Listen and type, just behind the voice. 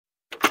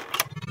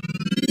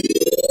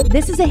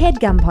This is a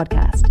HeadGum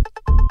podcast.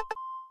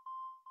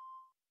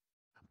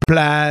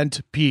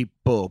 Plant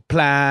people.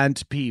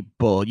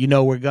 You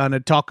know, we're going to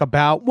talk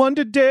about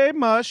Wonder Day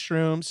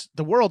mushrooms,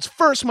 the world's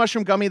first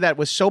mushroom gummy that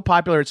was so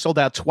popular it sold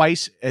out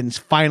twice and is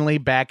finally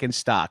back in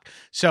stock.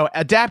 So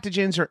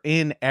adaptogens are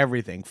in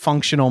everything.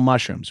 Functional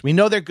mushrooms. We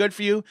know they're good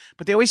for you,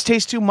 but they always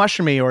taste too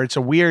mushroomy, or it's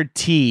a weird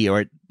tea,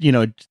 or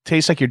it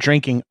tastes like you're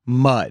drinking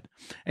mud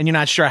and you're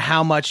not sure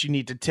how much you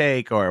need to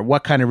take or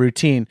what kind of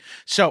routine.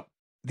 So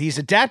these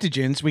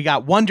adaptogens, we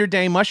got Wonder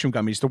Day mushroom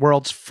gummies, the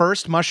world's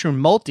first mushroom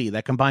multi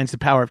that combines the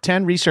power of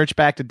 10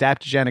 research-backed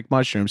adaptogenic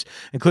mushrooms,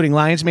 including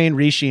lion's mane,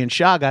 reishi, and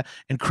chaga,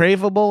 and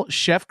craveable,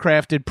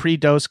 chef-crafted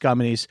pre-dose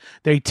gummies.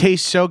 They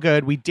taste so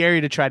good, we dare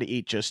you to try to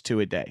eat just 2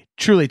 a day.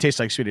 Truly tastes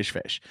like Swedish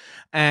fish.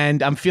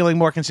 And I'm feeling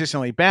more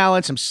consistently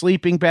balanced. I'm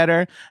sleeping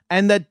better.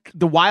 And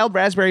the wild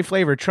raspberry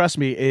flavor, trust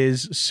me,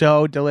 is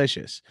so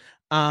delicious.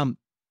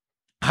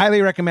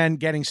 Highly recommend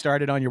getting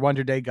started on your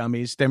Wonder Day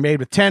gummies. They're made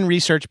with 10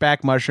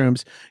 research-backed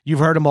mushrooms. You've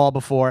heard them all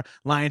before.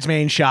 Lion's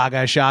mane,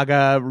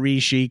 chaga,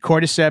 reishi,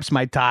 cordyceps,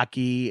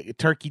 maitake,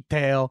 turkey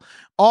tail,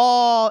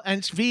 and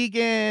it's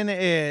vegan.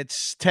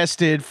 It's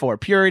tested for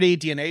purity,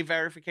 DNA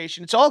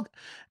verification. It's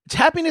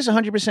happiness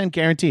 100%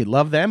 guaranteed.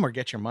 Love them or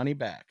get your money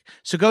back.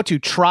 So go to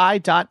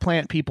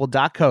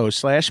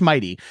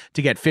try.plantpeople.co/mighty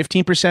to get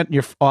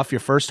 15% off your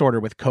first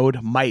order with code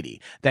MIGHTY.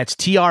 That's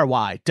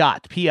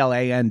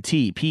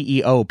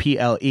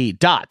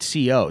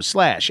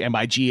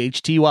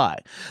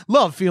try.plantpeople.co/MIGHTY.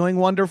 Love feeling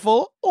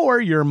wonderful or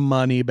your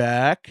money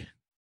back.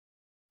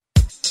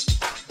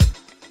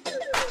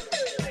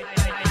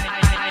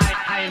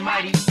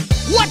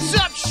 What's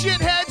up,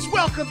 shitheads?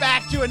 Welcome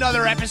back to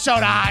another episode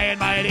of High and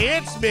Mighty.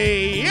 It's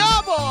me,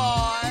 your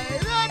boy,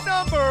 the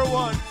number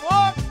one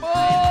fuck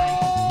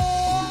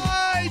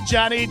boy,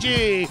 Johnny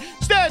G,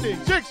 standing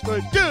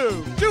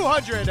 6'2",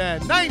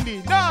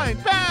 299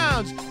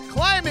 pounds,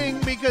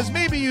 climbing because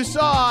maybe you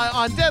saw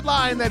on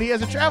Deadline that he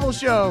has a travel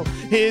show.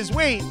 His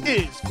weight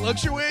is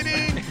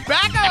fluctuating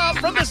back up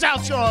from the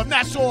South Shore of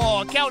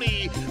Nassau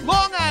County,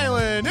 Long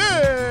Island.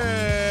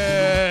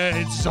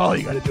 It's all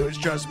you gotta do is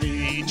trust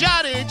me,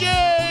 Johnny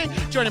J.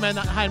 Joining me in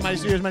the High and Mighty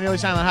Studios, my nearly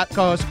silent hot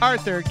co-host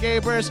Arthur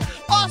Gabris.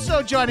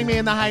 Also joining me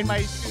in the High and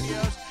Mighty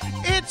Studios,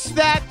 it's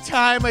that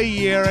time of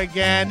year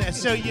again,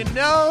 so you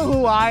know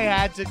who I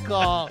had to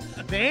call.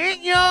 They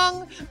ain't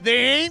young, they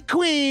ain't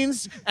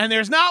queens, and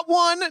there's not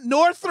one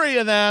nor three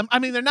of them. I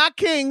mean, they're not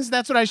kings.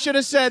 That's what I should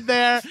have said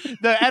there.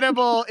 The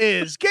edible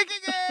is kicking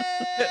in.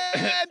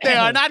 They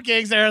are not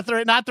kings. There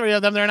are not three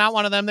of them. They're not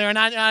one of them. They are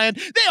not.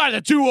 They are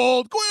the two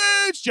old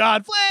queens,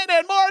 John Flynn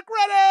and Mark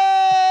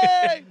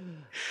Rennie.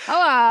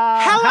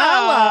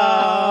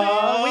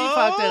 Hello. We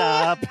fucked it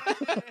up.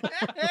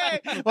 Hey.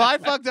 Well, I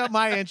fucked up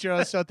my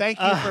intro, so thank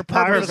you for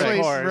purposely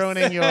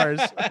ruining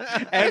yours.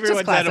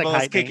 Everyone's edible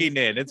is kicking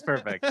in. It's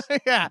perfect.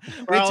 Yeah,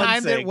 we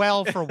timed it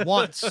well for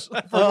once.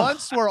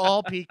 Once, we're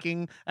all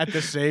peaking at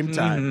the same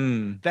time.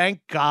 Mm-hmm.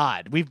 Thank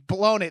God. We've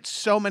blown it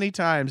so many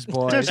times,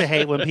 boys. Don't you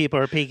hate when people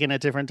are peaking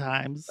at different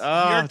times?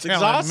 Oh, it's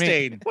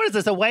exhausting. What is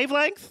this, a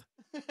wavelength?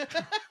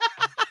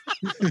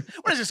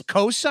 What is this,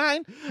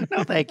 cosine?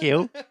 No, thank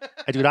you.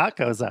 I do not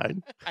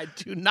cosign. I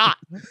do not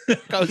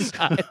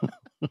cosign.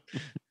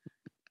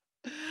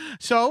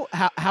 So,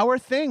 how are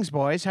things,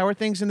 boys? How are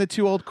things in the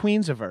two old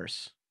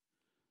queens-averse?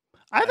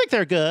 I think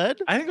they're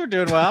good. I think we're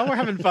doing well. We're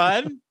having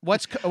fun.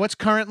 What's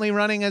currently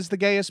running as the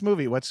gayest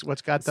movie? What's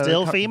got the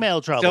Still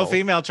Female Trouble? Still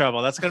Female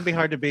Trouble. That's going to be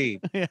hard to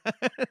beat. Yeah.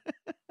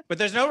 But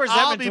there's no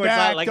resentment I'll be towards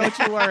back. that. Like, don't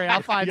you worry.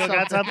 I'll find something.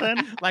 Got something?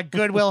 Like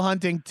Good Will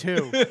Hunting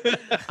 2.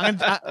 I'm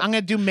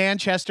gonna do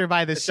Manchester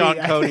by the Sea. Sean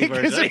Cody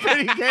version. It's a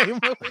pretty gay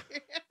movie.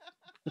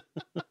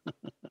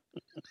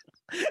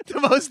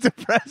 The most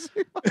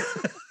depressing one.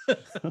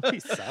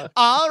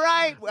 All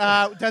right.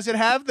 Does it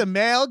have the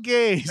male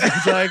gaze?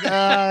 It's like,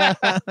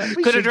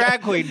 could a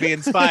drag queen be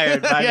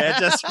inspired by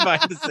Manchester by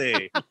the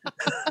Sea?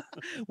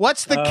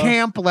 What's the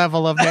camp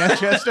level of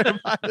Manchester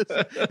by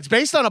the Sea? It's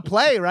based on a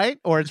play, right?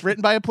 Or it's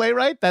written by a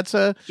playwright? That's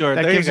a sure.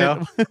 That there you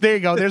go. There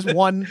you go. There's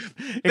one.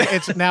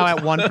 It's now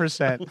at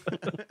 1%.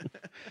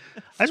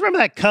 I just remember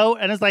that coat,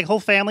 and his whole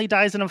family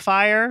dies in a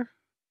fire.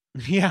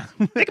 Yeah,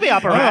 it could be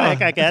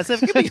operatic, I guess. It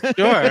could be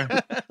sure,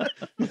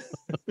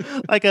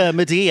 like a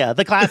Medea,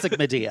 the classic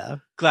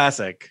Medea.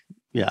 Classic,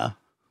 yeah,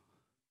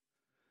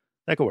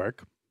 that could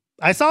work.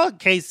 I saw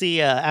Casey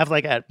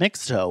Affleck at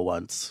Mixto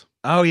once.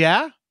 Oh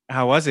yeah,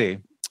 how was he?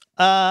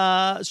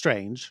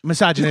 Strange,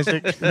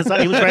 misogynistic. He was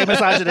very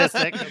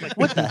misogynistic. I was like,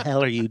 what the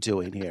hell are you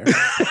doing here?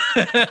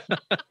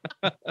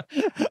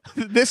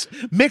 This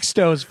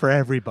Mixto's for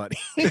everybody.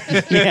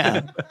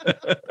 Yeah.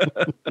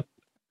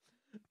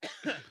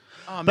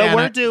 Oh, but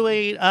we're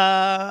doing,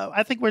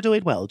 I think we're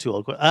doing well,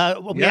 too.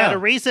 We had a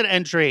recent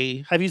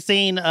entry. Have you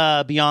seen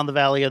Beyond the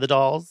Valley of the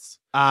Dolls?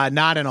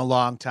 Not in a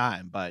long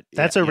time, but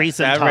that's a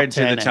recent top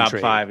 10 the top entry.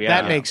 5. Yeah,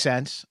 that makes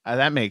sense.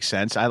 That makes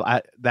sense.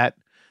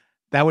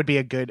 That would be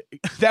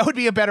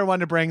a better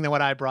one to bring than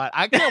what I brought.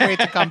 I can't wait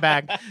to come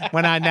back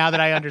now that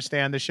I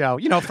understand the show,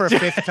 for a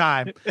fifth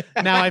time.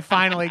 Now I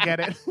finally get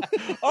it.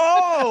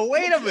 Oh,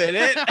 wait a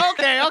minute.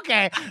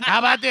 Okay. How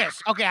about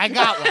this? Okay, I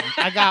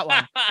got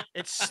one.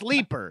 It's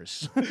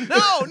Sleepers.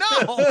 No,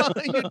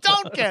 you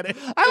don't get it.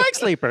 I like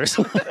Sleepers.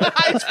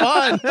 It's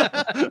fun.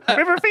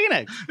 River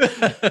Phoenix.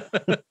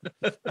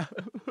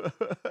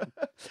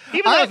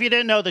 Even though if you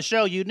didn't know the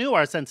show, you knew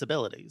our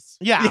sensibilities.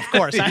 Yeah, of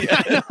course.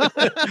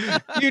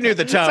 You knew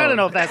the tone. So I don't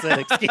know if that's an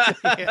excuse.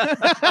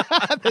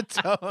 The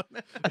tone.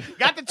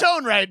 Got the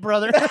tone right,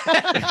 brother.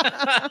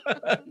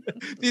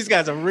 These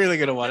guys are really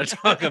going to want to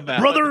talk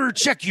about Brother,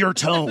 check your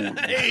tone.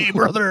 Hey,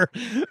 brother.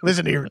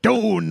 Listen to your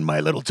tone, my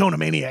little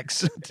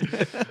tonomaniacs.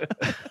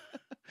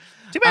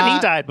 Too bad he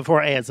died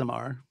before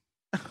ASMR.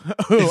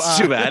 It's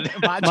too bad.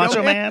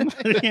 Macho Man?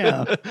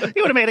 Yeah.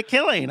 He would have made a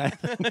killing, I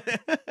think.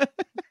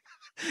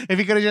 If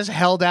he could have just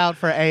held out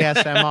for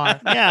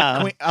ASMR.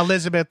 Yeah.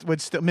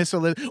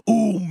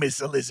 Miss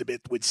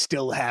Elizabeth would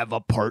still have a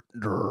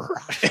partner.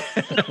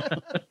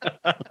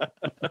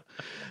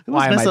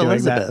 Why am I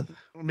doing that?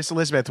 Miss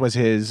Elizabeth was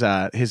his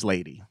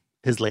lady.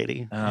 His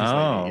lady.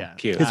 Oh, yeah.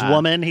 Cute. His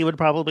woman, he would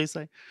probably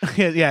say.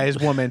 Yeah, his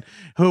woman,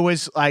 who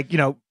was like,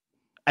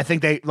 I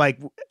think they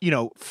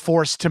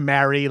forced to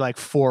marry like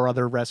 4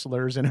 other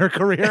wrestlers in her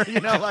career,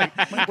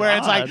 where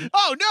it's like,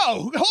 oh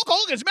no, Hulk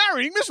Hogan's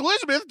marrying Miss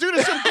Elizabeth due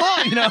to some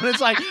claim, and it's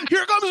like,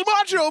 here comes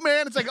Macho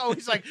Man. It's like, oh,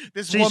 he's like,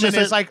 this woman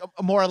is like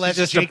more or less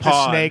just Jake a the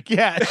pawn. Snake.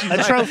 Yeah.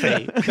 A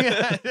trophy.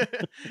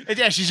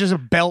 Yeah, she's just a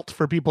belt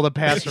for people to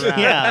pass around.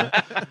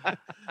 Yeah.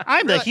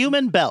 I'm the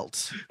human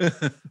belt.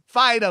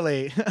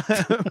 Finally.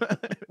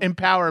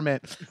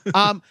 Empowerment.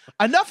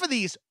 Enough of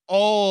these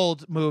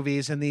old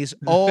movies and these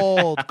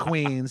old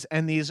queens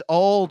and these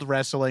old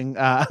wrestling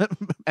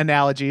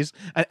analogies,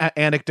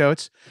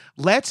 anecdotes.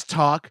 Let's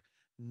talk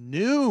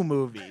new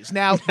movies.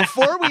 Now,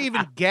 before we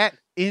even get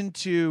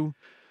into,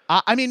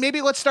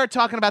 maybe let's start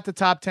talking about the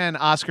top 10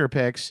 Oscar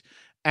picks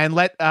and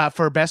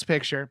for Best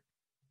Picture.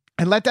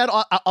 And let that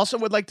also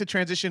would like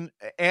to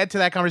add to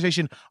that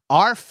conversation,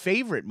 our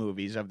favorite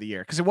movies of the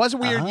year. Because it was a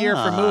weird year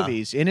for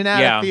movies. In and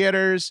out of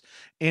theaters,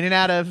 in and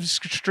out of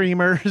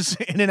streamers,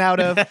 in and out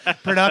of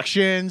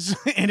productions,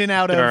 in and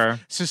out of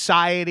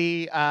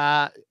society,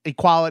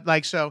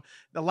 equality. So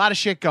a lot of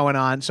shit going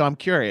on. So I'm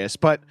curious.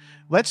 But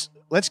let's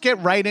get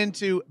right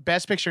into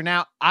Best Picture.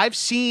 Now, I've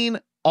seen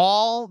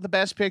all the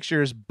Best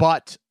Pictures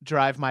but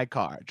Drive My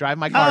Car. Drive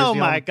My Car is Oh the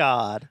my only-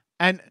 God.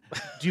 And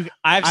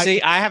I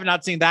have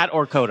not seen that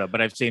or Coda,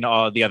 but I've seen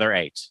all the other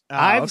 8.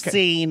 I've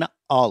seen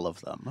all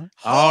of them.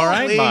 All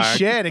right, Holy Mark.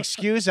 shit!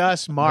 Excuse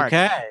us, Mark.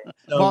 Okay.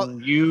 So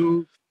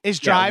Well, Is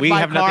Drive we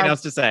My have Car? nothing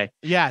else to say.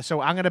 Yeah, so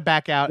I'm going to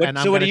back out.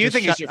 So what do you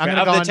think is your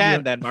favorite? Of the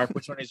 10, then, Mark,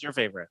 which one is your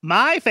favorite?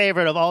 My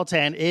favorite of all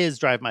 10 is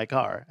Drive My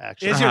Car,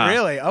 actually. Is it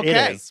really? Okay.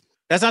 It is.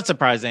 That's not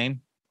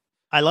surprising.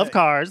 I love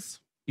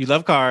cars. You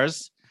love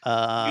cars. You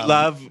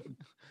love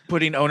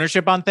putting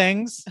ownership on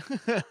things.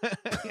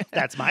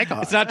 That's my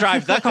car. It's not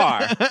drive the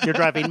car. You're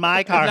driving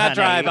my car, It's not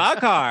honey. drive a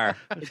car.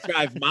 It's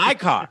drive my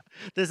car.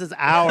 This is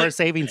our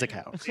savings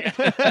account.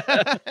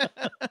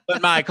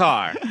 But my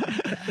car.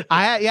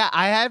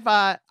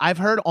 I've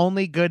heard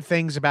only good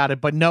things about it,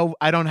 but no,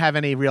 I don't have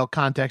any real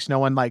context. No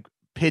one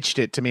pitched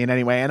it to me in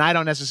any way, and I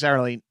don't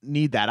necessarily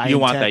need that. You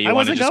want that. You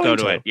want to wasn't just go going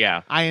to to. it.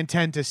 Yeah. I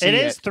intend to see it.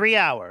 It is 3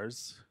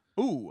 hours.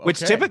 Ooh, okay. Which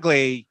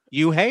typically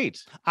you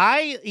hate.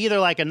 I either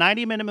like a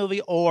 90-minute movie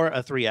or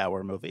a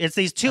 3-hour movie. It's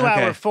these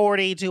 2-hour Okay.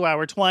 40,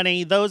 2-hour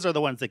 20. Those are the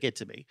ones that get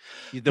to me.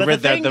 The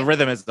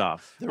rhythm is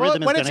off. The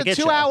rhythm when is it's going to a get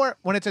you. 2-hour,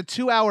 when it's a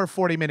 40-minute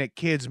 40-minute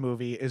kids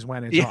movie is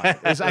when it's Yeah. hard.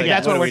 It's like, Yeah,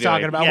 that's what what are we're we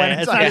talking doing? about. Yeah, when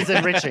it's it's not like, as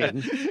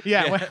enriching.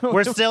 yeah,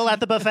 We're still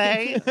at the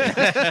buffet.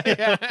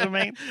 yeah. I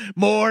mean,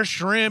 More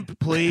shrimp,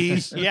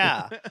 please.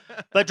 yeah.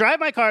 But Drive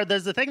My Car,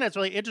 there's the thing that's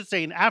really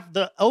interesting. After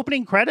the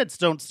opening credits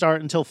don't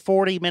start until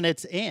 40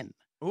 minutes in.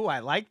 Ooh, I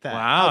like that.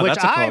 Wow. which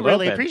that's a I cold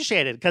really open.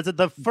 appreciated because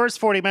the first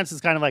 40 minutes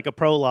is kind of like a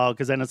prologue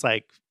because then it's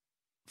like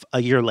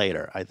a year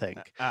later, I think.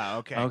 Oh,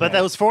 okay. Okay. But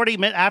those 40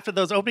 minutes after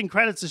those opening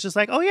credits, it's just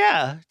like, oh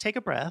yeah, take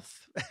a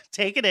breath,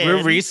 take it in.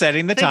 We're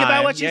resetting the Think time.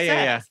 about what she said.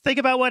 Yeah. Think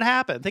about what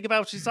happened. Think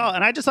about what she saw.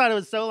 And I just thought it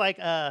was so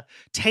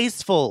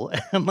tasteful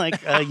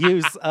and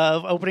use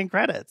of opening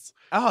credits.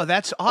 Oh,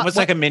 that's awesome. Almost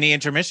like a mini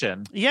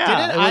intermission.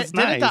 Yeah, it was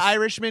nice. Didn't the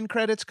Irishman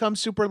credits come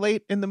super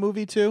late in the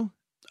movie too?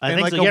 I in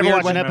think like so. a You ever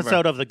weird watch an way?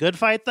 episode of The Good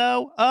Fight,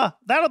 though?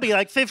 That'll be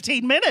like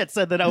 15 minutes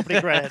and then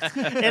opening credits.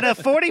 In a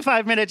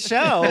 45-minute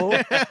show.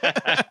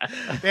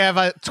 They have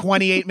a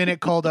 28-minute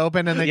cold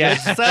open and they Yeah.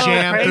 just So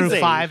jam through crazy.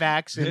 5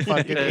 acts in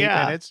fucking 8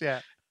 Yeah. minutes. Yeah.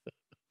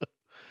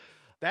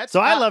 That's So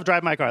I love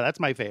Drive My Car.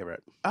 That's my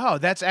favorite. Oh,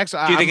 that's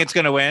excellent. Do you think it's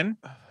going to win?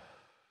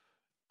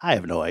 I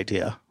have no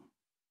idea.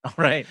 All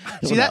right.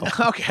 See that?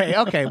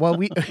 Okay. Well,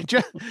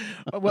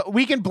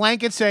 we can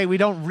blanket say we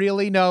don't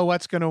really know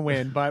what's going to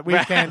win, but we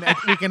can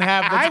have.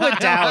 The I would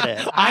doubt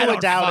it. I would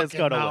don't doubt it's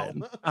fucking going to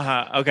know.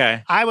 win.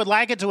 Okay. I would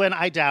like it to win.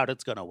 I doubt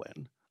it's going to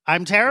win.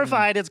 I'm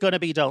terrified it's going to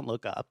be Don't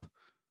Look Up.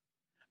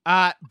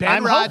 Ben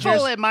I'm Rogers.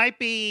 hopeful it might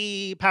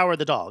be Power of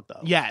the Dog,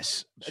 though.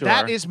 Yes, Sure.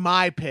 that is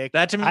my pick.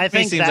 That to me I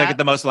think seems like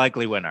the most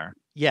likely winner.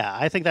 Yeah,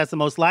 I think that's the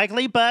most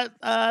likely, but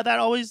that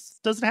always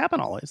doesn't happen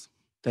always.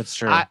 That's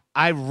true.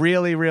 I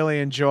really, really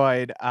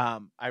enjoyed.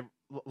 I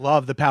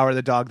love The Power of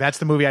the Dog. That's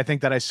the movie I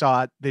think that I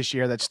saw this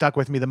year that stuck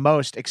with me the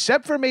most,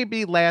 except for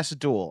maybe Last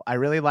Duel. I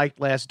really liked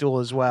Last Duel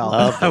as well.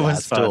 Love the That was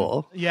Last fun.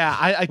 Duel. Yeah,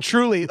 I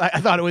truly,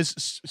 I thought it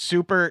was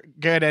super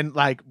good and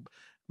like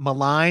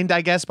maligned,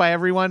 I guess, by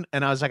everyone.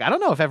 And I was like, I don't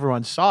know if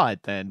everyone saw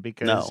it then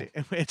because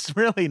it's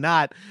really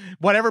not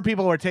whatever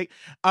people were taking.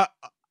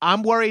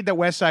 I'm worried that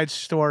West Side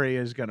Story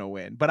is going to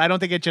win, but I don't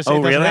think it just. Oh,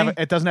 it doesn't really?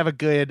 it doesn't have a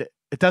good.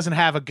 It doesn't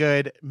have a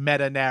good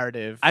meta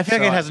narrative. I feel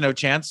like it has no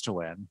chance to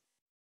win.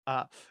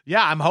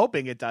 Yeah, I'm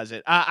hoping it does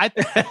it.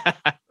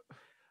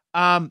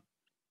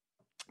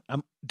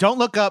 Don't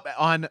Look Up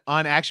on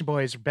Action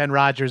Boys. Ben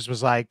Rogers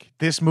was like,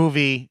 this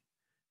movie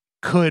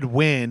could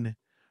win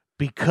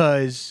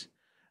because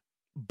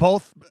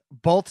both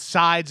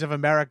sides of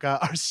America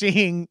are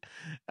seeing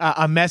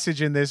a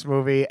message in this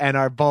movie and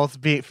are both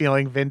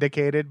feeling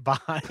vindicated by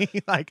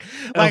like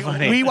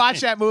we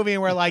watch that movie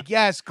and we're like,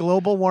 yes,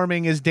 global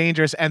warming is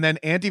dangerous, and then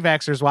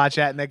anti-vaxxers watch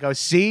that and they go,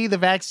 see, the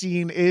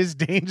vaccine is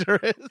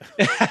dangerous.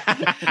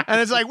 And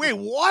it's like, wait,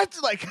 what?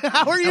 Like,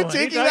 how are you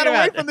taking that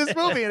away from this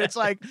movie? And it's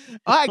like,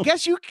 I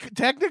guess you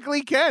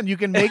technically can. You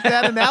can make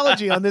that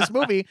analogy on this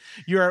movie.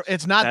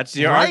 It's not. That's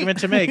your right. argument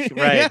to make,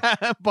 right?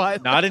 Yeah,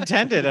 but not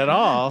intended at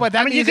all. But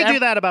that I mean, you means could do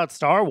that about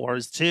Star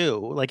Wars too.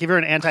 Like if you're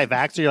an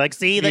anti-vaxxer, you're like,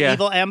 see, the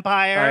evil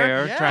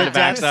empire, trying the to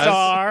Death vax us.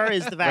 Star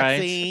is the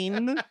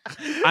vaccine.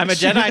 I'm a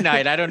Jedi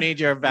Knight. I don't need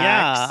your vax.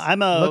 Yeah,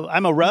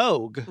 I'm a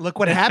rogue. Look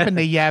what happened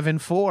to Yavin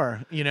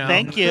 4, you know.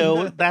 Thank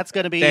you. That's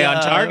going to be Stay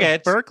on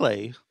target.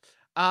 Berkeley.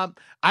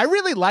 I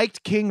really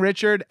liked King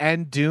Richard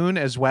and Dune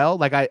as well.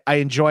 Like I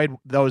enjoyed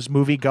those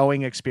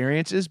movie-going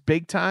experiences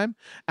big time.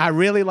 I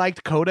really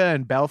liked Coda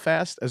and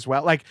Belfast as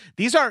well. Like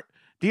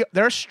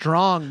they're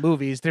strong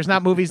movies. There's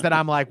not movies that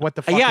I'm like, what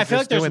the fuck Yeah, is I feel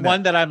this like there's doing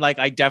one that I'm like,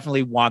 I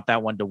definitely want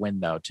that one to win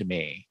though, to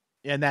me.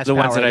 and that's The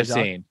Power ones that of I've the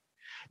Dog. seen.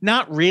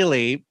 Not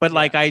really, but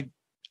like I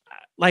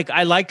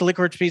liked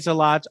Licorice Pizza a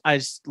lot. I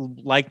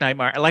like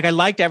Nightmare. Like I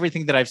liked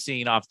everything that I've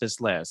seen off this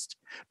list.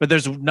 But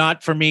there's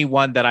not for me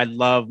one that I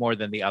love more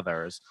than the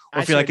others. Or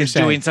I feel see like what it's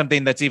you're doing saying.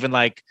 something that's even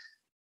like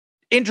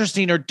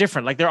interesting or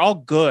different. Like they're all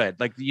good.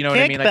 Like you know what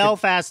I Kick mean? Like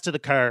Belfast to the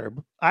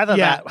curb. I thought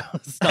Yeah. that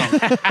was dumb.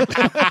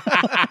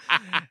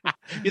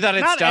 you thought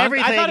it's Not dumb? I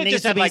everything thought it needs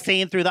just to had be like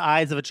seen through the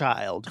eyes of a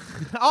child.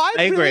 Oh, I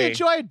I really agree.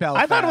 enjoyed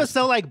Belfast. I thought it was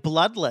so like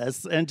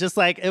bloodless and just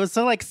like it was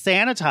so like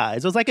sanitized.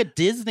 It was like a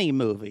Disney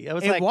movie. It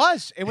was like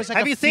It was like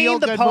have a you seen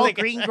the feel-good Paul movie.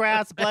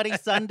 Greengrass Bloody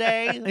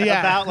Sunday? Yeah.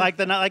 About like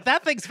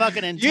that thing's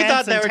fucking intense. you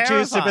thought they and were too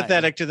terrifying.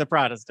 sympathetic to the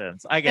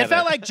Protestants. I get It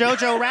felt like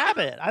Jojo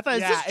Rabbit. I thought,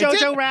 Yeah, is it this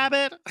did. Jojo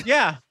Rabbit?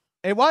 yeah,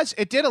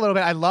 It did a little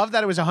bit. I love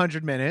that it was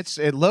 100 minutes.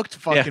 It looked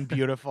fucking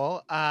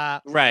beautiful.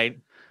 right.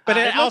 But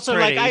It it looked also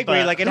pretty, like I agree.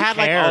 but Like it who had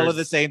like all cares? of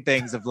the same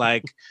things of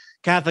like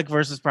Catholic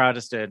versus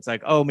Protestants,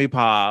 like oh me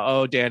pa,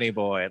 oh Danny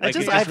boy. Like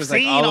it I've was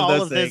seen like all all of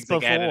those this things before,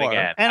 again and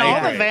again. and I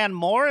all the agree. Van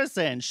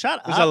Morrison.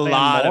 Shut There's up, a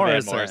lot Van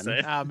of Van Morrison.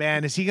 Morrison. Oh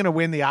man, is he going to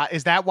win the?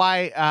 Is that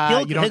why you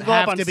He'll don't go up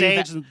have on to be?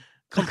 stage and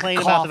complain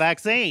about Cough. the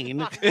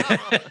vaccine. I'm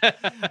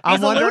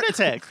He's a wondering-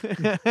 lunatic.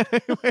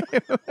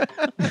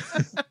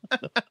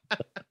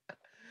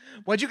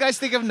 What'd you guys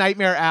think of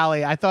Nightmare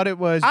Alley? I thought it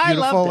was I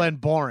beautiful loved it.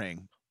 and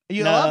boring.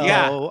 You No. loved it?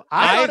 Yeah.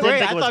 I didn't agree.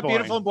 think I it was thought boring.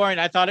 beautiful and boring.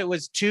 I thought it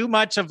was too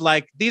much of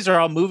like these are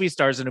all movie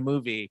stars in a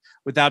movie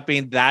without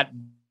being that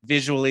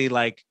visually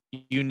like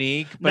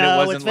unique. But No,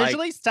 it wasn't it's like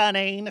visually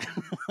stunning.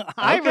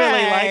 I really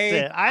Okay.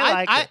 liked it. I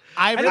liked it.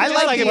 I I really just I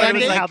like like it, the but it learning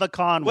was ending. how the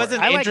con works.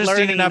 wasn't I like interesting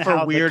learning enough how or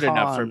the weird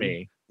enough for con-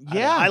 me.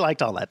 Yeah, I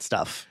liked all that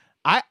stuff.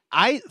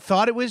 I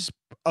thought it was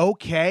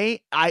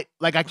okay. I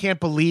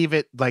can't believe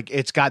it. Like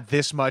it's got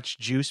this much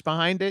juice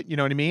behind it. You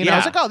know what I mean? I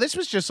was Yeah. like, oh, this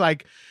was just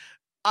like.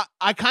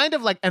 I kind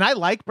of like, and I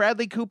like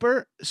Bradley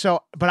Cooper.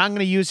 So, but I'm going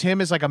to use him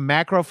as like a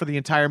macro for the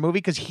entire movie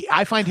because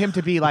I find him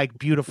to be like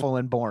beautiful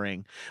and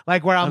boring.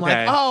 Like where I'm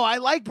Okay. like, oh, I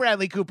like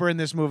Bradley Cooper in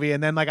this movie,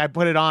 and then like I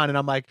put it on and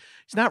I'm like,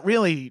 he's not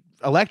really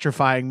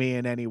electrifying me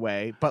in any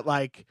way. But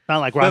like, Not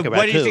like But Rocket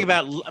what do you Raccoon.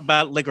 think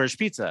about Licorice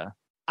Pizza?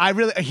 I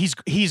really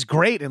he's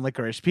great in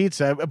Licorice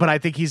Pizza, but I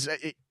think he's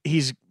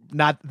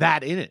not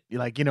that in it.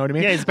 Like, you know what I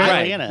mean? Yeah, he's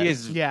barely in it. He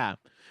is, Yeah,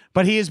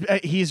 but he's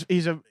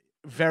a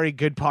very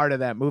good part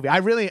of that movie. I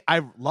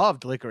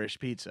loved Licorice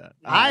Pizza.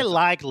 I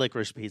like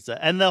Licorice Pizza,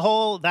 and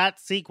that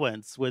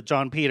sequence with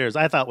John Peters,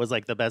 I thought was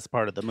like the best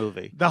part of the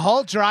movie. the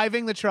whole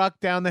driving the truck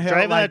down the hill.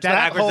 Driving like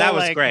that whole, that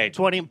was like, great.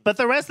 20, but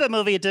the rest of the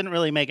movie, it didn't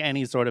really make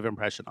any sort of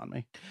impression on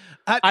me.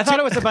 I thought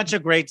it was a bunch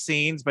of great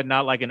scenes, but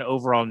not like an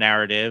overall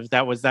narrative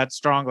that was that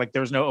strong. Like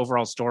there was no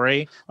overall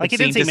story. Like, But it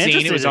didn't scene to seem scene,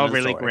 interested it was in all the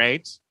really story.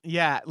 great.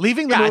 Yeah,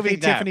 leaving the Yeah, I movie,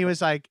 think that- Tiffany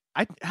was like,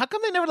 how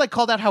come they never like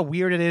called out how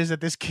weird it is that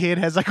this kid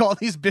has like all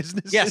these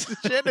businesses and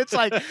shit? It's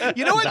like,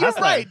 you know what? You're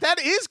right. That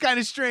is kind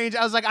of strange.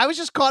 I was like, I was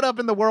just caught up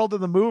in the world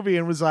of the movie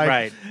and was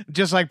like,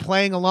 just like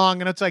playing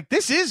along. And it's like,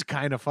 this is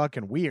kind of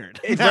fucking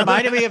weird. It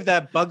reminded me of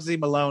that Bugsy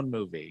Malone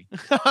movie.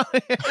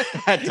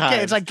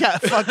 Okay, it's like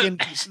fucking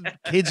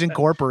Kids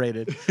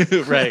Incorporated.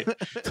 Right.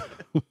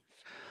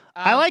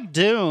 I like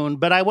Dune,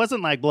 but I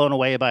wasn't like blown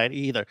away by it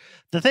either.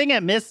 The thing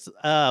it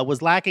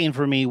was lacking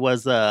for me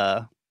was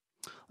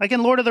like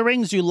in Lord of the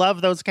Rings, you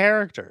love those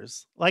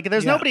characters. Like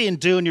there's nobody in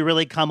Dune you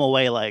really come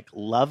away like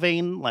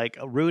loving, like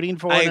rooting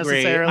for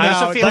necessarily. I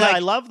also feel like I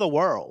love the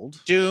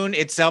world. Dune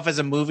itself as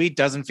a movie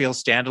doesn't feel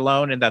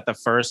standalone, and that the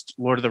first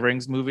Lord of the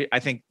Rings movie, I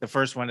think the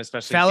first one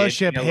especially,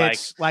 Fellowship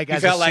hits like you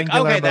as felt a like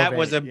singular that movie.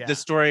 was the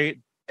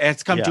story.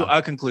 It's come to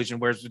a conclusion,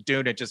 whereas with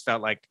Dune, it just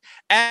felt like,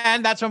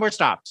 and that's when we're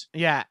stopped.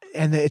 Yeah,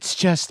 and it's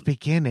just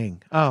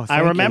beginning. Oh,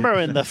 I remember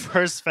in the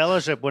first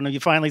Fellowship when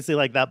you finally see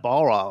like that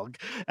Balrog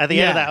at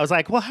the end of that, I was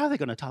like, well, how are they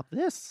going to top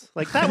this?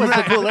 Like that was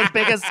the coolest,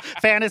 biggest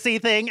fantasy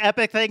thing,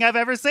 epic thing I've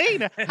ever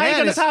seen. How are you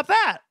going to top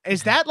that?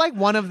 Is that like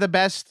one of the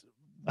best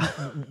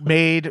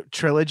made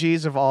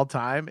trilogies of all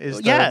time? Is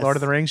the Lord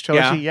of the Rings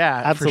trilogy?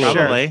 Yeah, absolutely.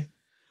 For sure.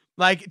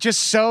 Like just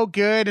so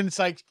good, and it's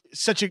like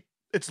such a.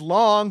 It's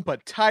long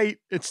but tight.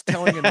 It's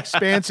telling an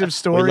expansive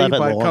story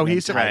but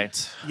cohesive.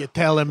 Right. You're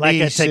telling like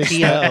me, a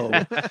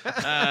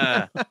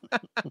taquito.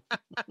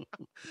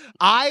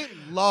 I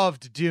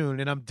loved Dune,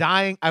 and I'm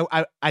dying.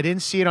 I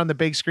didn't see it on the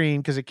big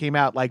screen because it came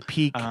out like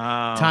peak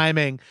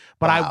timing.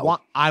 But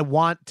I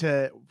want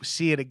to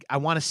see it. I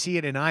want to see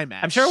it in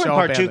IMAX. I'm sure when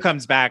part 2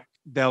 comes back,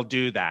 they'll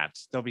do that.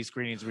 There'll be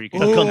screenings where you can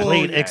the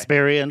complete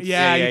experience.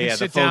 Yeah, you can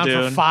sit down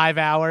for 5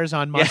 hours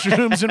on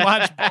mushrooms and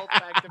watch both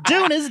back to back.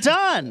 Dune is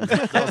done.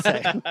 They'll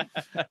say.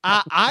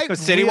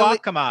 City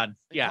Walk, come on.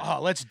 Yeah.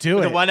 Oh, let's do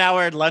With it. a 1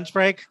 hour lunch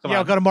break. Come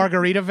on. Go to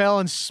Margaritaville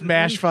and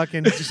smash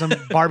fucking some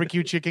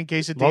barbecue chicken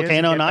quesadillas.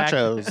 Volcano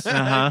nachos.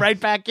 Right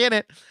back in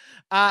it.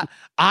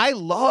 I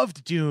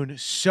loved Dune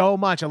so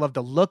much. I love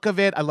the look of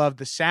it. I love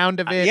the sound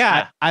of it.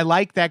 I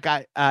like that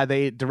guy,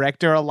 the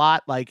director, a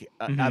lot. Like,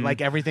 I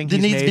like everything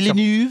he's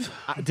made.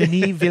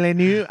 Denis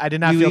Villeneuve. I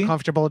did not feel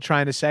comfortable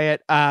trying to say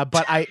it,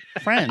 but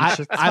French.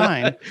 It's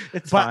fine.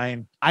 It's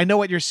fine. I know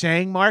what you're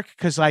saying, Mark,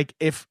 because like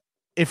if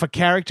a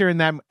character in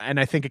that, and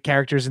I think a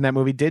characters in that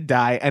movie did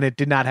die, and it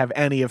did not have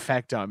any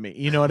effect on me.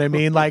 You know what I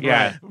mean? Like,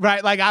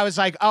 right? Like I was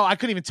like, oh, I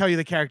couldn't even tell you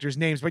the characters'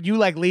 names, but you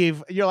like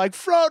leave. You're like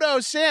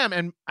Frodo, Sam,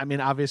 and I mean,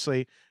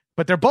 obviously,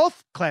 but they're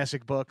both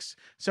classic books,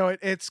 so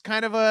it's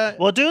kind of a.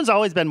 Well, Dune's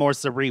always been more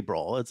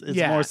cerebral. It's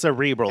more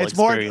cerebral. It's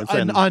more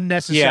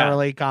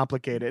unnecessarily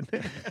complicated.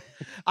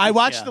 I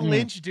watched the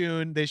Lynch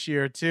Dune this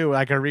year too.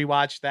 Like I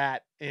rewatched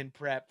that in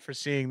prep for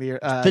seeing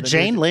the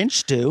Jane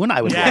Lynch Dune.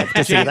 I would love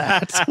to see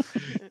that.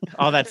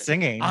 All that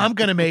singing. I'm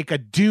gonna make a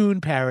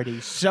Dune parody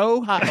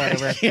so hot.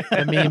 Whatever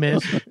the meme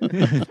is.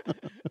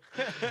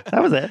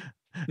 That was it.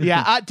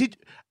 Yeah,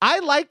 I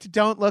liked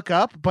Don't Look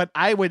Up, but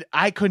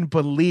I couldn't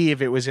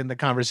believe it was in the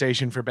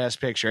conversation for Best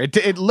Picture.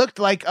 It looked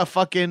like a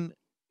fucking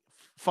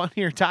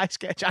funnier tie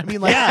sketch. I mean,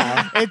 like,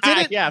 it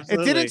didn't.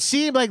 It didn't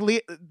seem like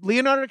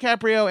Leonardo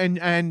DiCaprio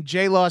and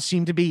J-Law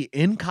seemed to be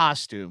in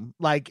costume,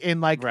 like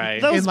in like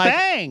those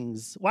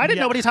bangs. Why did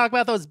nobody talk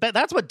about those?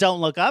 That's what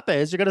Don't Look Up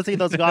is. You're gonna see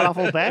those god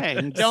awful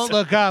bangs. Don't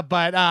look up,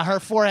 but her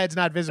forehead's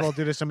not visible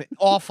due to some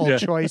awful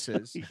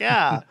choices.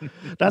 Yeah,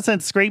 not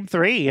since Scream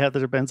 3 have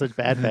there been such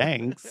bad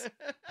bangs.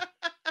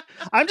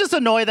 I'm just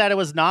annoyed that it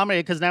was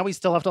nominated because now we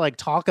still have to like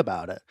talk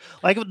about it.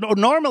 Like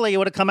normally it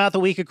would have come out the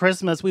week of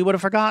Christmas. We would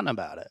have forgotten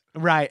about it.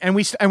 Right. And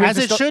we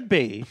should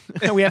be.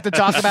 We have to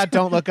talk about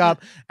Don't Look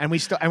Up, and we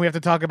have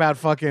to talk about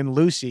fucking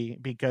Lucy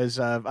because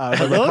of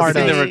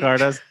the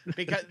Ricardos.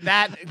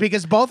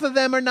 because both of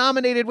them are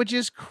nominated, which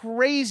is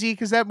crazy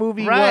because that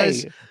movie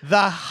was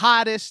the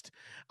hottest.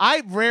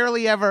 I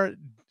rarely ever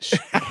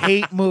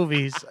hate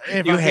movies.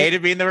 You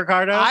hated being the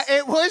Ricardos?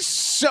 It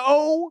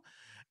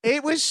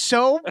was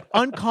so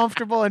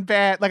uncomfortable and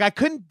bad. Like I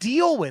couldn't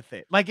deal with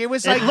it. Like it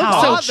was like it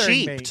looked so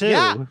cheap me. too.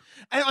 Yeah.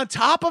 And on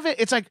top of it,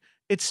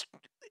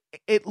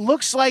 it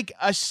looks like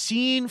a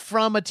scene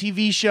from a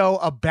TV show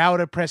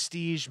about a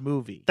prestige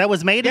movie that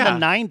was made in the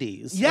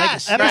 90s.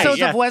 Yes, like,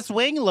 episodes of West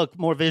Wing look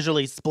more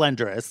visually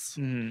splendorous.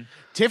 Mm-hmm.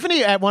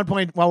 Tiffany, at one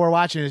point while we're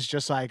watching, is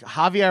just like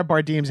Javier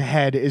Bardem's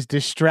head is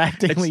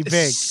distractingly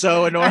big,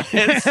 so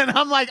enormous, and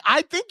I'm like,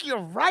 I think you're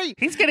right.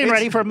 He's getting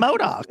ready for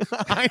MODOK.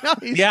 I know.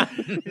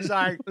 He's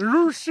like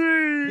Lucy.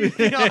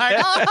 You're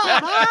like,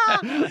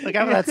 look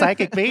out for that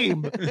psychic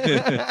beam.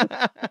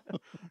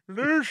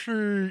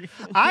 Lucy.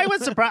 I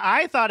was surprised.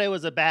 I thought it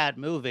was a bad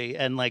movie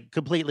and like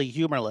completely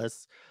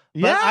humorless.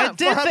 But I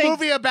did for a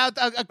movie about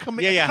a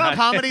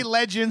comedy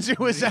legends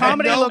who was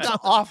comedy looks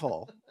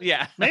awful.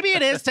 Yeah, maybe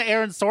it is to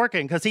Aaron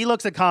Sorkin because he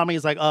looks at comedy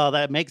he's like, oh,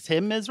 that makes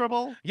him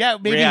miserable. Yeah,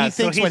 maybe he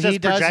thinks what he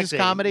does is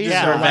comedy.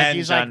 Yeah, like,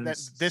 he's like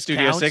this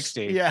Studio counts.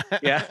 60. Yeah.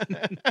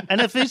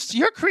 And if it's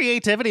your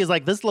creativity is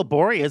like this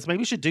laborious, maybe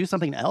you should do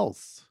something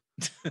else.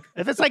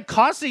 If it's like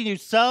costing you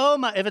so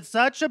much, if it's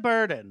such a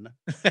burden,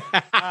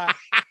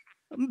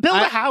 build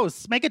a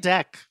house, make a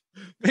deck.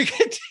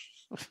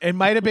 It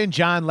might have been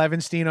John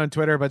Levenstein on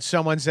Twitter, but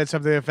someone said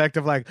something to the effect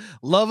of like,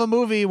 love a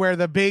movie where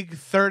the big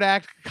third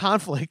act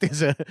conflict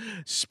is a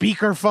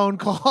speakerphone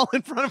call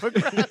in front of a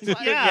crowd.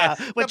 Yeah,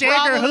 with J.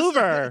 Edgar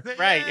Hoover.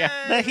 Right,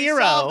 yeah. The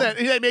hero.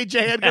 They made J.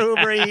 Edgar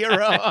Hoover a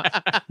hero.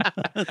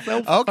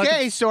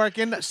 Okay,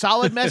 Sorkin,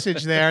 solid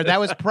message there. That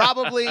was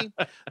probably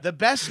the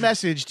best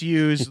message to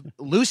use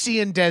Lucy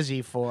and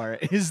Desi for,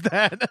 is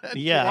that.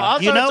 Yeah. Well,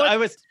 also, it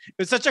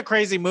was such a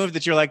crazy move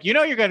that you're like,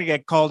 you're going to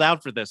get called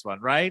out for this one,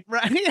 right?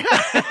 Right. Yeah.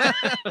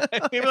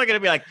 People are going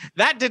to be like,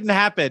 that didn't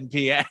happen,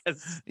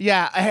 P.S.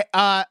 Yeah.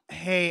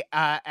 Hey,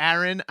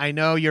 Aaron, I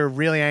know you're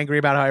really angry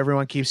about how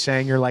everyone keeps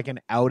saying you're like an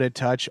out of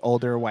touch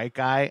older white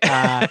guy.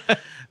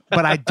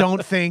 But I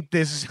don't think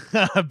this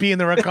being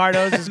the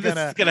Ricardos is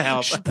gonna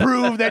help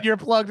prove that you're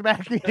plugged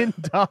back in,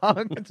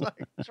 dog. It's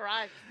like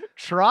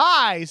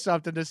try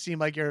something to seem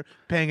like you're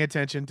paying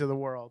attention to the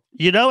world.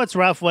 You know, it's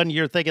rough when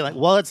you're thinking like,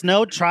 well, it's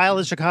no Trial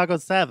of Chicago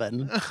 7.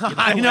 You know?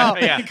 I know,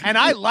 and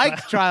I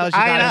like Trial of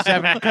Chicago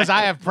 7 because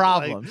I have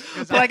problems.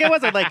 Like it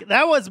wasn't like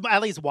that was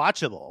at least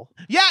watchable.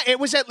 Yeah, it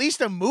was at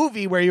least a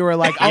movie where you were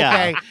like,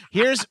 okay,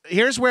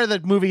 here's where the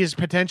movie is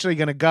potentially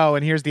going to go,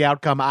 and here's the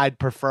outcome I'd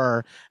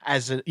prefer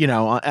as a,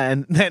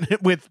 and then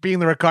with being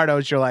the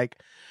Ricardos, you're like,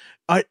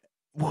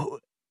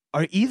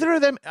 are either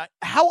of them?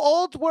 How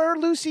old were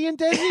Lucy and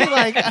Desi?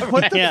 Like,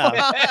 what the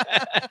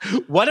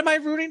fuck? What am I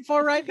rooting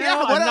for right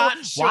now? I'm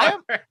not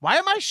sure. Why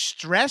am I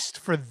stressed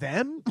for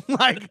them?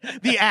 Like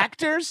the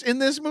actors in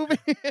this movie.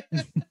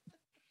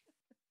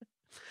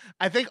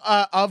 I think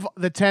of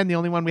the 10, the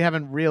only one we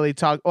haven't really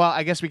talked. Well,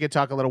 I guess we could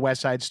talk a little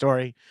West Side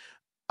Story.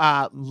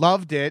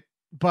 Loved it.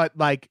 But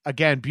like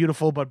again,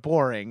 beautiful but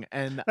boring,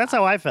 and that's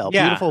how I felt.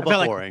 Yeah, beautiful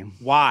but boring. Like,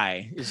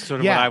 why is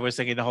sort of what I was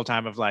thinking the whole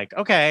time of like,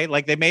 okay,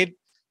 like they made,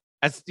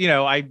 as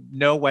I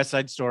know West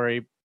Side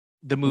Story,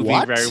 the movie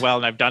very well,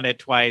 and I've done it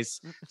twice.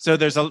 So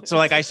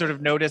like I sort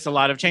of notice a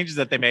lot of changes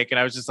that they make, and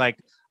I was just like,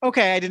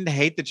 okay, I didn't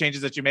hate the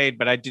changes that you made,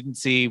 but I didn't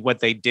see what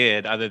they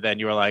did other than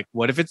you were like,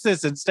 what if it's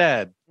this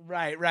instead?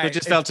 Right. So it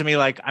just felt to me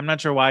like I'm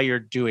not sure why you're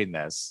doing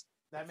this.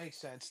 That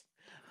makes sense.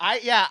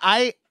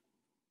 I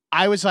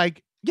was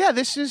like, yeah,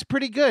 this is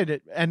pretty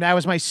good. And that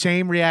was my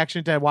same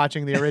reaction to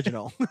watching the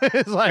original.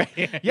 It's like,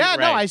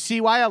 I see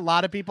why a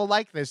lot of people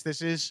like this.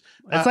 This is...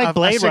 It's like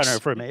Blade Runner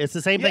for me. It's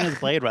the same thing as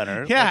Blade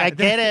Runner. Yeah. Like, I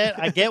get it.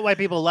 I get why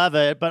people love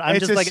it, but I'm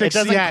just like, it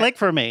doesn't click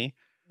for me.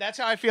 That's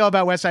how I feel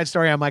about West Side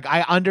Story. I'm like,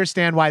 I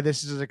understand why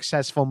this is a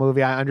successful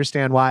movie. I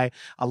understand why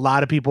a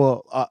lot of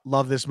people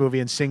love this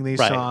movie and sing these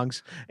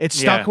songs. It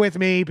stuck with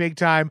me big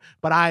time,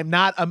 but I'm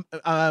not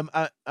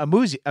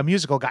a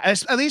musical guy.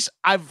 At least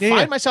I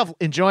find myself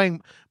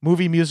enjoying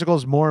movie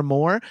musicals more and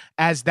more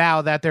as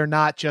that they're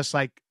not just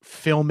like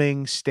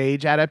filming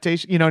stage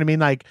adaptation. You know what I mean?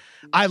 Like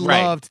I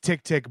loved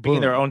Tick Tick Boom.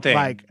 Being their own thing.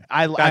 Like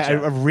I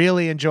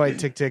really enjoyed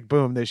Tick Tick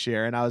Boom this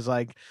year, and I was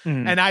like,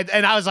 and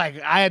I was like,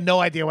 I had no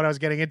idea what I was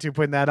getting into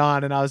putting that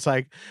on, and I was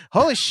like,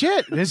 holy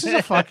shit, this is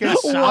a fucking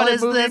solid what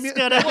is movie. this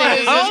gonna be? What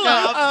is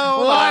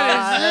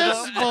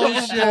this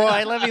bullshit? Oh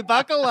boy, let me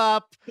buckle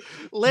up.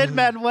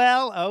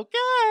 Lin-Manuel,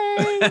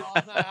 okay.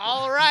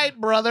 All right,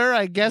 brother.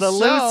 I guess the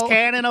loose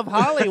cannon of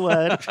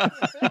Hollywood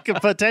could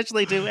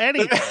potentially do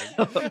anything.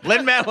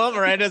 Lin-Manuel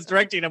Miranda's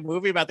directing a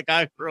movie about the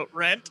guy who wrote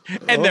Rent,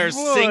 and they're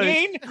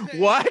singing?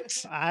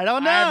 What? I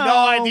don't know. I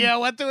have no idea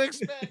what to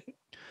expect.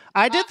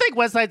 I did think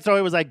West Side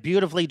Story was like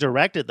beautifully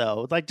directed,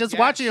 though. Like just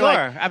watching, sure,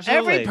 like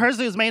absolutely. every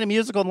person who's made a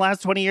musical in the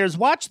last 20 years,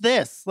 watch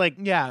this. Like,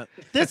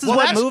 this is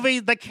what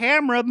movies. The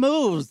camera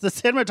moves. The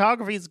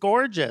cinematography is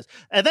gorgeous,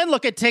 and then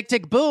look at Tick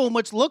Tick Boom,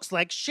 which looks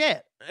like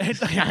shit.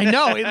 I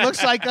know it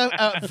looks like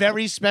a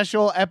very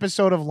special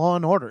episode of Law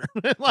and Order.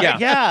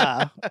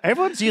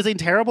 Everyone's using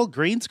terrible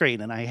green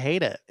screen, and I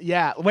hate it.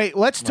 Yeah, wait,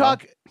 let's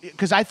talk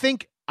because I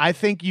think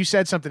you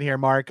said something here,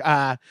 Mark.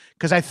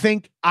 Because I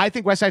think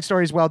West Side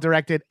Story is well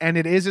directed, and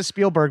it is a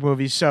Spielberg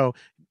movie, so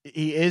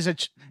he's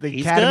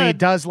Academy good.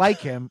 does like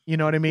him. You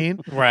know what I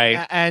mean?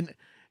 Right. And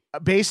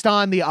based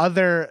on the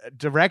other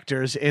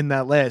directors in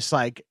that list,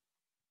 like.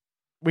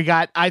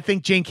 I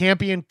think Jane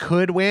Campion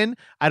could win.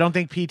 I don't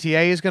think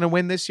PTA is going to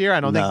win this year.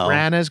 I don't think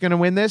Branagh is going to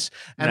win this.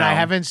 And I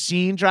haven't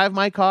seen Drive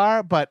My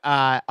Car, but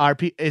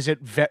it's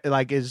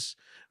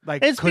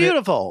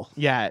beautiful.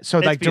 So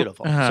it's like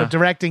beautiful. So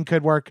directing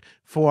could work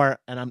for.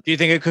 And do you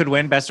think it could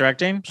win Best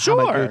Directing? Sure.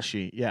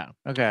 Hamaguchi. Yeah.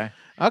 Okay.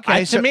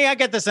 To me, I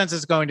get the sense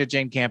it's going to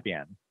Jane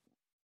Campion.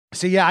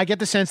 So I get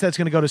the sense that's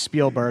going to go to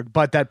Spielberg,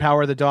 but that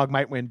Power of the Dog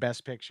might win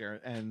Best Picture,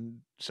 and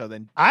so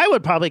then I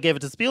would probably give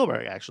it to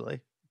Spielberg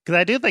actually. Because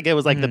I do think it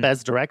was like the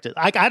best directed.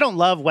 I don't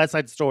love West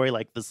Side Story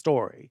like the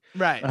story,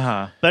 right?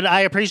 But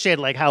I appreciate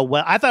like how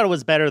well. I thought it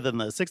was better than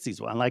the '60s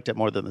one. I liked it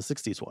more than the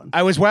 '60s one.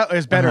 It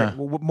was better,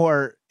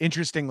 more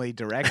interestingly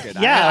directed.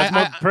 It was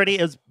more pretty.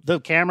 It was the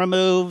camera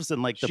moves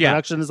and like the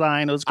production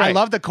design. It was great. I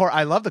love the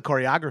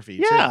choreography.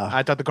 Yeah, too.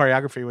 I thought the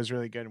choreography was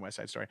really good in West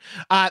Side Story.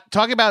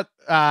 Talking about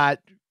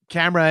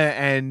camera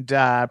and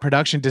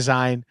production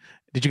design.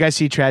 Did you guys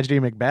see Tragedy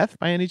of Macbeth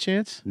by any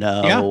chance?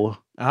 No. Yeah. Oh,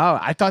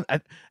 I thought.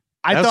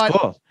 I thought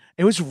cool.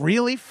 It was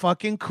really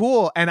fucking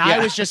cool. And I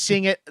was just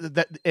seeing it.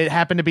 It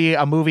happened to be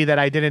a movie that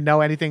I didn't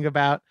know anything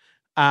about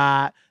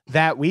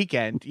that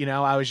weekend. You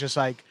know, I was just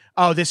like,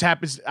 oh, this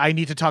happens. I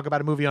need to talk about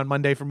a movie on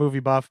Monday for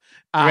Movie Buff.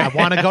 I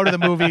want to go to the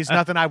movies.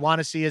 Nothing I want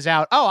to see is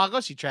out. Oh, I'll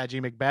go see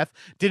Tragedy Macbeth.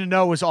 Didn't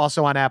know it was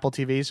also on Apple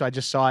TV, so I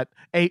just saw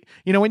it.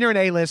 When you're an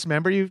A-list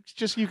member, you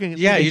can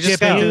you just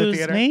dip into the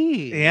theater.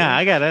 Me. Yeah,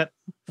 I get it.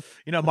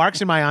 You know, Mark's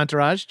in my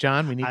entourage.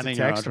 John, we need to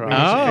text. Oh,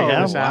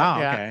 wow.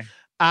 Okay.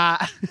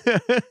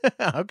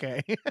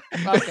 Okay.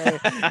 Okay.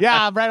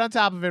 Yeah, I'm right on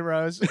top of it,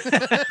 Rose.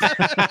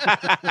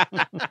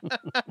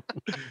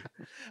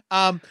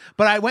 But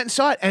I went and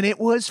saw it, and it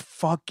was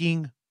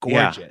fucking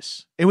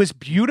gorgeous. It was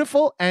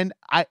beautiful, and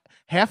I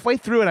halfway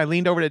through it, I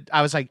leaned over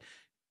I was like,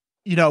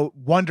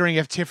 wondering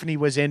if Tiffany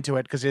was into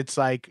it, because it's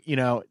like,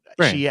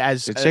 she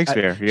has it's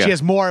Shakespeare. She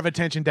has more of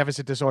attention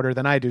deficit disorder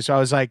than I do. So I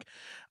was like,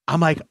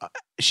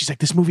 she's like,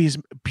 this movie is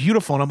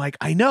beautiful. And I'm like,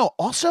 I know.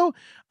 Also,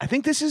 I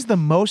think this is the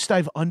most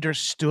I've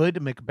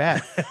understood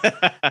Macbeth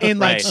in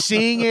like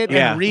seeing it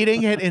and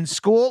reading it in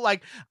school.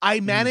 Like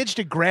I managed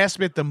to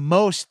grasp it the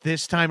most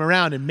this time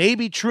around. And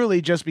maybe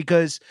truly just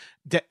because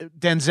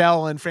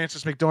Denzel and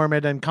Frances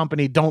McDormand and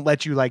company don't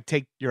let you like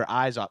take your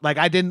eyes off. Like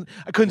I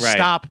couldn't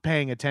stop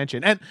paying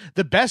attention. And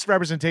the best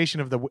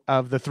representation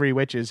of the three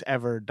witches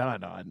ever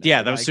done on.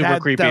 Yeah, that was super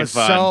creepy that and was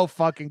fun. so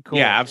fucking cool.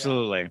 Yeah,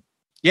 absolutely.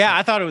 Yeah,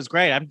 I thought it was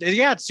great.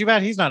 It's too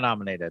bad he's not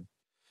nominated.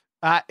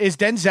 Is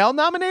Denzel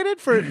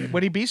nominated for?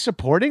 Would he be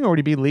supporting or would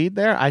he be lead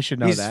there? I should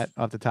know that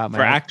off the top of my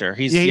head. For actor,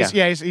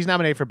 he's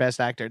nominated for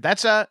best actor.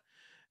 That's a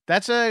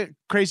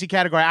crazy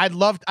category. I'd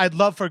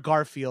love for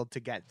Garfield to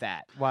get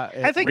that.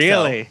 I think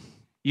really. So.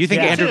 You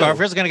think Andrew too.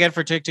 Garfield's going to get it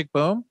for Tick Tick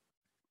Boom?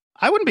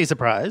 I wouldn't be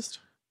surprised.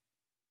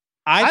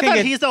 I thought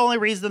he's the only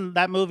reason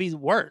that movie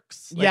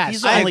works. Like, yes,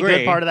 he's the only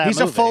good part of that movie. He's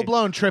movie. a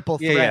full-blown triple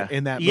threat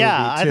in that movie.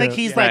 Yeah, too. I think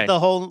he's like the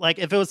whole, like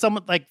if it was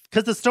someone like,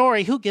 because the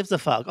story, who gives a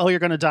fuck? Oh, you're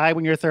going to die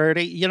when you're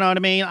 30? You know what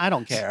I mean? I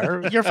don't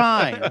care. You're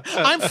fine.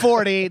 I'm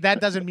 40. That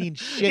doesn't mean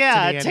shit to me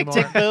anymore.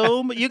 Tick, tick,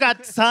 boom. You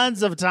got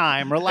tons of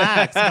time.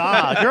 Relax.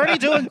 God, you're already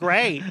doing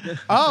great.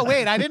 Oh,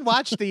 wait. I didn't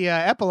watch the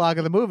epilogue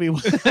of the movie.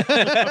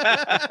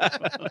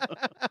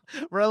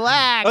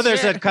 Relax. Oh,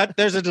 there's a cut.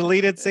 There's a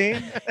deleted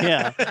scene.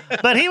 Yeah.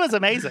 But he was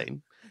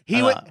amazing.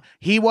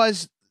 He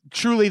was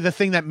truly the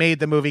thing that made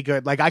the movie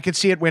good. Like I could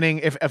see it winning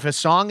if a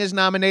song is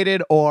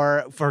nominated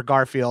or for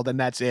Garfield, and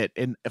that's it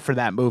for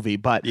that movie.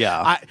 But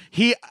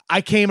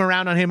I came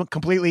around on him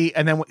completely,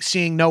 and then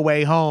seeing No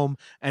Way Home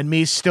and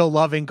me still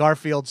loving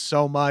Garfield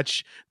so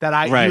much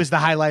that he was the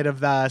highlight of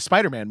the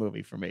Spider-Man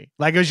movie for me.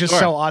 Like it was just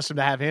so awesome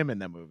to have him in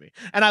that movie.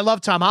 And I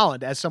love Tom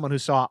Holland as someone who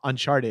saw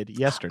Uncharted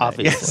yesterday.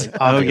 Obviously. Yes.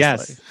 Oh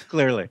yes,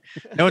 clearly.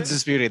 No one's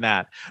disputing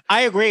that.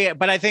 I agree,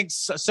 but I think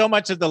so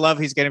much of the love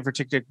he's getting for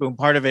Tick Tick Boom,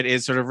 part of it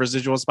is sort of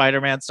residual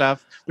Spider-Man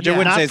stuff, which I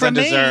wouldn't say is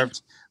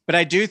undeserved. But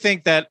I do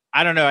think that,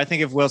 I don't know, I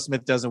think if Will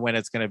Smith doesn't win,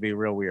 it's going to be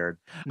real weird.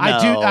 No.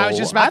 I was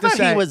just about to say. I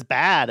thought he was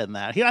bad in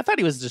that. I thought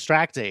he was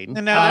distracting.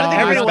 No, I don't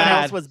think everyone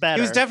bad. else was better.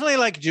 He was definitely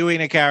like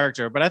doing a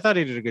character, but I thought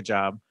he did a good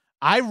job.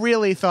 I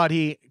really thought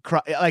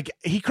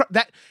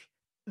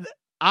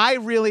I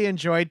really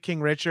enjoyed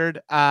King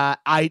Richard.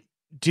 I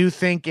do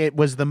think it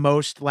was the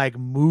most like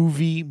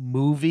movie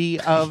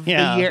of the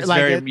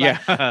year.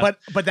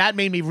 But that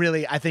made me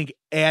really, I think,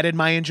 added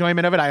my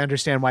enjoyment of it. I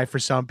understand why for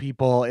some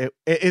people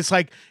it's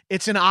like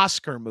it's an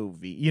Oscar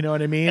movie. You know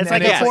what I mean? It's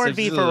like a Ford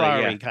v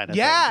Ferrari kind of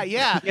thing.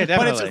 Yeah,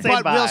 definitely.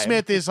 But Will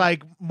Smith is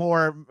like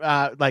more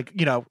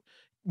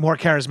more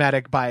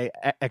charismatic by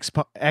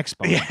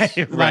exponents.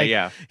 Yeah,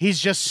 right. He's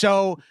just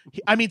so.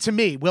 I mean, to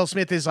me, Will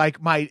Smith is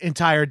like my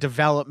entire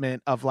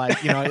development of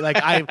like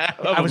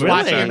I was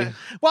watching him.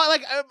 Well,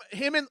 like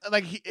him and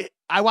like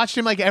I watched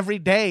him like every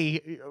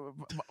day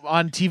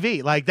on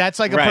TV. Like that's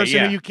like a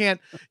person who you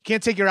can't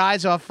take your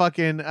eyes off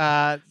fucking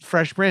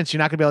Fresh Prince. You're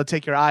not gonna be able to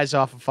take your eyes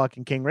off of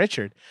fucking King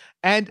Richard.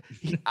 And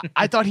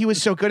I thought he was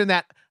so good in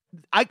that.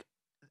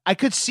 I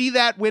could see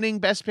that winning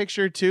Best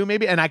Picture too,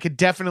 maybe, and I could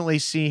definitely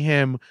see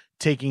him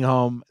taking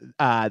home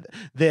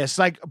this.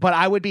 Like, but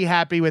I would be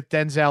happy with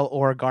Denzel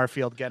or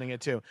Garfield getting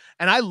it too.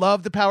 And I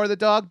love The Power of the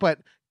Dog, but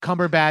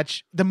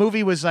Cumberbatch, the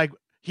movie was like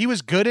he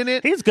was good in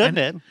it. He's good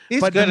in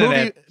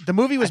it. The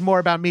movie was more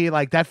about me.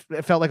 Like that,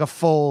 it felt like a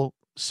full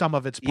sum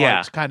of its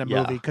parts kind of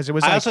movie because it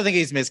was. I also think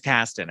he's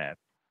miscast in it.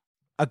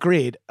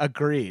 Agreed.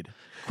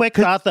 Quick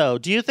thought though,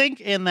 do you think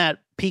in that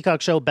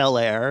Peacock show Bel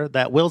Air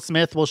that Will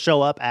Smith will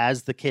show up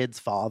as the kid's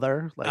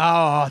father?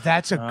 Like,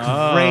 that's a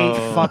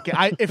great fucking.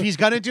 If he's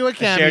gonna do a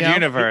cameo, shared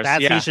universe.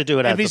 He should do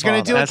it. If he's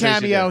gonna do a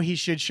cameo, he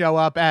should show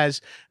up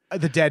as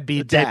the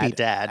deadbeat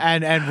dad,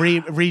 and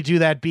redo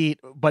that beat,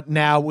 but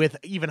now with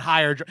even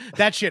higher.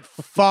 That shit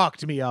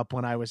fucked me up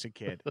when I was a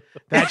kid.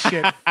 That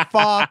shit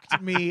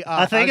fucked me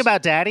up. A thing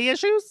about daddy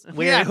issues?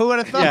 Weird. Yeah, who would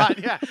have thought?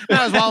 Yeah,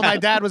 that was while my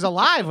dad was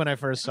alive when I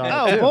first saw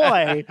it. Oh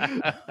boy,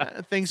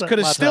 things could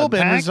have still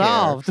been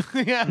resolved.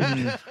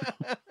 Yeah.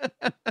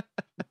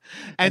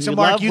 And so,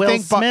 Mark, you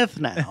think Smith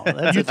now?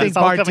 You think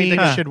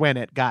Bardeen should win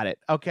it? Got it.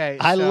 Okay.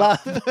 I love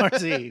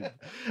Bardeen.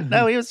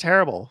 No, he was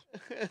terrible.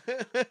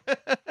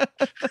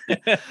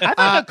 I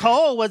thought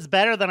Nicole was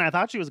better than I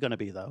thought she was going to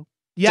be, though.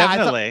 Yeah,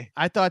 Definitely.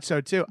 I thought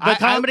so too. The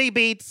comedy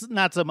beats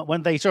not so much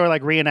when they show her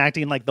like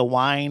reenacting like the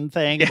wine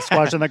thing,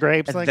 squashing the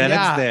grapes. And like, then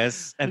yeah. it's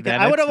this. And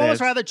then I would have it's almost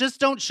this. rather just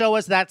don't show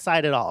us that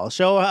side at all.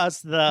 Show us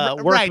the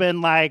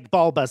workman like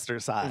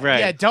ballbuster side.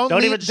 Right. Yeah,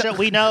 don't even show.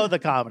 We know the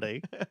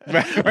comedy.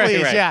 Right,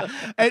 Please, right. yeah.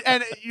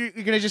 And you're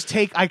going to just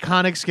take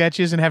iconic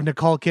sketches and have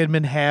Nicole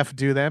Kidman half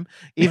do them.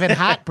 Even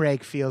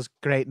Heartbreak feels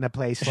great in a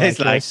place like It's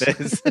like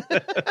this. this.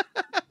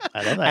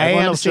 I love that.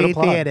 Everyone else should AMC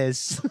applaud.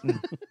 theaters.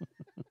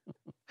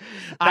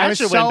 That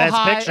should win Best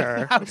high,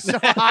 Picture. I was so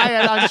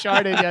high on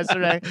Uncharted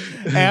yesterday.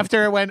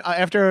 After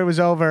it was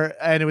over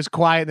and it was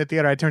quiet in the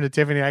theater, I turned to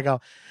Tiffany. I go,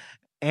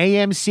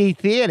 AMC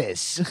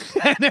theaters,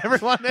 and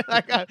everyone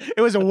it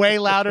was way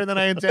louder than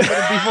I intended.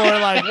 And people were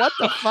like, "What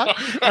the fuck?"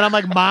 And I'm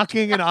like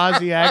mocking an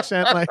Aussie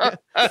accent, like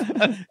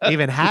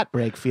even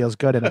Heartbreak feels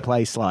good in a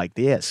place like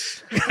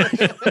this.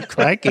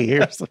 Crikey.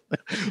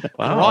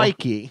 Wow.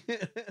 Crikey.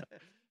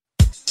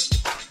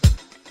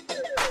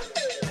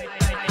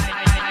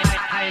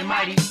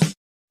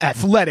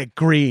 Athletic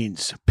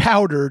greens,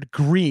 powdered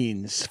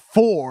greens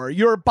for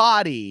your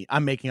body.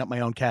 I'm making up my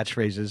own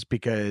catchphrases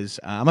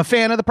because I'm a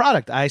fan of the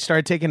product. I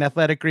started taking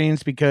athletic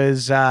greens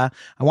because I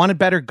wanted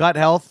better gut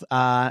health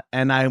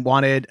and I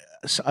wanted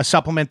a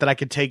supplement that I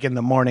could take in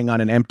the morning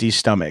on an empty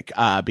stomach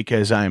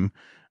because I'm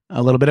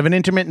a little bit of an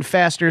intermittent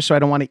faster, so I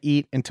don't want to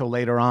eat until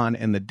later on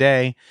in the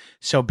day.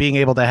 So being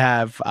able to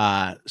have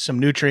some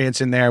nutrients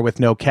in there with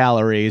no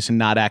calories and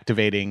not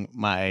activating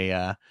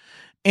my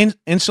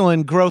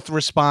insulin growth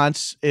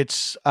response,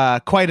 it's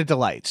quite a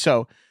delight.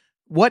 So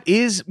what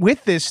is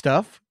with this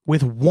stuff?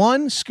 With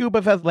one scoop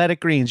of athletic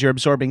greens, you're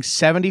absorbing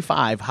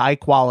 75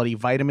 high-quality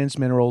vitamins,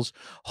 minerals,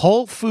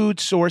 whole food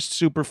sourced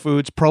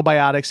superfoods,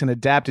 probiotics, and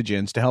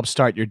adaptogens to help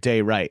start your day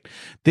right.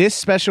 This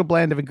special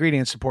blend of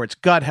ingredients supports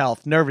gut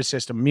health, nervous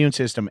system, immune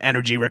system,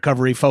 energy,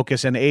 recovery,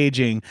 focus, and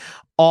aging.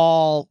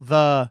 All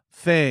the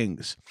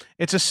things.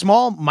 It's a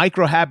small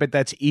micro habit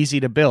that's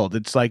easy to build.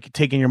 It's like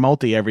taking your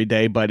multi every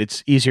day, but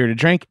it's easier to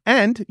drink,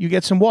 and you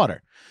get some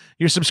water.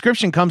 Your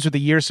subscription comes with a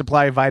year's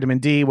supply of vitamin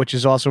D, which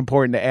is also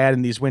important to add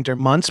in these winter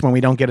months when we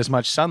don't get as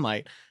much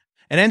sunlight.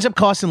 It ends up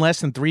costing less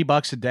than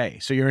 $3 a day.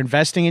 So you're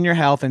investing in your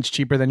health, and it's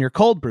cheaper than your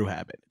cold brew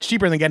habit. It's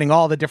cheaper than getting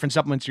all the different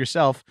supplements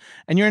yourself,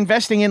 and you're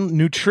investing in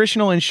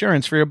nutritional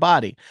insurance for your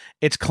body.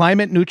 It's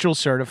climate neutral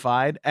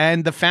certified,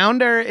 and the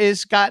founder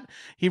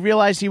he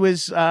realized he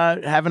was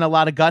having a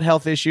lot of gut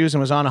health issues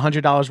and was on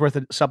 $100 worth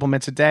of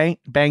supplements a day,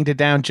 banged it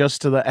down just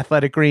to the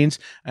athletic greens,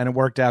 and it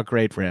worked out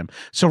great for him.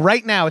 So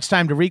right now it's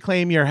time to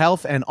reclaim your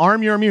health and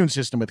arm your immune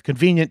system with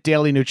convenient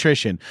daily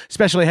nutrition,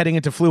 especially heading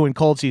into flu and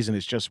cold season.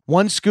 It's just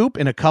one scoop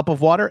in a cup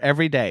of water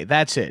every day.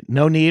 That's it.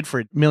 No need for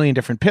a million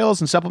different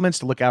pills and supplements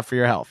to look out for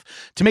your health.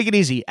 To make it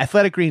easy,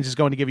 Athletic Greens is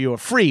going to give you a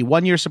free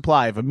 1-year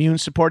supply of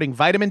immune-supporting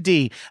vitamin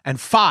D and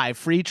 5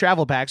 free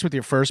travel packs with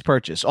your first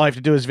purchase. All you have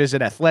to do is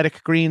visit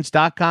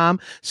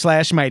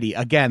athleticgreens.com/mighty.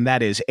 Again,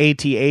 that is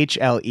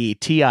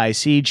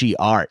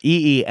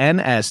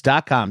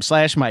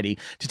athleticgreens.com/mighty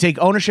to take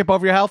ownership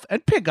over your health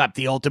and pick up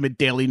the ultimate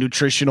daily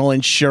nutritional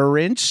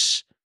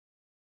insurance.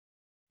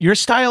 Your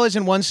style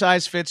isn't one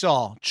size fits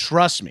all.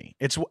 Trust me.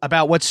 It's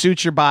about what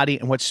suits your body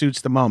and what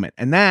suits the moment.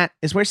 And that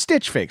is where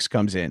Stitch Fix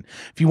comes in.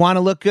 If you want to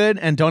look good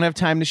and don't have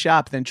time to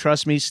shop, then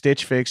trust me,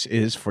 Stitch Fix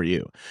is for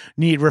you.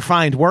 Need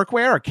refined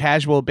workwear or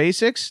casual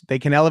basics? They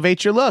can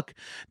elevate your look.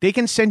 They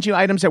can send you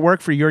items that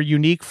work for your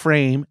unique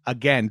frame.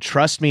 Again,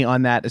 trust me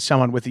on that as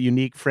someone with a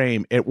unique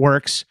frame. It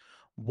works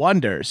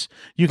wonders.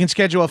 You can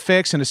schedule a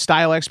fix, and a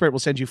style expert will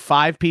send you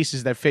 5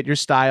 pieces that fit your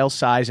style,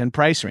 size, and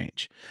price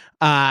range.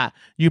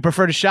 You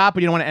prefer to shop,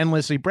 but you don't want to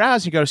endlessly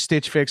browse. You go to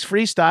Stitch Fix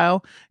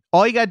Freestyle.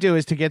 All you got to do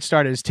is to get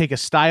started is take a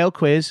style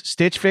quiz.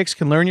 Stitch Fix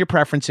can learn your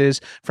preferences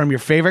from your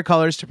favorite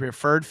colors to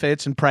preferred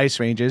fits and price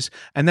ranges,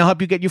 and they'll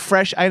help you get you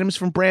fresh items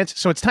from brands.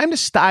 So it's time to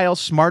style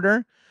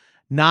smarter,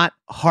 not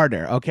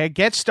harder, okay?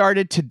 Get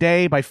started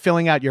today by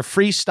filling out your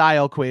free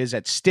style quiz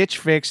at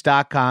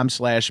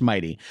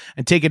stitchfix.com/mighty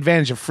and take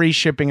advantage of free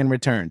shipping and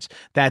returns.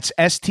 That's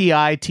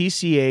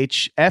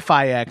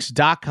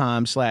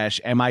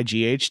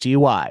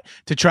stitchfix.com/mighty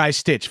to try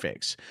Stitch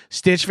Fix.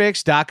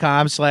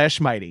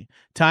 Stitchfix.com/mighty.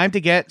 Time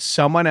to get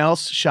someone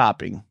else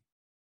shopping.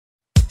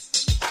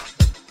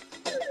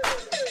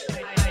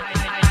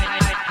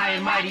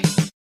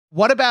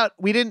 What about,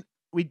 we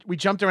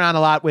jumped around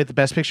a lot with the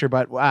Best Picture,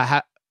 but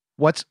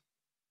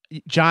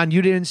John,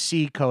 you didn't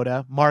see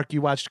Coda. Mark,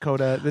 you watched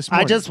Coda this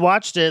morning. I just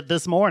watched it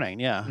this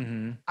morning, yeah.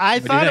 Mm-hmm. I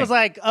thought it was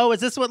like, oh,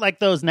 is this what like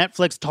those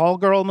Netflix tall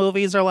girl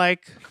movies are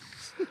like?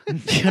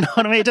 You know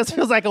what I mean? It just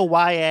feels like a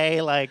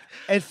YA, like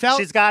it felt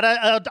she's got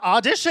an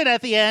audition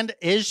at the end.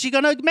 Is she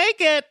going to make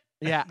it?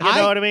 Yeah, you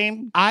know what I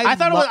mean. I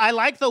thought I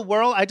like the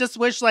world. I just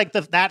wish like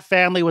that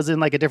family was in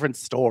like a different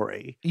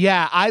story.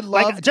 Yeah, I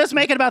love just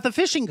make it about the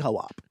fishing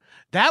co-op.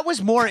 That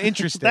was more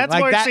interesting. That's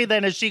like more that, interesting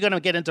than is she going to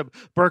get into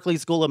Berkeley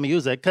School of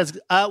Music? Because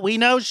we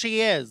know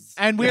she is.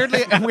 And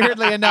weirdly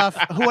enough,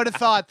 who would have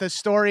thought the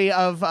story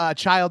of a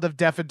child of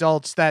deaf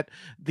adults that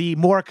the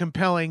more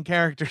compelling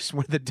characters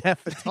were the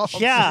deaf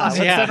adults? Yeah, let's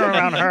center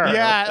around her.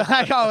 Yeah,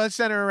 like let's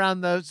center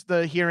around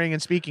the hearing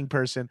and speaking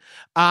person.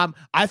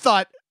 I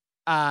thought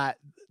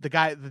the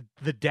guy,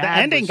 the dad. The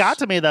ending got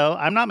to me though.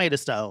 I'm not made of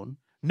stone.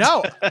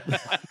 No,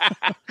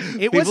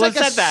 it was like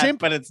said that,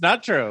 but it's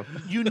not true.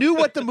 You knew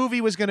what the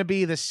movie was going to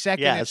be the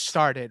second it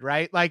started,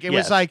 right? Like it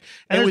was like,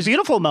 and it was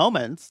beautiful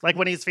moments, like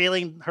when he's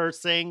feeling her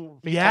sing,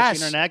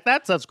 touching her neck.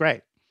 That stuff's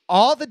great.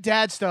 All the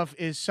dad stuff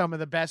is some of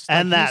the best.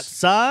 And that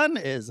son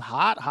is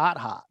hot, hot,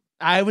 hot.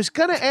 I was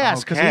gonna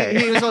ask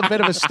because he was a bit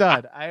of a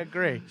stud. I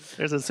agree.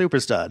 There's a super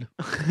stud.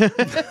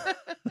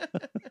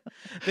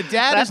 The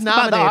dad That's is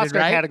nominated, the Oscar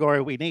right?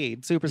 category we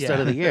need. Super stud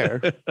of the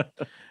year.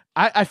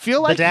 I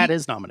feel like the dad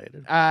is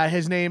nominated.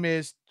 His name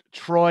is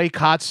Troy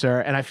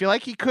Kotzer, and I feel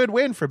like he could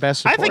win for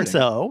best supporting. I think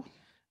so.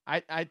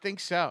 I think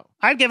so.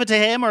 I'd give it to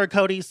him or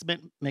Cody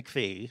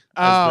McPhee. Is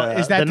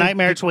that the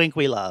nightmare twink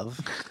we love?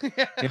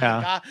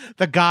 Yeah,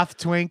 the goth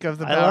twink of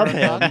the. I love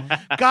him.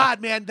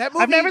 God, man, that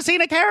movie. I've never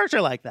seen a character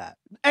like that.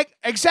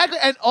 Exactly,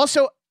 and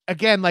also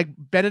again, like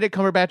Benedict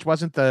Cumberbatch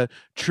wasn't the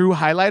true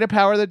highlight of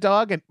Power of the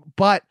Dog,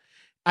 but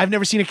I've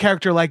never seen a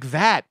character like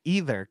that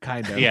either,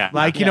 kind of. Yeah.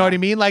 Like, you know what I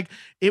mean? Like,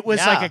 it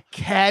was like a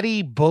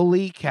catty,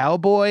 bully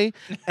cowboy.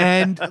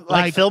 And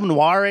like film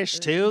noirish,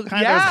 too,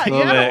 kind of.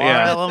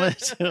 Element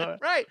to it.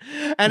 Right.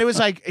 And it was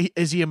like,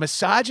 is he a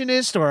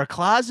misogynist or a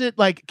closet,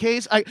 like,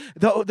 case?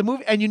 The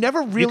movie, and you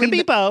never really... You can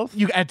be both.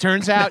 It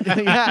turns out,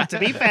 to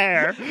be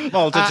fair.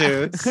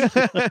 Multitudes.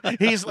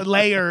 He's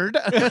layered.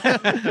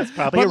 That's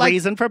probably a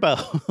reason for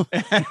both.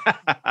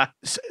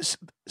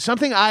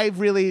 Something I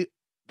really...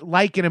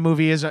 like in a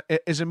movie is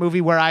a movie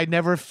where I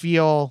never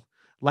feel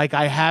like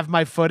I have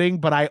my footing,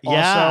 but I also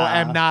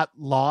am not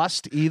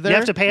lost either. You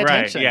have to pay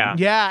attention. Right,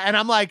 yeah. And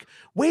I'm like,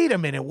 wait a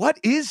minute, what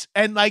is,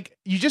 and like,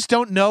 you just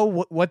don't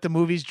know what the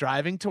movie's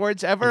driving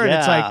towards ever. And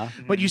it's like,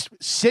 but you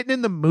sitting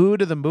in the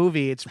mood of the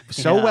movie, it's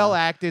so well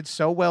acted,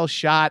 so well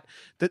shot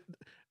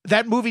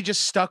that movie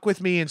just stuck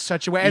with me in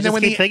such a way. And then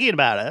when keep thinking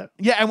about it.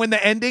 Yeah. And when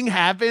the ending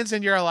happens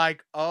and you're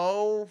like,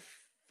 oh,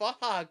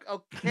 fuck.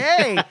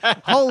 Okay.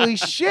 Holy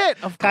shit.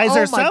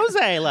 Kaiser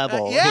Soze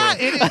level. Yeah.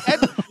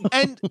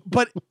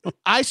 But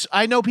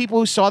I know people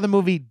who saw the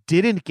movie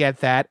didn't get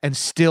that and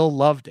still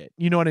loved it.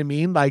 You know what I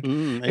mean? Like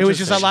it was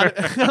just a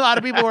lot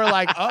of people were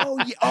like,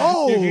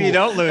 you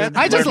don't lose.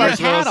 I just like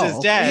Willis is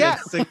dead. Yeah.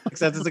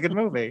 Except it's a good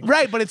movie.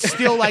 Right. But it's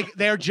still like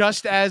they're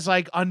just as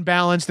like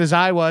unbalanced as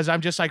I was.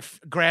 I'm just like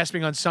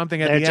grasping on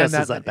something at the end. They're just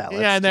as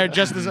unbalanced. Yeah. And they're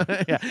just as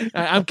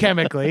I'm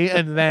chemically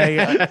and they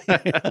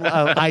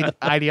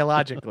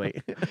ideologically.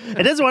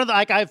 It is one of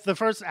the the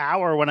first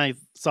hour when I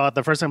saw it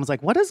the first time, I was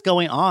like, what is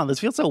going on? This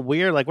feels so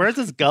weird. Like, where is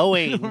this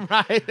going?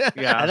 Right.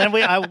 Yeah. And then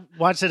I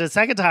watched it a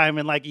second time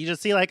and like you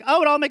just see like,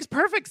 oh, it all makes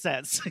perfect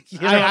sense. You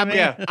know what I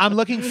mean? I'm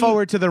looking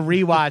forward to the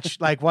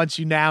rewatch, like once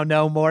you now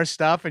know more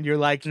stuff and you're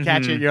like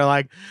catch it, you're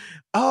like,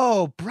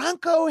 oh,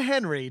 Bronco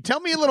Henry.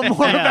 Tell me a little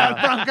more about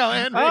Bronco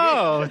Henry.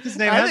 Oh, his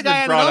name I has think been I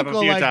had brought an up a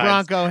uncle few like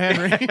times. Bronco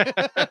Henry.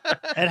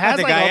 It has I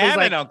think like I all these am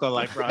like an uncle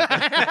like Bronco.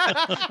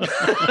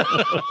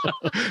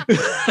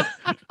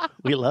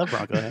 we love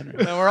Bronco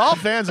Henry. We're all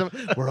fans of.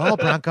 We're all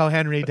Bronco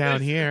Henry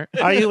down here.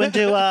 Are you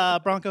into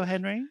Bronco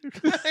Henry?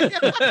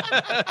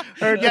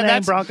 Heard the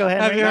name Bronco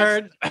Henry? Have you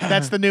heard?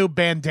 That's the new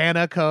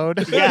bandana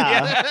code.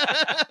 Yeah.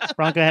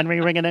 Bronco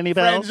Henry ringing any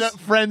bells?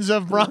 Friends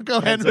of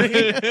Bronco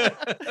Henry.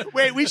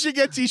 Wait, we should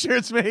get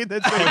T-shirts made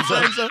that say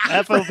Friends of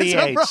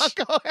FOBH.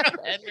 Bronco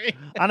Henry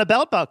on a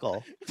belt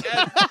buckle.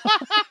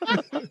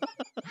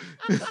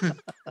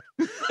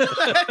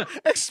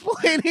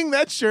 Explaining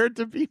that shirt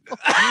to people.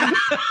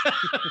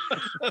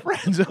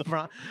 Friends of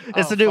Bronco.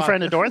 It's the new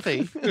friend of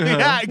Dorothy.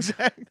 Yeah,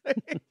 exactly.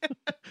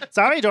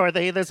 Sorry,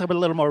 Dorothy. There's a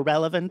little more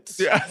relevant.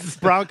 Yes.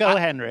 Bronco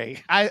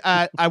Henry.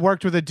 I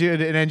worked with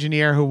an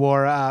engineer who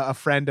wore a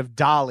friend of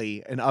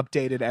Dolly, an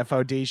updated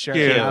FOD shirt.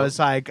 Cute. And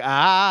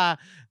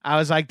I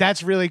was like,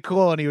 that's really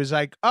cool. And he was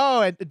like,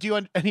 oh, and do you,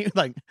 and he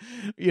like,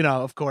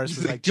 of course,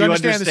 was like, do you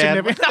understand the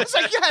significance? I was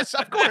like, yes,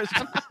 of course.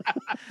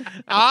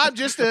 I'm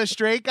just a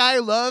straight guy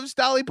who loves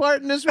Dolly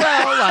Parton as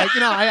well. Like,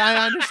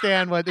 I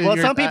understand what. Well,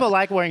 some people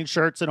like wearing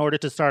shirts in order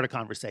to start a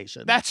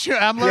conversation. That's true.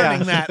 I'm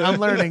learning that. I'm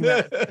learning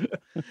that.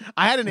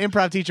 I had an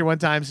improv teacher one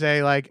time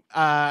say like,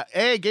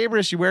 hey,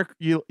 Gabriel,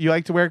 you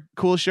like to wear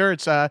cool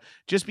shirts.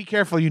 Just be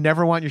careful. You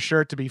never want your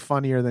shirt to be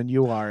funnier than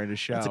you are in a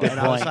show. That's a good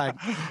I was point.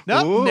 like,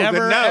 nope, Ooh, never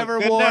good note, ever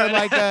good wore note.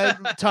 like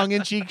a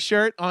tongue-in-cheek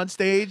shirt on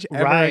stage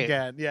ever Right.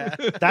 again. Yeah.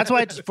 That's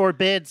why it's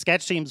forbid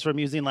sketch teams from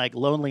using like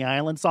Lonely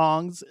Island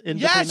songs in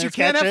between their you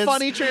can't have sketches.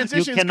 funny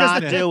transitions. You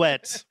cannot do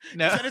it.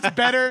 No. And it's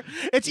better.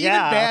 It's even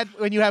bad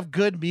when you have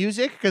good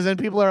music because then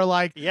people are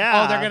like,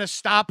 Yeah. oh, they're gonna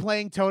stop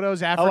playing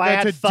Toto's I Africa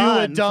had to do a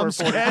fun dumb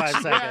for 45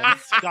 sketch.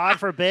 seconds. God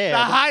forbid. The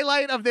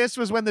highlight of this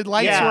was when the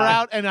lights Yeah. were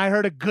out and I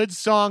heard a good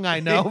song I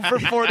know for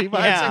 45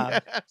 Yeah.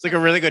 seconds. It's like a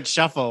really good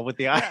shuffle with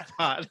the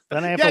iPod.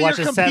 Then I have Yeah, to watch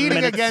you're a 7 competing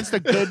minutes. against a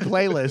good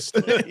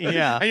playlist.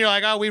 Yeah. And you're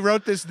like, oh, we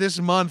wrote this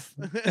month.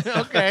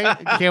 Okay,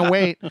 can't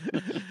wait.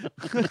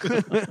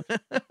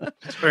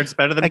 It's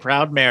better than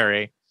Proud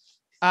Mary.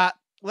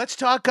 Let's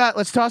talk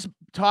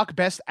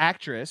Best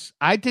Actress.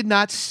 I did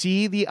not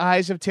see The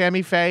Eyes of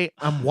Tammy Faye.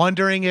 I'm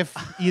wondering if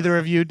either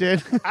of you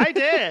did. I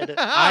did.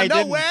 No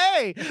didn't.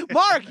 way.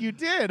 Mark, you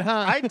did,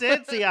 huh? I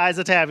did see Eyes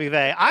of Tammy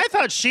Faye. I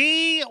thought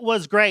she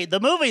was great. The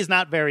movie's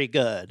not very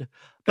good,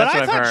 but That's I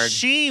what I've thought heard.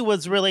 she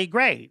was really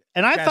great.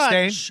 And I Chastain?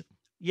 thought,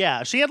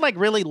 yeah, she had like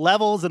really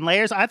levels and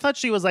layers. I thought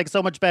she was like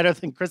so much better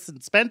than Kristen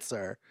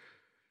Stewart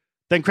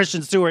in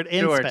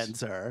Stewart.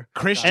 Spencer.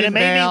 Christian And it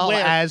made me Bale wish-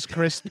 as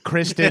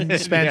Kristen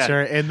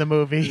Spencer in the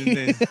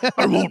movie.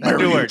 I won't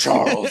marry you,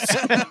 Charles.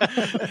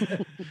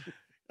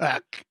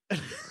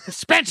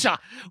 Spencer,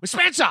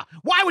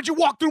 why would you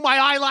walk through my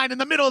eye line in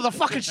the middle of the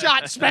fucking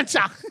shot,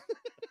 Spencer?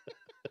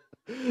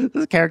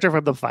 This character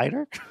from The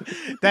Fighter.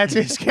 That's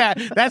his cat.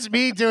 That's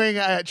me doing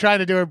trying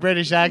to do a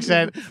British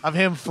accent of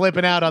him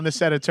flipping out on the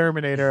set of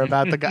Terminator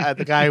about the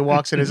guy who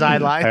walks in his eye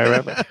line. I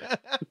remember.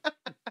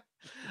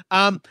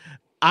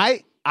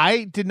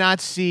 I did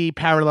not see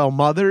Parallel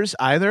Mothers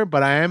either,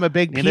 but I am a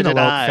big Neither did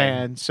Penelope I.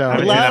 fan. So I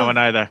haven't seen that one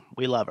either.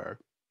 We love her.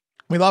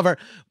 we love her.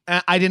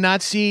 I did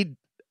not see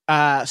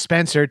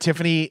Spencer.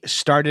 Tiffany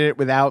started it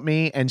without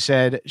me and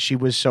said she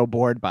was so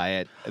bored by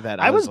it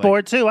that I was like,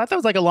 bored too. I thought it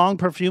was like a long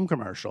perfume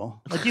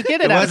commercial. Like you get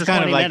it, It was after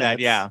kind of 20 like minutes. that,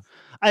 yeah.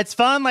 It's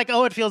fun. Like,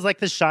 oh, it feels like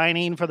The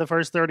Shining for the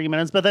first 30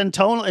 minutes, but then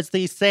tonal, it's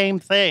the same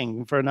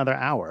thing for another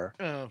hour.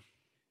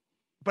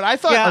 But I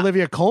thought Yeah.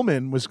 Olivia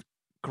Colman was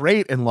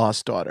great in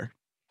Lost Daughter.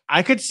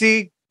 I could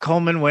see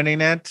Coleman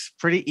winning it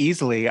pretty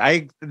easily.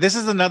 This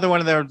is another one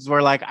of those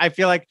where like I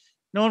feel like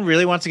no one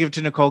really wants to give it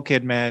to Nicole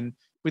Kidman.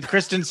 With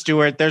Kristen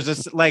Stewart, there's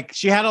this like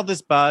she had all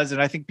this buzz,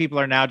 and I think people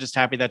are now just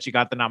happy that she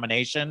got the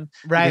nomination.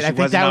 Right. because she I think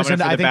wasn't that was. nominated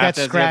for I the think that BAFTAs.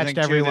 The other scratched thing,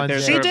 too, that everyone's.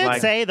 there's She sort of did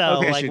like, say, though,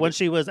 okay, like when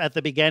she was at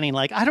the beginning,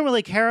 like, I don't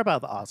really care about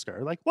the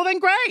Oscar. Like, well, then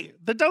great.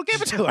 Then don't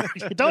give it to her.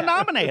 Don't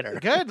nominate her.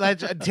 Good.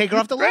 Let's take her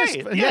off the list.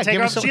 Great. Yeah, take give her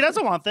her off. some- She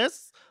doesn't want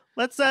this.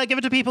 Let's give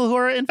it to people who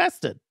are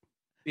invested.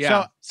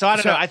 Yeah. So I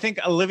don't so- know. I think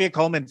Olivia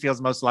Colman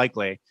feels most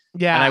likely.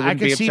 Yeah, And I I wouldn't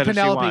could be see upset if she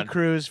Penelope won.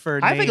 Cruz for.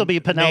 I think it'll be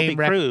Penelope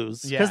rec-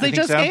 Cruz Yeah. because they I think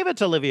just so. gave it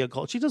to Olivia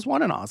Colman. She just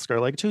won an Oscar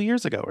like 2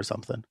 years ago or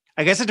something.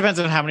 I guess it depends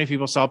on how many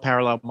people saw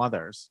Parallel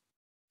Mothers.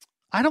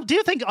 Do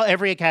you think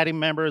every Academy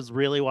member is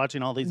really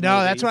watching all these No,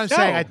 movies? that's what I'm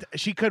saying.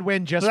 she could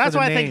win just. So that's for the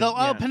why I think, name. though,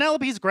 oh,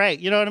 Penelope's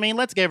great. You know what I mean?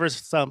 Let's give her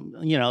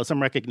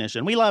some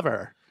recognition. We love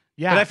her.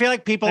 Yeah, But I feel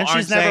like people And aren't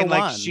she's never saying like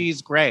won.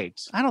 she's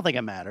great. I don't think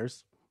it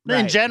matters. In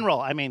Right.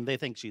 general, I mean, they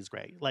think she's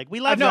great. Like, we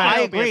love No, I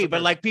Penelope as agree. a But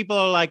person. like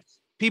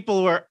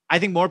people were. I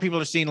think more people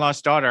are seeing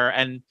Lost Daughter,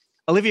 and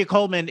Olivia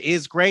Colman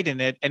is great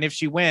in it. And if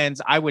she wins,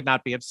 I would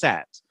not be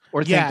upset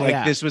or think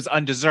Yeah. this was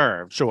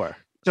undeserved. Sure.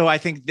 So I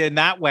think in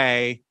that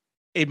way,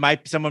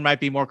 someone might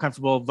be more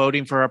comfortable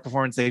voting for a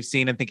performance they've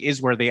seen and think is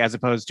worthy, as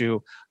opposed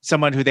to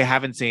someone who they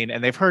haven't seen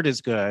and they've heard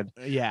is good.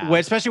 yeah.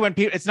 Especially when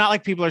people, it's not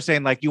like people are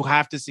saying like you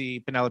have to see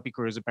Penelope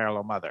Cruz in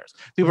Parallel Mothers.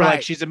 People are like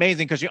Right. she's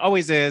amazing because she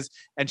always is,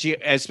 and she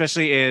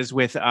especially is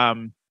with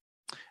the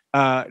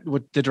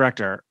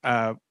director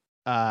Almodovar.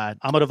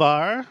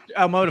 Almodovar.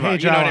 Pedro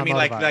You know what I mean?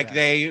 Almodovar, Like yeah.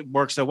 they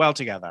work so well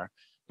together.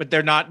 But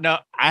they're not. No,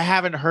 I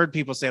haven't heard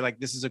people say like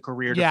this is a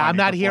career. Yeah, I'm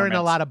not hearing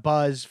a lot of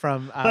buzz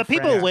from. But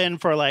people win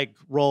for like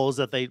roles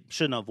that they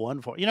shouldn't have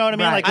won for. You know what I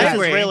mean? Right. Like I this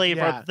agree. is really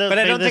Yeah. for. The, But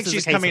I don't this think is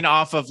she's a case coming of-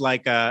 off of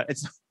like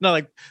it's not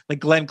like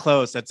Glenn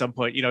Close at some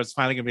point. You know, it's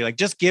finally gonna be like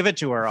just give it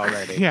to her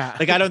already. Yeah.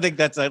 Like I don't think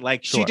that's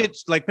like she Sure. did.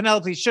 Like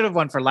Penelope should have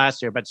won for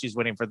last year, but she's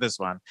winning for this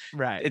one.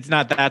 Right. It's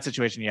not that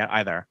situation yet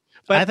either.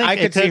 But I think I it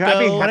could see could her. I'd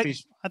be go, happy.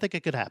 I think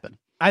it could happen.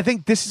 I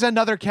think this is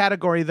another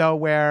category though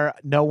where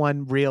no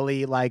one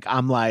really like.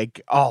 I'm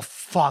like, oh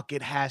fuck,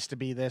 it has to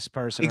be this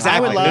person. or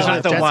Exactly. I would I'm There's love not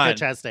if the Jessica one.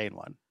 Chastain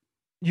won.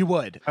 You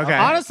would. Okay.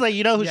 Honestly,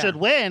 you know who Yeah. should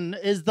win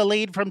is the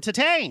lead from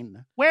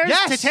Titane. Where's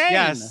Yes, Titane?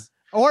 Yes.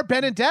 Or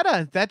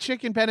Benedetta. That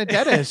chicken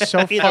Benedetta is so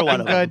Either one fucking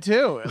of them. good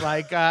too.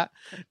 Like,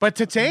 but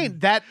Titane,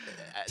 that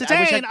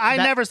Titane, I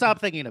that- never stopped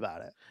thinking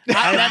about it. I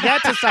have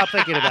yet to stop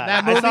thinking about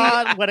That it. I movie-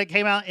 saw it when it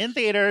came out in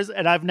theaters,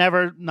 and I've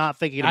never not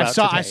thinking about I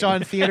Titane. saw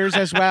in theaters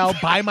as well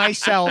by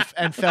myself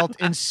and felt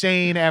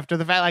insane after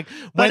the fact. Like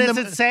But when it's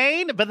the,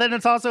 insane. But then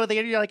it's also at the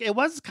end, you're like, it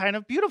was kind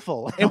of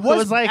beautiful. it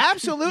was like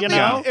absolutely. you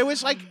know, It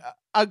was like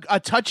a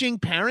touching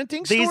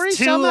parenting these story.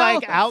 two somehow.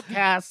 like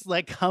outcasts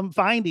like come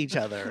find each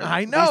other.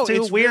 I know, these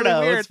two it's really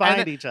weirdos weird. find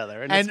And- each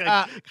other, and, and, it's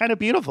like, kind of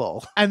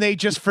beautiful. and they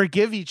just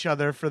forgive each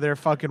other for their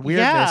fucking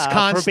weirdness Yeah,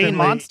 constantly. for being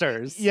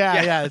monsters.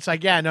 Yeah. It's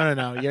like,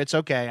 no. Yeah, it's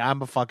okay.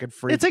 I'm a fucking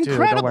freak. It's too. Don't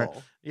worry.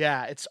 incredible.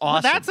 Yeah, it's Well,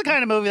 awesome. that's the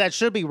kind of movie that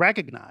should be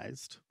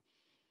recognized.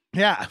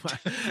 Yeah,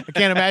 I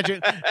can't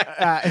imagine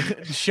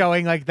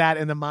showing like that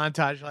in the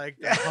montage, like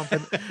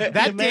pumping.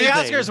 That The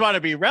Oscars want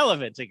to be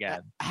relevant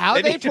again. How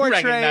they need to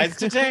portray recognize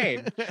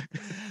Detain.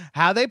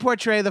 how they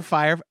portray the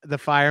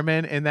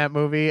firemen in that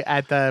movie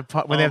at the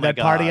when they have that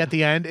party at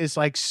the end is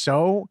like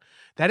so.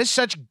 That is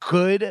such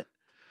good,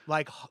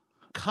 like.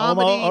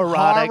 Comedy,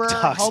 homoerotic, horror,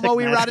 toxic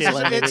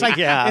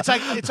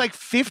homoeroticism. It's like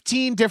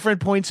 15 different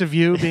points of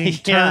view being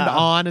turned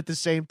on at the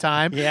same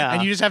time. Yeah.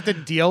 And you just have to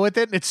deal with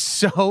it. And it's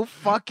so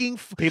fucking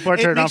people are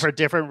turned on for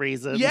different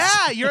reasons.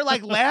 Yeah, you're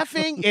like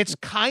laughing. It's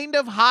kind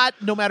of hot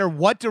no matter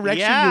what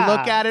direction you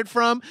look at it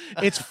from.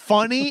 It's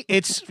funny.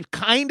 It's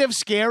kind of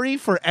scary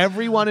for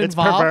everyone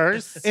involved.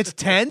 It's perverse. It's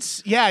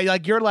tense. Yeah,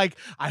 like you're like,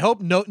 I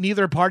hope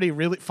neither party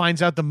really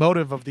finds out the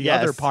motive of the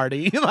other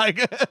party. Like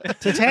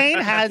Detain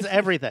has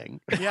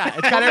everything. Yeah.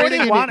 It's got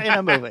everything you want in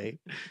a movie.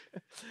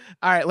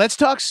 All right, let's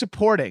talk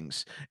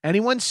supportings.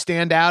 Anyone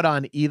stand out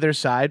on either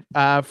side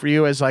for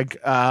you as like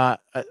a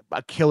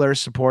killer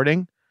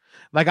supporting?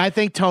 Like I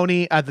think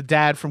Tony, the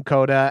dad from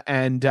Coda,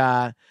 and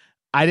I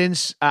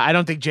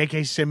don't think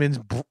J.K. Simmons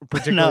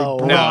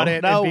particularly brought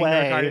it. No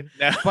way.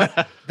 No.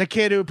 But the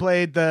kid who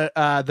played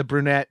the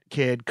brunette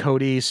kid,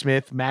 Cody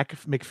Smith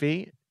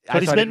McPhee.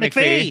 Cody Smith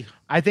McPhee.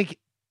 I think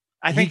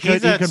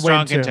he's a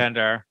strong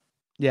contender.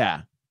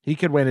 Yeah. He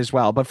could win as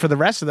well, but for the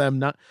rest of them,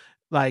 not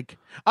like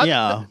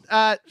Ciarán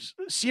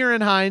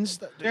Hinds.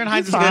 Ciarán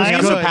Hinds is good. He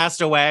also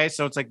passed away,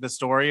 so it's like the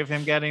story of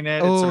him getting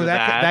it. Oh,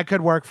 that could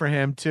work for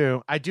him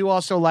too. I do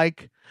also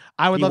like.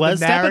 I would love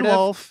the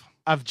narrative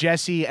of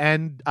Jesse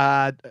and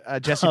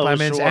Jesse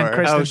Plemons and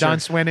Kristen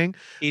Dunst winning.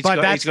 He's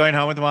going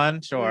home with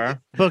one.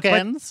 Sure,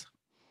 bookends.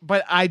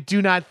 But I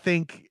do not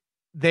think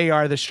they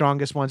are the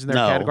strongest ones in their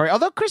category.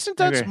 Although Kristen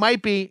Dunst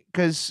might be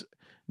because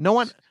no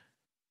one.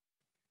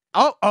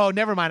 Oh,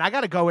 never mind. I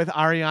got to go with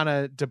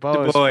Ariana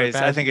DeBose.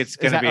 I think it's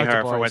going to be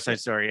her for West Side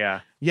Story.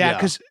 Yeah,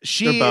 because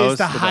she is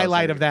the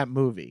highlight of that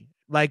movie.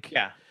 Like,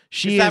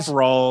 she is that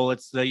role.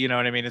 It's the, you know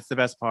what I mean. It's the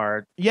best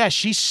part. Yeah,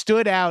 she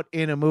stood out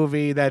in a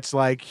movie that's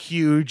like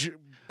huge,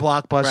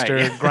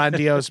 blockbuster,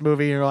 grandiose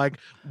movie. And you're like,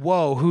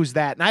 whoa, who's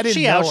that? And I didn't.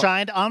 She know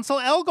outshined Ansel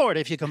Elgort,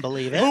 if you can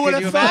believe it. Who would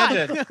have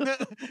thought?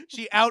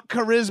 She out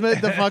charismaed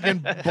the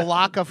fucking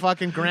block of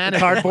fucking granite,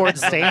 cardboard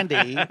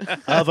standee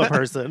of a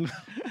person.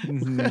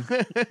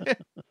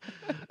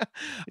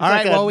 All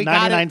right, well, we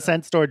got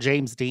 99-cent store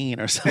James Dean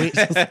or something.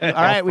 All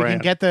right, we can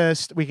get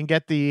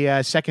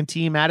the second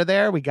team out of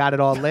there. We got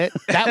it all lit.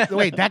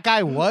 That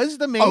guy was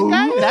the main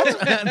guy.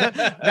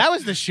 That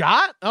was the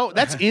shot. Oh,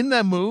 that's in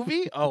the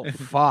movie. Oh,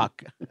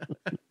 fuck.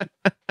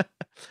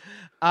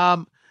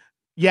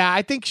 Yeah,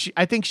 I think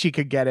she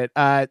could get it.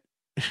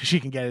 She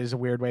can get it is a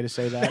weird way to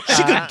say that.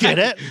 She could get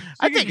it.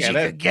 I think she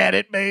could get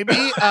it, maybe.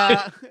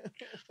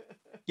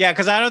 Yeah,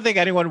 because I don't think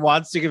anyone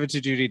wants to give it to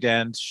Judi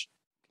Dench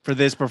for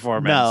this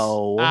performance.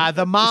 No,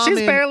 the mom. She's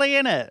barely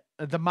in it.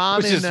 The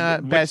mom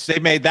in best. They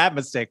made that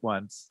mistake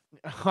once.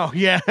 Oh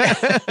yeah.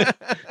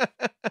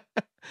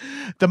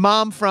 The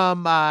mom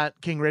from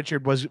King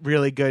Richard was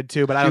really good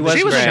too, but I don't.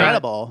 She was great.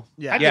 incredible.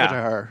 Yeah, I give it to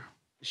her.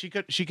 She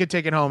could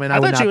take it home, and I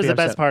thought she was the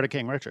upset. best part of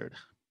King Richard.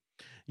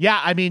 Yeah,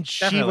 I mean,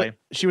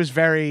 she was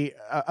very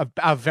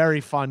a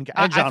very fun guy.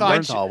 And John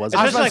Bernthal was.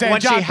 Especially like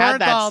when John she had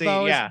that Bernthal, scene.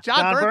 Though, yeah,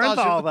 John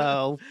Bernthal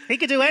though, he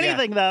could do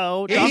anything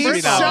though.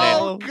 He's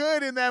so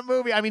good in that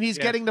movie. I mean, he's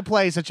getting to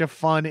play such a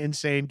fun,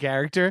 insane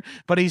character,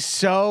 but he's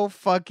so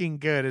fucking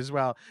good as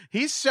well.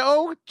 He's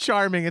so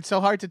charming. It's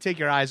so hard to take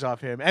your eyes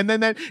off him. And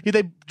then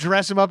they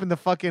dress him up in the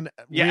fucking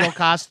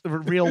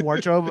real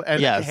wardrobe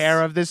and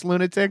hair of this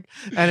lunatic,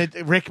 and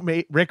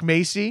Rick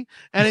Macy,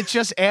 and it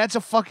just adds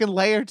a fucking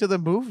layer to the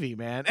movie,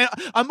 man. And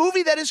a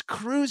movie that is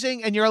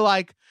cruising, and you're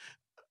like,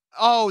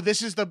 oh,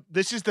 this is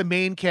the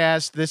main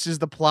cast, this is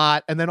the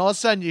plot, and then all of a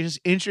sudden you just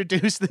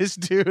introduce this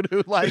dude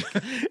who like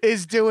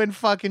is doing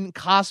fucking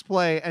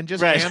cosplay and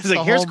just amps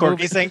the here's whole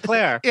Corky movie. St.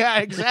 Clair. Yeah,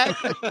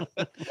 exactly.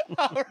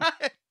 All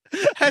right,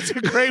 that's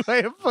a great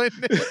way of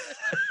putting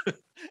it.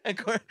 And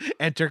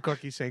enter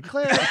Corky St.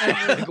 Clair.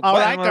 All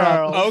right,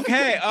 girl.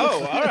 Okay.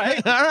 Oh, all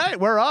right. All right,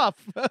 we're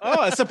off.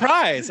 Oh, a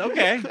surprise.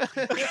 Okay.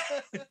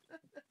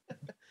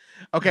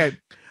 Okay.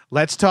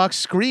 Let's talk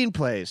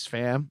screenplays,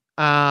 fam.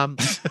 I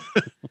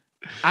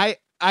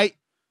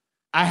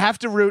have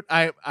to root.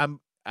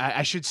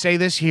 I should say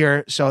this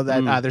here so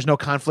that there's no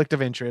conflict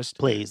of interest.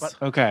 Please. But,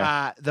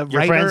 okay.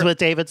 You're friends with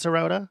David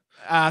Sirota?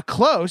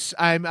 Close.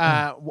 I'm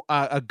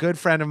a good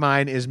friend of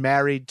mine is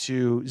married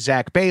to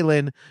Zach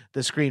Balin,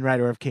 the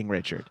screenwriter of King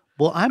Richard.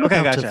 Well, I'm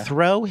about to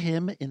throw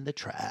him in the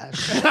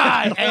trash.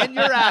 And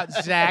you're out,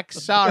 Zach.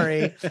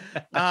 Sorry.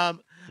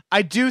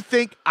 I do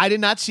think I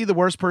did not see The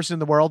Worst Person in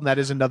the World, and that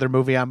is another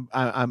movie I'm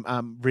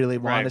really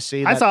want to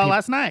see. I saw it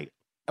last night.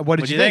 What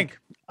did you think?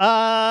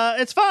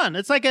 It's fun.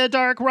 It's like a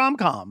dark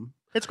rom-com.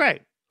 It's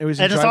great.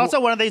 It's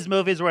also one of these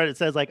movies where it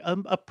says like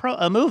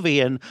a movie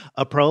and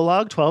a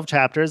prologue, 12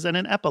 chapters, and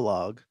an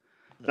epilogue.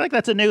 I feel like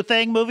that's a new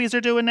thing movies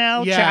are doing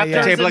now. Yeah,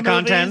 chapters Table in of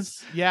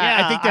contents.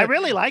 Yeah, I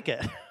really like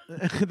it.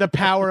 the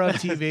power of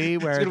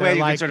TV, where It's a good they're way you can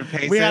like, sort of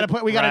pace we gotta it,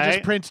 put, we gotta just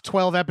right? print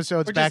 12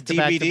 episodes Or back just to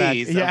back to back.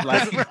 DVDs of, Yeah,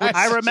 like, right.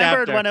 I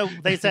remembered chapter.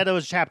 when they said it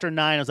was chapter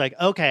 9. I was like,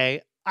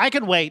 okay, I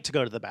could wait to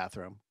go to the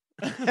bathroom.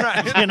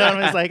 Right. You know,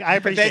 it's like I If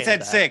appreciate they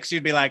said that. 6,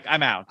 you'd be like,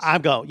 I'm out.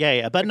 I'm go,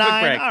 yeah. But A quick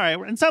 9, break. all right.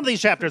 And some of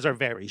these chapters are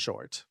very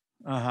short.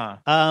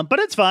 Uh-huh. But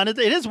it's fun. It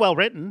is well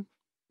written.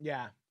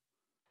 Yeah.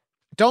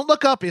 Don't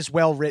Look Up is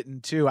well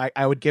written too.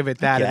 I would give it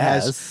that. It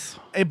has,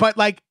 but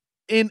like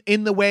in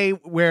the way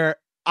where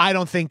I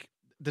don't think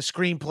the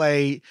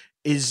screenplay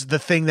is the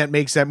thing that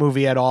makes that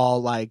movie at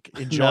all like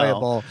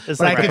enjoyable. It's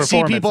But like I the could see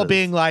people performances.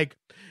 being like,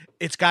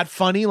 it's got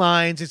funny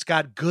lines, it's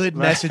got good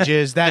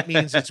messages. That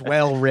means it's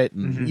well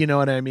written. Mhm. You know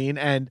what I mean?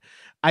 And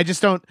I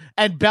just don't.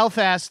 And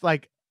Belfast,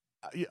 like,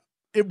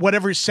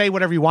 whatever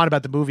you want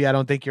about the movie, I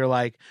don't think you're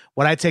like.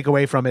 What I take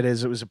away from it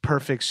is it was a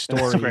perfect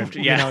story. Script,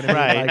 You yeah. know what I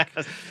mean? Right.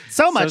 Like,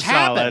 So much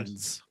solid.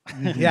 happens.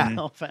 yeah.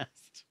 Belfast.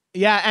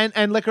 Yeah,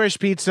 and Licorice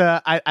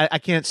Pizza, I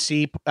can't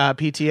see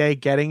PTA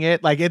getting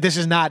it. Like, this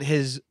is not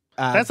his.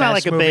 That's not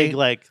like best a movie. big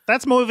like.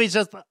 That movie's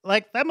just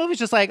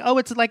like oh,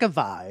 it's like a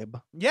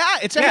vibe. Yeah,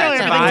 it's Yeah,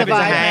 it's a everything's vibe. a It's a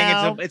vibe hang.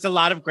 now. It's a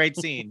lot of great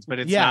scenes, but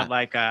it's Yeah. not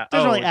like a.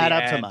 Doesn't really the add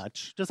up to end.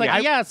 much. Just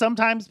like Yeah.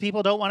 sometimes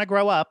people don't want to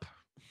grow up,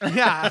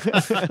 Yeah,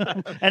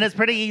 and it's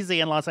pretty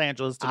easy in Los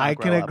Angeles to. Not I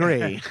grow can up.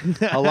 agree.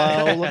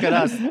 Hello, look at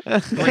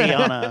us, 3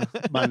 on a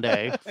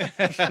Monday.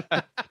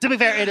 To be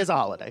fair, it is a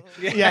holiday.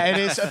 Yeah, it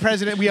is a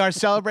president. We are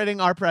celebrating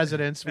our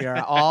presidents. We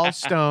are all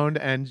stoned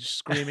and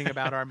screaming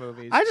about our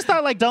movies. I just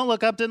thought like Don't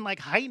Look Up didn't like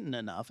heighten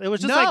enough. It was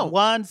just No. like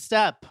one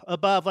step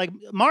above. Like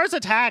Mars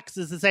Attacks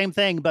is the same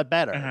thing but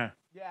better. Uh-huh.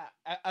 yeah,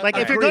 Like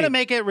if you're going to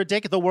agreed.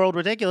 make it the world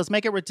ridiculous,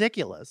 make it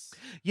ridiculous.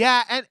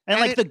 yeah, And and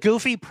like it, the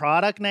goofy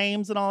product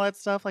names and all that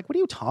stuff. Like, what are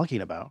you talking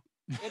about?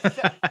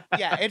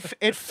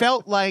 it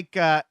felt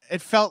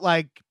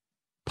like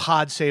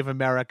Pod Save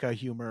America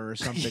humor or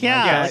something. Yeah,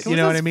 like that. like, You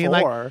know what I mean?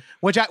 Like, for?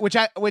 which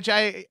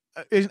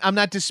I'm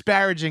not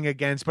disparaging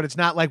against, but it's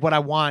not like what I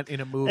want in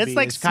a movie. It's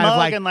like kind of smug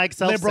like and like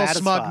liberal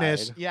self-satisfied.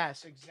 smugness.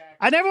 Yes, exactly.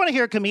 I never want to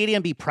hear a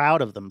comedian be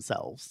proud of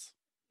themselves.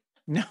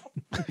 No.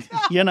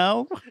 You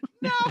know?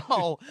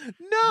 No,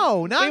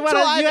 not We until wanna-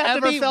 I've you have to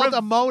ever be felt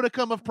a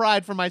modicum of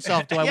pride for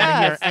myself do I want to hear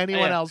Yes.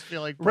 anyone Yeah. else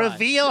feeling pride.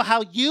 Reveal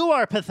how you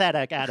are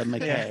pathetic, Adam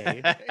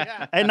McKay.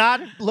 Yeah. And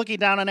not looking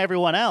down on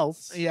everyone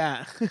else.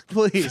 Yeah,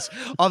 please.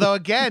 Although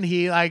again,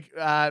 he like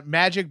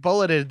magic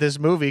bulleted this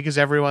movie because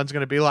everyone's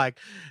going to be like,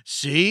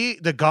 "See,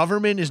 the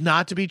government is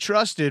not to be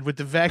trusted with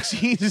the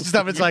vaccines and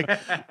stuff." It's like,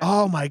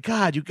 oh my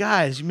god, you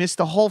guys, you missed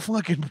the whole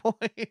fucking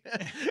point.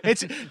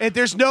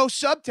 There's no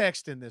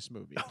subtext in this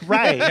movie,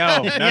 Right. No,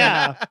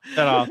 Yeah.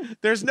 at all.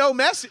 There's no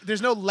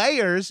there's no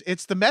layers.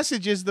 It's the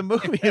messages. The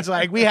movie. It's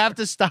like we have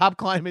to stop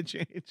climate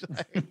change.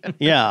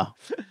 Yeah.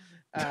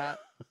 All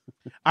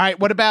right.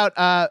 What about?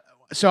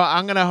 So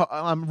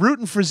I'm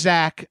rooting for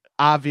Zach.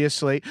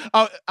 Obviously.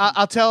 Oh,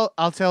 I'll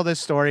tell this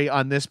story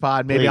on this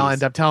pod. Maybe I'll Please.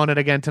 end up telling it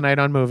again tonight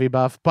on Movie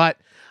Buff. But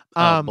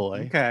Oh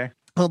boy. Okay.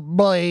 oh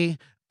boy,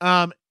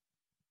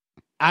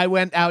 I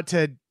went out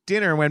to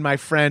dinner when my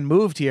friend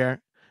moved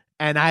here,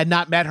 and I had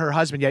not met her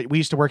husband yet. We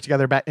used to work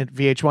together back at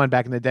VH1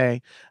 back in the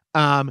day.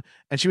 And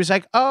she was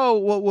like, "Oh,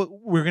 well,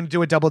 we're gonna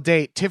do a double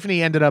date."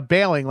 Tiffany ended up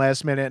bailing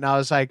last minute, and I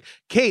was like,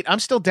 "Kate, I'm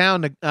still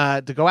down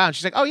to go out." And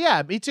she's like, "Oh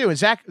yeah, me too." And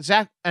Zach,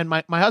 and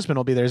my husband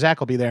will be there. Zach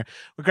will be there.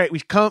 We're great. We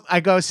come. I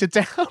go sit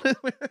down.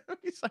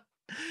 He's like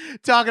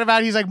talking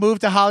about he's like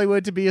moved to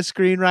Hollywood to be a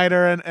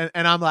screenwriter,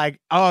 and I'm like,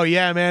 "Oh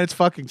yeah, man, it's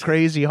fucking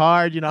crazy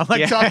hard." You know, I'm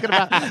like Yeah.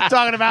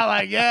 talking about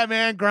like, "Yeah,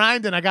 man,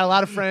 grinding. I got a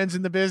lot of friends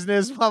in the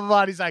business." Blah blah blah.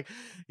 And he's like,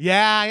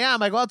 yeah. I'm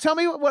like, well, tell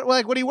me what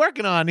are you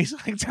working on? He's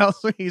like,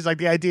 tells me, he's like,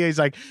 the idea. He's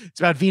like,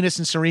 it's about Venus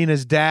and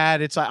Serena's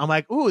dad. It's like, I'm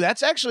like, ooh,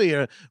 that's actually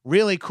a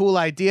really cool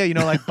idea. You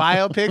know, like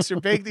biopics are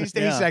big these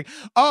days. Yeah. He's like,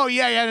 oh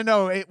yeah,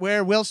 no,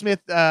 where Will Smith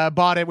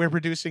bought it, we're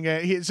producing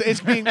it.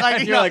 It's being like,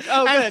 you You're know, like,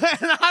 oh, and,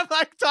 good. and I'm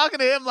like talking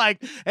to him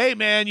like, hey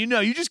man, you know,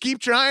 you just keep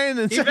trying.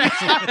 And,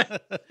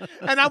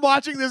 and I'm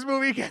watching this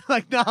movie get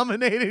like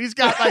nominated. He's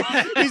getting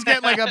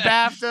like a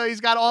BAFTA.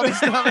 He's got all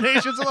these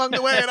nominations along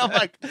the way, and I'm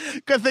like,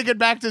 thinking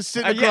back to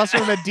sitting across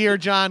from him at Dear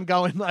John,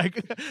 going like,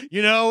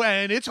 you know,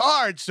 and it's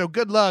hard, so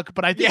good luck.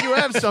 But I think you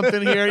have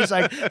something here. He's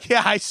like,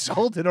 yeah, I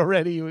sold it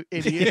already, you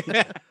idiot.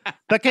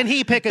 But can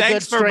he pick a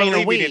Thanks good for strain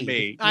of believing weed? in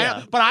me.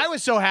 But I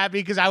was so happy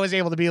because I was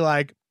able to be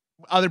like,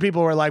 other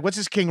people were like, what's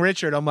this King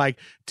Richard? I'm like,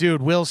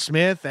 dude, Will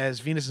Smith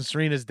as Venus and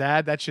Serena's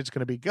dad, that shit's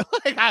gonna be good.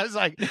 Like, I was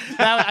like,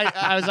 now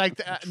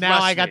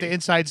I got me. the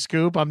inside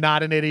scoop. I'm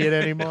not an idiot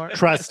anymore.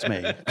 Trust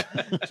me.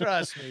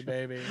 Trust me,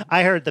 baby.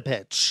 I heard the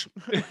pitch.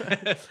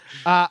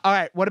 All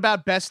right, what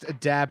about best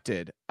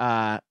adapted?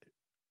 I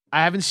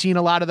haven't seen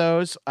a lot of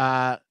those.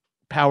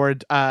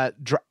 Powered. I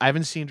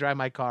haven't seen Drive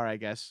My Car. I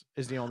guess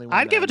is the only one.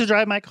 I'd give it to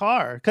Drive My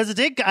Car because it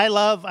did.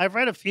 I've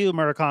read a few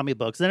Murakami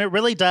books, and it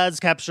really does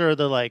capture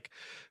the like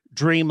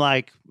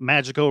dream-like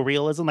magical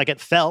realism. Like it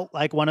felt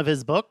like one of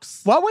his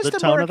books. What was the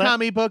tone of that.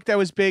 Murakami book that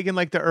was big in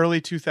like the early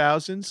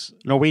 2000s?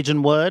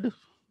 Norwegian Wood,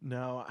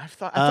 No, I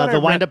thought I the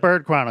read- Wind Up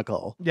Bird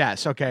Chronicle.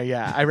 Yes. Okay.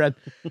 Yeah, I read.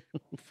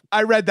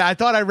 I read that. I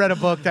thought I read a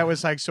book that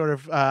was like sort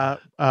of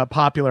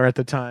popular at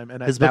the time,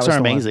 and His that books was are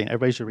the one. amazing.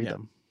 Everybody should read Yeah.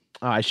 them.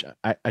 Oh,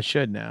 I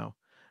should now.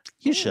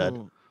 You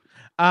should.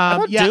 I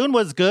thought yeah. Dune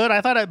was good. I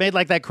thought it made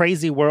like that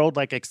crazy world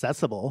like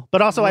accessible.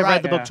 But also, I've Right,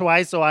 read the book yeah.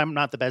 twice, so I'm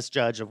not the best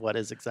judge of what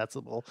is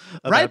accessible.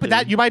 Right, about but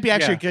that Dune. you might be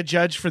actually Yeah. a good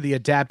judge for the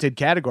adapted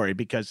category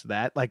because of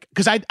that. Like,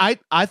 because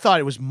I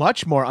thought it was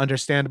much more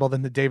understandable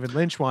than the David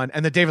Lynch one,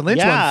 and the David Lynch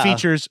Yeah. one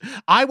features.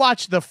 I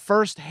watched the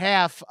first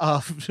half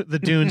of the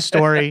Dune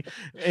story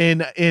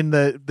in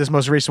this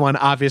most recent one,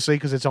 obviously,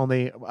 because it's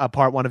only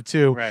part 1 of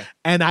 2, Right.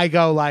 and I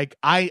go like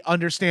I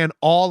understand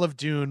all of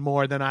Dune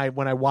more than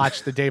when I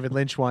watched the David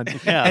Lynch one.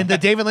 Yeah. And the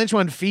David Lynch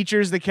one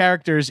features the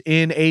characters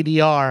in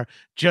ADR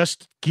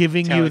just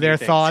giving Telling you you their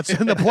things. thoughts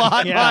in the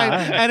plot Yeah. line,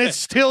 and it's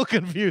still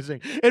confusing.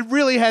 It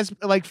really has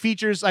like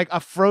features like a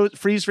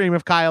freeze frame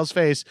of Kyle's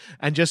face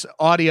and just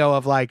audio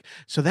of like,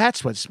 so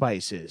that's what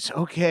spice is.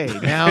 Okay,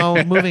 now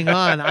moving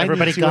on. I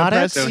Everybody need to got it?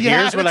 impress- So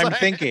Yeah, here's what it's I'm like-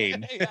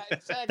 thinking. Yeah,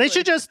 exactly. They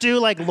should just do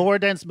like lore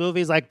dense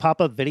movies like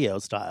pop-up video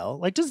style.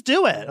 Like just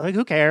do it. Like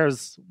who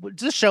cares?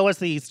 Just show us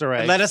the Easter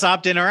eggs. Let us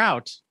opt in or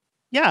out.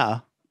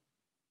 Yeah.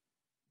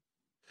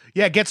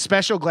 Yeah, get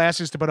special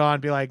glasses to put on.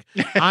 Be like,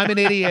 I'm an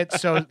idiot,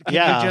 so can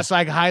Yeah. you just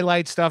like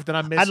highlight stuff that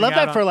I'm missing? I'd love out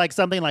that on? for like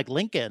something like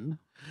Lincoln,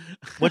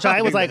 which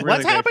I was like, Really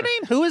what's different. happening?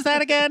 Who is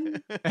that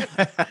again?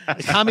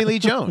 Tommy Lee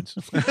Jones.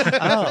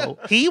 Oh,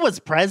 he was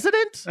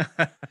president?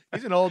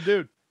 He's an old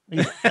dude.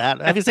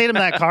 Have you seen him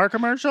in that car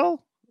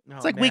commercial?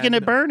 It's like Weekend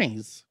at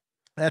Bernie's.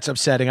 That's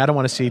upsetting. I don't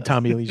want to see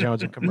Tommy Lee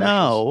Jones in commercials.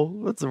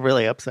 No, that's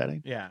really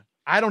upsetting. Yeah.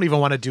 I don't even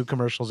want to do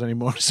commercials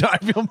anymore, so I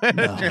feel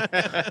bad.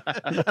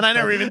 And I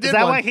never even did Is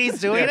that one. why he's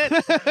doing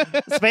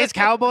it? Space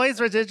Cowboys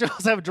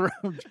residuals have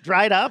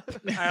dried up.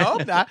 I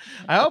hope not.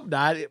 I hope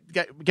not.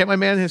 Get my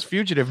man his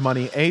fugitive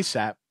money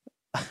ASAP.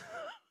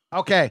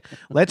 Okay,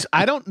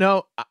 I don't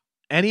know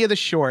any of the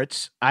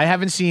shorts. I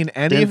haven't seen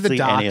any Didn't of the see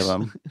docs. any of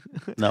them.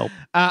 Nope.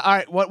 All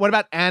right. What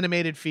about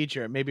animated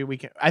feature? Maybe we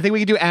can. I think we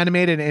can do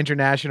animated and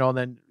international, and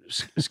then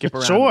skip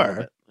around. A little Sure.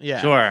 bit.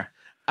 Yeah. Sure.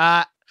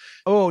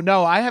 Oh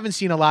no, I haven't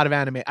seen a lot of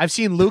anime. I've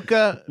seen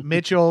Luca,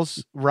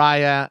 Mitchell's,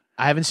 Raya.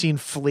 I haven't seen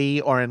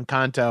Flea or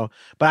Encanto,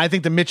 but I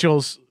think the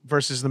Mitchells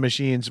versus the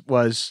Machines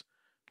was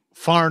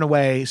far and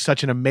away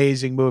such an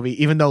amazing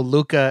movie. Even though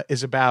Luca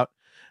is about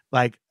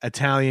like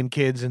Italian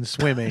kids and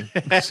swimming,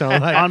 so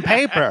like On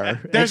paper,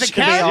 There's it a should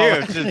be character- all-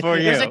 You, just for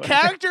you. there's a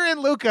character in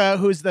Luca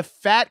who's the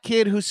fat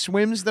kid who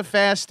swims the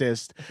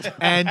fastest,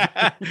 and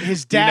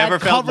his dad never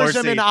felt covers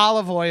more him in safe.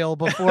 olive oil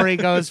before he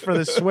goes for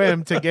the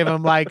swim to give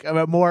him like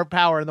more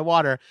power in the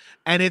water.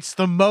 And it's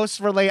the most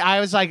relate. I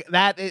was like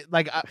that.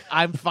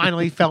 I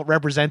finally felt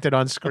represented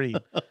on screen.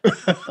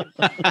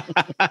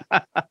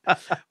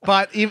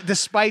 But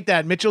despite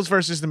that, Mitchell's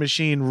versus the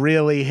Machine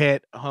really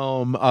hit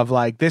home. Of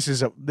like this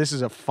is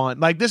a fun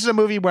this is a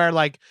movie where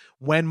like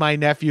when my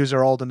nephews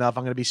are old enough,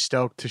 I'm going to be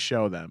stoked to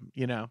show them.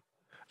 You know.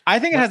 I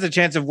think it has a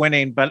chance of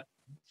winning, but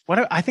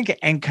I think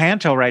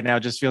Encanto right now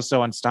just feels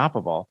so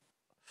unstoppable.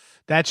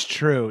 That's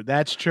true.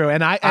 That's true.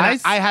 And I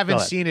haven't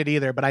seen it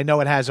either, but I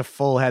know it has a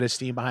full head of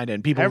steam behind it.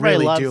 And people Everybody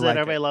really loves do it. like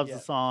Everybody it. loves Yeah.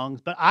 the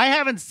songs, but I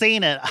haven't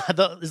seen it.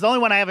 It's the only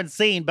one I haven't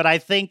seen, but I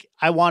think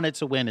I want it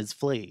to win is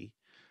Flea.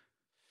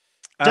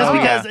 Just Oh,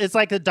 because yeah. it's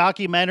like a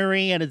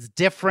documentary and it's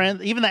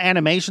different. Even the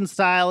animation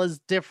style is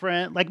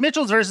different. Like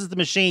Mitchell's versus the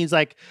Machines,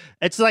 like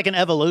it's like an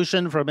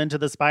evolution from Into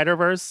the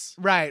Spider-Verse.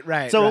 Right,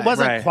 right. So right. it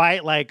wasn't right.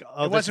 quite like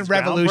It wasn't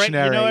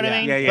revolutionary, You know what yeah. I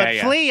mean? Yeah, yeah, but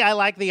yeah. Flea, I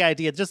like the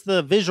idea. Just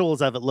the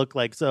visuals of it look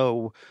like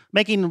so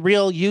making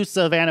real use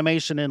of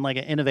animation in like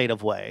an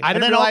innovative way. I And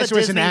didn't then all realize the it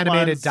was an Disney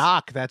animated ones-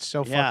 doc. That's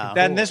so Yeah. fucking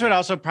Then cool. this would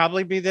also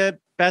probably be the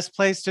best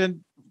place to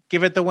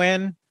give it the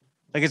win.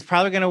 Like it's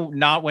probably going to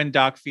not win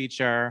doc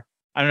feature.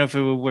 I don't know if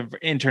it would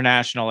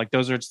international. Like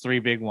those are its 3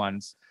 big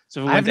ones.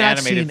 So if it I've wins not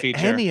animated seen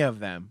feature, any of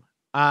them.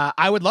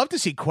 I would love to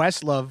see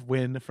Questlove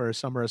win for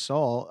Summer of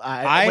Soul.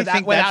 I think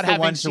that's without the having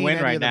one to seen win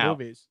any right of the now.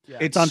 movies. Yeah.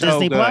 it's It's on so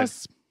Disney good.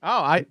 Plus.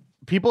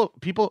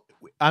 People.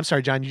 I'm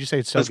sorry, John. You say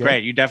it's so That's good?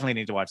 great. You definitely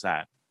need to watch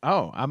that.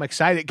 Oh, I'm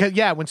excited. 'Cause,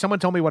 yeah, when someone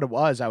told me what it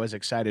was, I was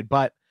excited.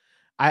 But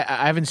I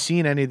haven't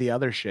seen any of the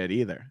other shit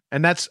either.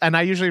 And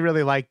I usually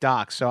really like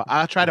docs, so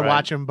I'll try to Right.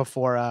 watch them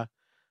before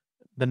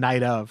the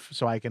night of,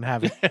 so I can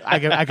have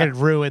I could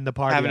ruin the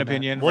party. Have an on that.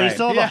 opinion. Well, you right.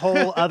 still have Yeah. a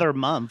whole other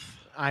month.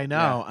 I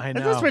know. I know.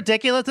 Is this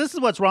ridiculous? This is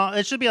what's wrong.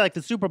 It should be like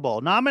the Super Bowl.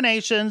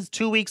 Nominations,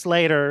 2 weeks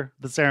later,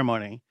 the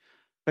ceremony.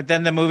 But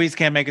then the movies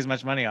can't make as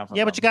much money off of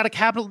Yeah, but you got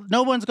to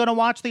no one's going to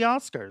watch the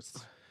Oscars.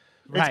 It's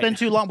Right. been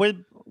too long. We're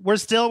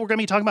going to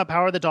be talking about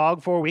Power of the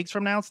Dog 4 weeks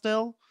from now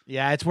still.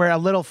 Yeah, we're a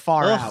little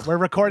far Ugh, out. We're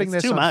recording it's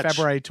this too on much.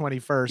 February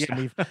 21st, and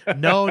we've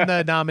known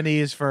the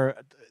nominees for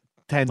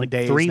 10 Like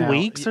days 3 now.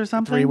 weeks or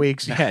something? 3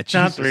 weeks. Yeah, Not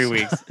Jesus. 3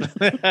 weeks.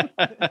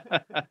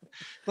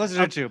 Closer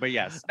to 2, but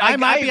yes. I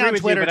might be agree on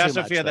with Twitter you, but I too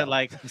also much, feel that though.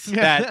 like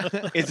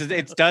that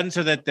it's done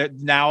so that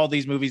now all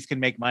these movies can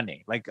make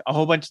money. Like a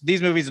whole bunch.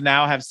 These movies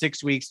now have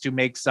 6 weeks to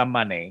make some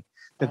money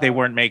that they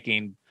weren't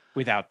making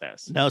without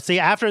this. No, see,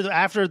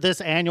 after this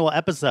annual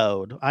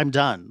episode, I'm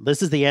done.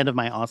 This is the end of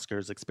my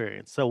Oscars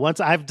experience. So once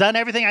I've done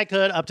everything I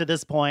could up to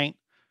this point,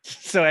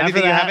 So After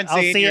anything you that, haven't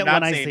I'll seen, see you're it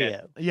not when I seeing see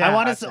it. it. Yeah, I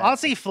want that's to. it. I'll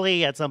see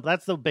Flea at some.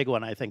 That's the big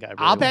one. I think I. Really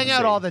I'll bang wanna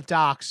out see. all the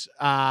docs.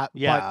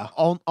 Yeah.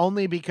 But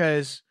only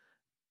because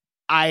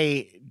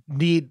I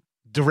need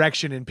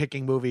direction in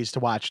picking movies to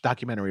watch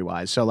documentary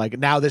wise. So like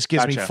now this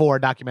gives me Gotcha. 4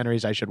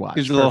 documentaries I should watch.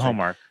 Gives a little Perfect.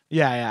 homework.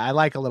 Yeah, I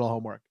like a little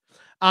homework.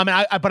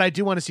 But I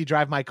do want to see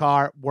Drive My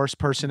Car, Worst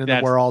Person in the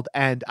That's- World,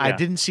 and I yeah.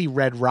 didn't see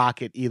Red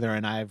Rocket either.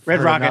 And I've Red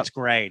heard Rocket's enough,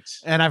 great.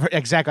 and I've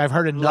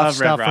heard enough Love Red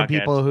stuff from Rocket.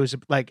 people who's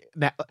like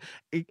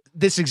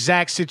this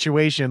exact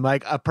situation,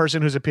 like a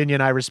person whose opinion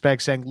I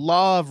respect, saying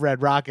love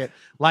Red Rocket,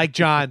 like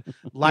John,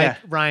 like Yeah.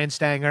 Ryan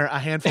Stanger. A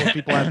handful of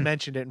people have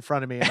mentioned it in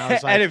front of me, and I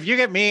was like, And if you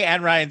get me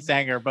and Ryan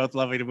Sanger both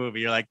loving the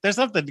movie, you're like, there's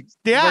something.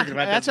 yeah, working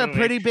about that's this a movie.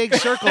 pretty big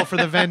circle for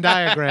the Venn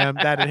diagram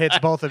that it hits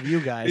both of you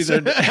guys. These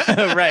are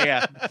right.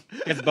 Yeah,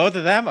 it's both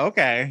of them.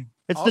 Okay.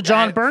 It's Okay. the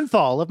John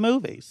Bernthal of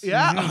movies.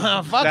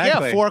 Yeah, fuck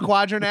Exactly. yeah, 4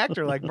 quadrant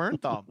actor like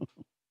Bernthal.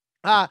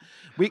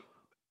 We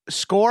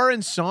score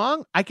and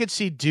song. I could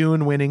see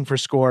Dune winning for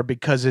score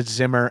because it's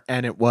Zimmer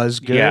and it was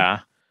good. Yeah,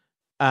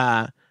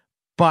 But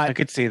I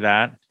could see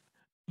that.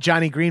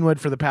 Johnny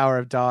Greenwood for The Power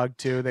of Dog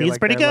too. He's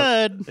pretty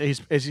good.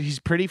 He's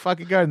pretty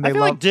fucking good. And I they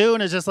feel love like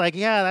Dune is just like,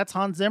 yeah, that's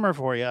Hans Zimmer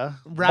for you.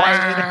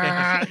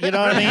 right. You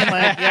know what I mean?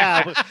 Like,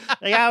 yeah,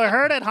 we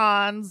heard it,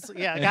 Hans.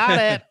 Yeah, got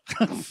it.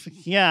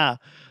 Yeah.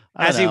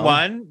 I Has don't he know.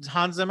 won,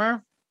 Hans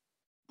Zimmer?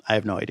 I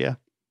have no idea.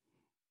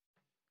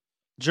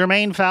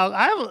 Jermaine Fowl.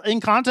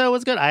 Encanto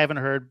was good. I haven't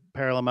heard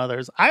Parallel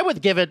Mothers. I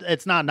would give it.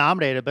 It's not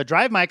nominated, but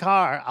Drive My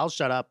Car. I'll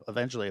shut up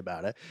eventually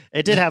about it.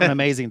 It did have an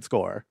amazing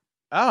score.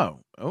 Oh.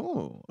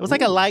 It was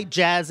like a light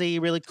jazzy,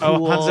 really cool.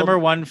 Oh, Hans Zimmer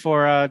won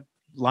for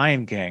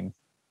Lion King.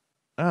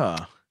 Oh.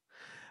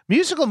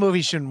 Musical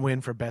movies shouldn't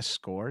win for best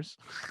scores.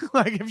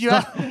 Like if you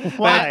have,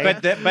 Why?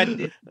 But They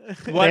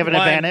have an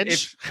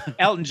advantage. If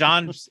Elton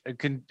John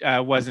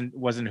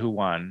wasn't who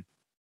won.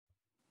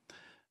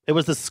 It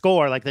was the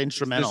score, like the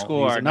instrumental.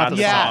 score, music, not the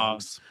the Yeah.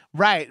 songs.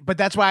 right, but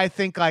that's why I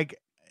think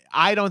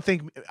I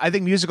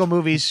think musical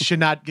movies should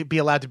not be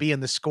allowed to be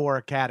in the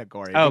score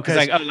category. Oh,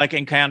 because like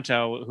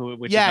Encanto,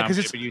 which Yeah, is 'cause nominated,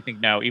 it's- but you think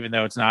no, even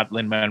though it's not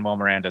Lin-Manuel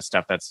Miranda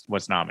stuff that's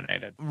what's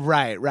nominated.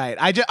 right.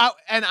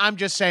 And I'm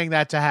just saying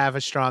that to have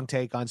a strong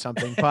take on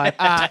something, but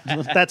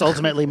That's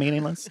ultimately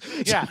meaningless.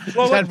 yeah,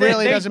 Well, that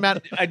really they- doesn't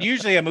matter. And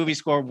usually a movie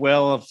score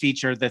will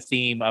feature the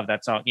theme of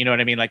that song. You know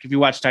what I mean? Like if you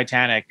watch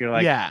Titanic, you're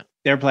like, Yeah,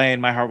 they're playing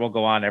 "My Heart Will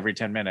Go On" every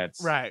 10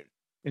 minutes, right.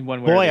 In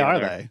one way. or Boy, the are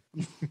other.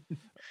 they.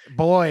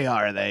 Boy,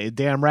 are they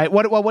damn right.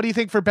 What do you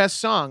think for best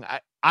song?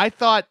 I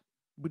thought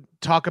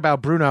Talk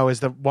About Bruno is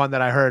the one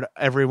that I heard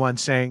everyone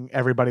saying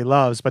everybody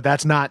loves, but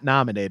that's not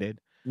nominated.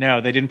 No,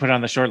 they didn't put it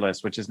on the short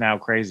list, which is now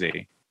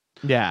crazy.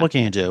 Yeah, What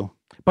can you do?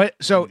 but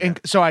so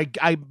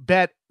I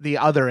bet the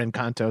other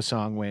Encanto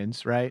song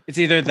wins, right? It's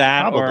either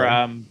that or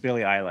Probably.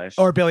 Billie Eilish.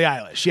 Or Billie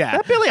Eilish. Yeah,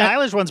 That Billie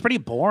Eilish one's pretty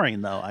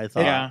boring, though, I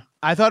thought. yeah.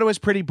 I thought it was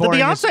pretty The boring.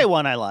 Beyonce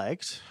one I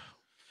liked.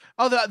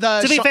 Oh, the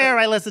To be so- fair,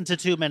 I listened to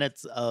 2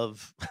 minutes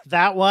of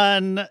that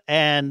one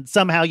and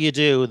Somehow You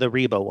Do, the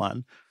Reba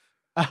one.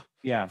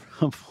 Yeah.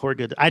 Poor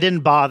good. I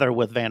didn't bother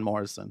with Van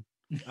Morrison.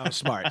 Oh,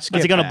 smart. Is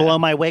he going to blow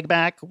my wig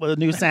back with a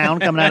new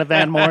sound coming out of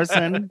Van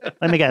Morrison?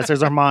 Let me guess.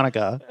 There's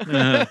harmonica.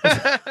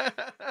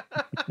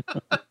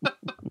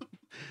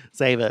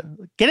 Save it.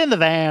 Get in the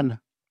van.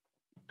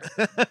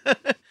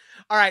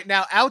 All right,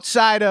 now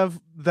outside of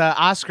the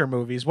Oscar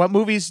movies, what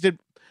movies did,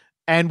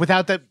 and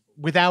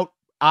without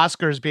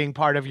Oscars being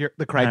part of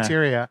the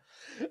criteria,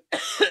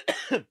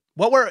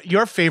 what were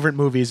your favorite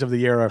movies of the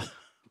year? Or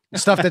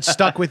stuff that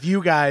stuck with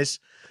you guys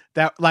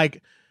that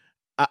like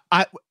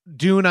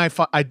Dune.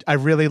 I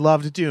really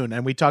loved Dune,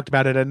 and we talked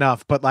about it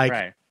enough. But like,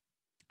 Right.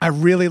 I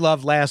really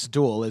loved Last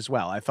Duel as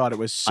well. I thought it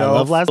was I so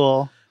love Last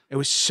Duel. it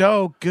was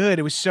so good.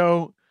 It was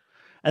so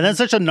And then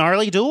such a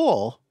gnarly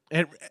duel.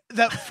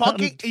 that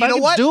fucking you know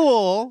Fucking what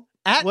duel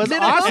at was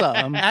minimum,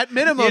 awesome. At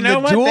minimum, You know the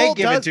what? duel They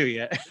give does, it to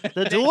you.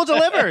 The duel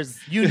delivers.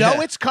 You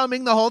know it's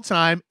coming the whole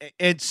time.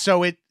 It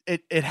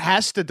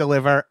has to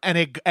deliver, and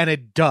it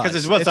does.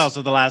 Because it's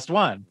also the last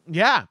one.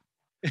 yeah.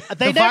 They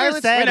The never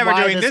violence- said We're never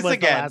why doing this this was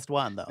again. the last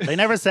one, though. They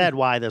never said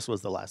why this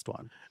was the last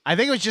one. I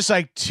think it was just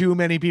like too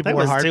many people That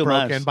were was too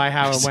heartbroken much. by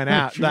how it went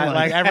out. That,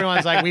 like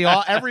everyone's like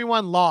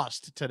everyone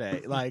lost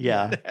today. Like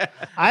Yeah.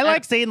 I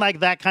like seeing like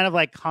that kind of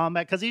like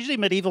combat because usually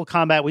medieval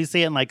combat we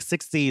see it in like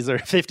 60s or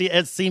 50s.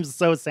 It seems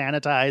so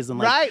sanitized and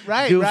like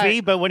right, goofy,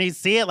 right. but when you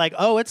see it, like,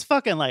 oh, it's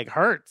fucking like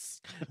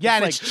hurts. Yeah,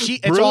 and like, it's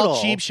cheap. It's all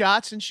brutal. cheap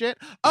shots and shit.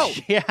 Oh,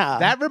 Yeah.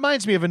 that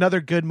reminds me of another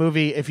good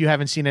movie. If you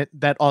haven't seen it,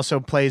 that also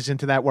plays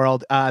into that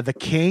world. The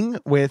King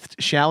with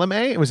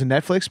Chalamet. It was a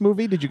Netflix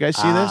movie. Did you guys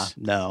see this?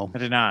 No. I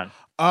did not.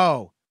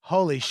 Oh,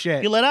 holy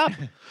shit! You lit up.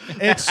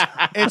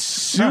 It's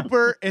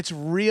super. It's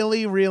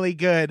really really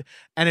good,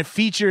 and it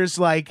features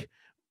like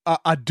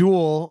a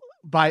duel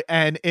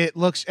and it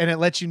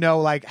lets you know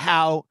like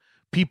how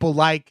people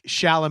like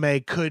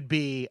Chalamet could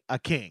be a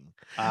king.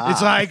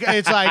 It's like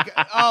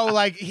oh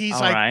like he's All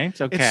like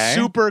right. Okay. it's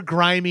super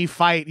grimy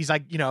fight. He's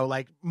like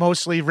like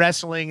mostly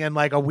wrestling and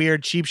like a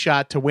weird cheap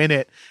shot to win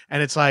it,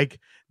 and it's like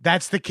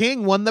that's the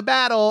king won the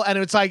battle. And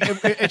it's like,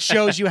 it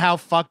shows you how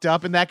fucked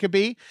up and that could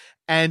be.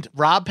 And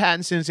Rob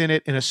Pattinson's in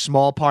it in a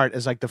small part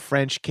as like the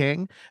French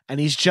king. And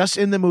he's just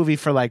in the movie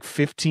for like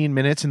 15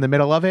 minutes in the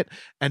middle of it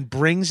and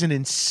brings an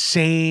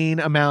insane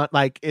amount.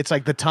 Like, it's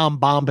like the Tom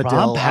Bombadil.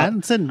 Rob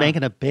Pattinson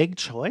making a big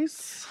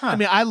choice? I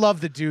mean, I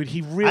love the dude.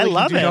 He really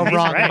love can do no him.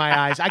 wrong He's in my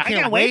eyes. I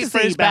can't wait to for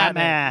see his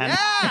Batman.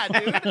 Batman. Yeah,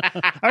 dude.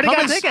 Already got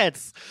Coming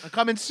tickets.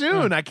 Coming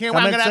soon. I can't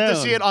wait. I'm Coming going to have to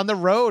soon. see it on the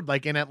road,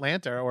 like in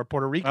Atlanta or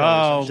Puerto Rico. or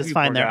Oh, something. Just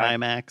find poor their guy.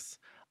 IMAX.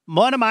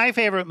 One of my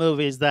favorite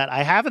movies that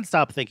I haven't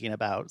stopped thinking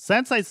about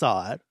since I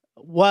saw it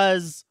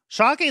was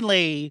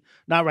shockingly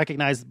not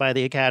recognized by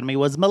the Academy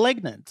was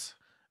Malignant.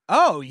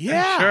 Oh,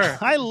 yeah.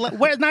 Sure.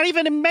 Where not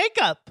even in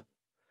makeup.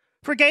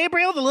 For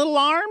Gabriel, the little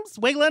arms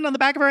wiggling on the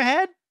back of her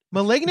head.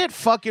 Malignant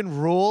fucking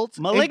ruled.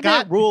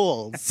 Malignant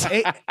rules.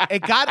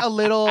 It got a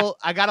little,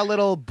 I got a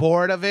little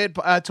bored of it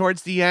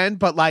towards the end,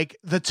 but like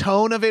the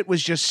tone of it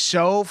was just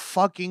so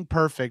fucking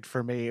perfect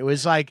for me. It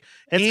was like,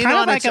 It's in kind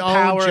on of like its a own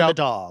Power of the joke.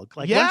 Dog.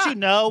 Like Yeah. once you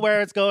know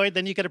where it's going,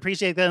 then you can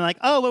appreciate it. Like,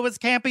 oh, it was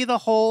campy the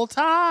whole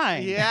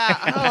time.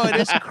 Yeah. Oh, it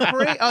is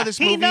great. Oh, this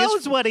He movie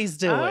knows is. what he's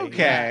doing.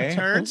 Okay.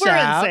 Turns We're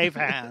out. in safe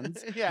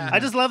hands. Yeah. I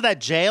just love that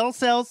jail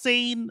cell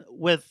scene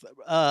with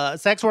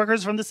sex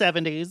workers from the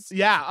 70s.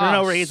 Yeah. For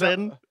no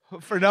reason.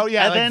 For no,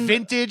 yeah, And like then-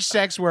 vintage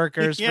sex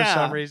workers for Yeah.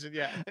 some reason.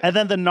 Yeah. And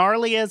then the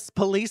gnarliest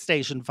police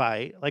station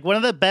fight. Like one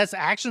of the best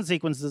action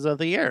sequences of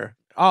the year.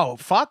 Oh,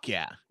 fuck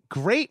yeah.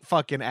 Great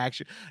fucking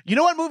action. You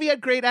know what movie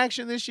had great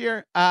action this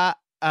year?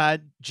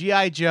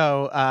 G.I.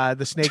 Joe,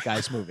 the Snake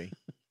Eyes movie.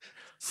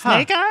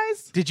 Snake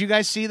Eyes? Did you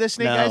guys see the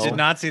Snake No. Eyes? Did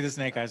not see the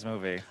Snake Eyes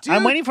movie. Dude,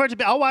 I'm waiting for it to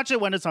be. I'll watch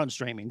it when it's on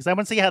streaming because I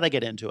want to see how they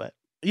get into it.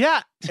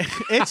 Yeah.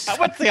 It's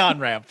What's the on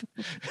ramp?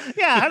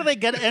 Yeah, how do they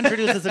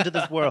introduce us into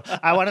this world?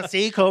 I want to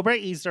see Cobra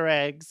Easter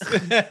eggs,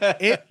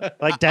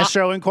 like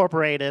Destro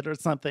Incorporated or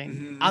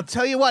something. I'll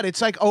tell you what,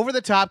 it's like over the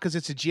top because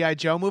it's a G.I.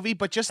 Joe movie,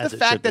 but just As the it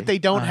fact should that be. they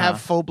don't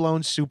have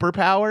full-blown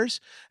superpowers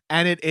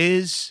and it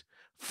is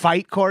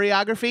fight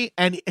choreography.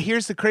 And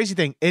here's the crazy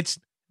thing. It's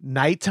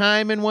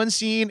nighttime in one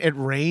scene, it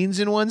rains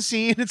in one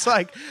scene. It's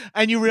like,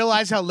 and you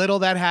realize how little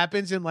that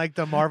happens in like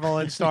the Marvel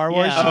and Star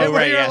Wars Yeah. shit, Oh, where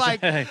right, you're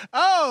yes. like,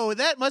 oh,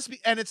 that must be,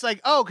 and it's like,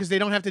 oh, because they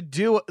don't have to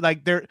do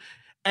like they're,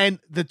 and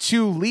the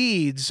two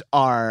leads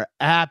are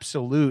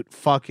absolute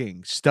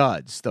fucking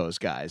studs. Those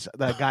guys,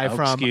 the guy Oh,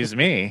 from, excuse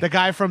me. the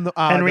guy from the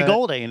Henry the-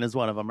 Golding is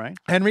one of them, right?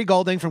 Henry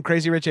Golding from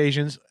Crazy Rich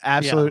Asians,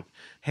 absolute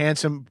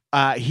handsome.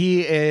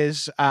 He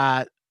is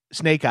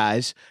Snake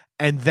Eyes,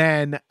 and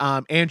then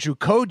Andrew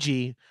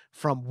Koji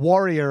from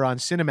Warrior on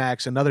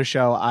Cinemax, another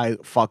show I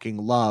fucking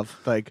love.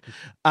 Like,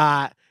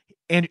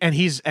 and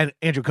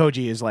Andrew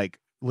Koji is like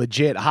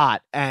legit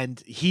hot,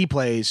 and he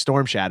plays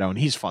Storm Shadow, and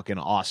he's fucking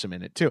awesome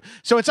in it too.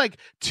 So it's like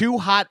two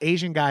hot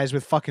Asian guys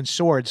with fucking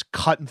swords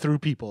cutting through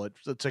people.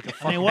 It's like a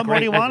fucking. I mean, what more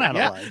do you want out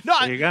of life? No,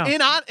 There you go.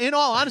 in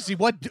all honesty,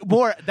 what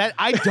more that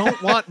I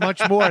don't want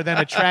much more than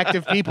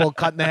attractive people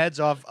cutting the heads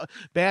off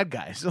bad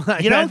guys.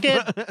 Like, You don't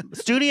that's- get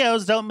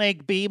studios don't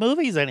make B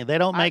movies any. They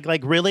don't make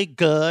like really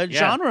good Yeah.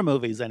 genre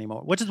movies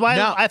anymore, which is why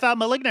No. I thought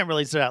Malignant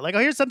really stood out. Like, oh,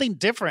 here's something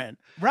different.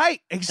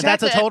 right, And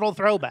exactly. that's a total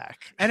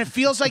throwback. And it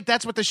feels like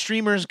that's what the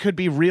streamers could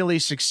be really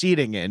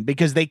succeeding in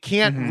because they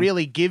can't Mhm.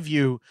 really give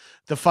you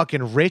the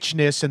fucking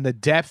richness and the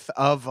depth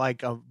of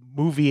like a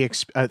movie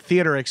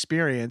theater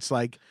experience.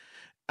 Like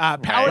Power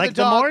of Like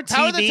the Dog. more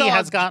Power of the TV Dog,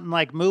 has gotten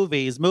like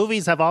movies.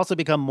 Movies have also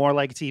become more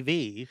like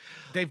TV.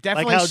 they've Like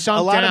definitely how sunk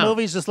a lot down. of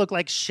movies just look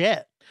like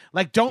shit.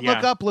 Like Don't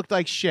Look Yeah. Up looked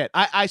like shit.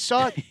 I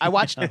saw it. I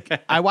watched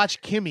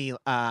Kimmy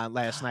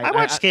last night. I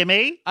watched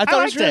Kimmy. I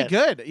thought it was liked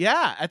really good.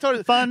 Yeah, I thought it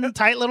was Fun,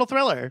 tight little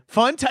thriller.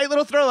 fun, tight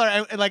little thriller.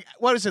 And like,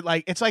 what is it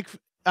like? It's like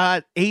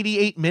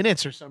 88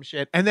 minutes or some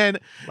shit. And then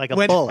Like a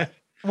when, bullet.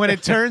 when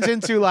it turns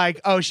into like,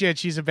 oh shit,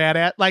 she's a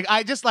badass. Like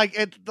I just like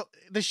it.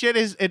 The shit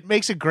is. It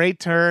makes a great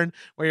turn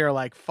where you're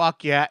like,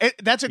 fuck yeah.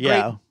 That's a great.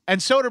 Yeah.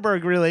 And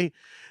Soderbergh really.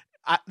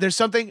 There's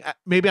something.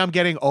 Maybe I'm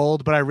getting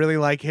old, but I really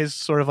like his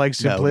sort of like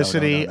No, no,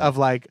 simplicity no. of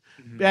like,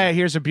 yeah,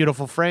 here's a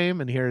beautiful frame,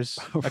 and here's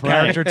a Right.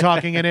 character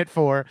talking in it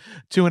for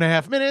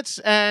 2.5 minutes,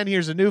 and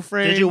here's a new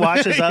frame. Did you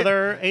watch his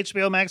other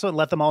HBO Max one,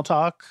 Let Them All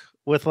Talk,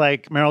 with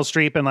like Meryl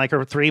Streep and like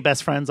her three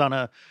best friends on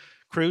a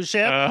cruise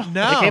ship?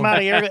 No. It came out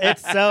a year ago.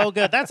 It's so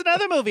good. That's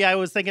another movie I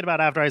was thinking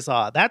about after I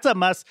saw it. That's a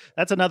must.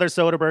 That's another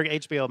Soderbergh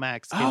HBO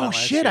Max. Came out Oh last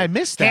shit, year. I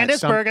missed that.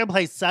 Candace Bergen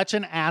plays such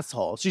an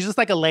asshole. She's just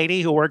like a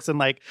lady who works in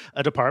like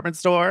a department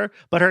store,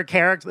 but her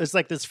character is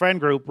like this friend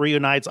group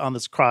reunites on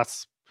this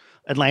cross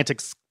Atlantic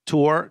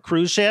tour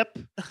cruise ship.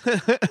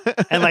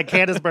 And like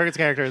Candace Bergen's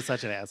character is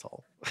such an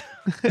asshole.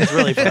 It's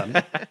really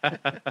fun.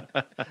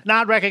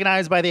 Not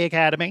recognized by the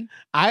Academy.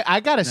 I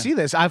gotta see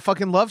this. I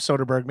fucking love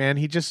Soderbergh, man.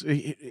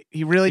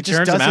 He really He just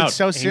turns does them it out.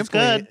 so He's simply.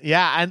 good.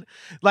 Yeah, and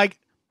like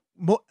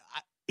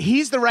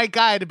he's the right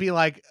guy to be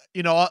like,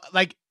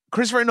 like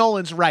Christopher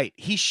Nolan's right.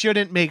 He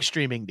shouldn't make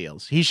streaming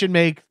deals. He should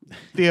make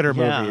theater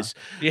movies.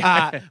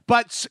 Yeah.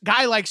 But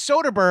guy like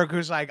Soderbergh,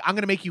 who's like, I'm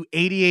going to make you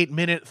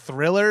 88-minute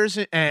thrillers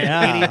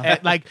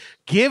and,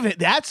 give it.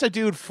 That's a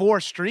dude for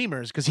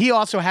streamers because he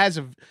also has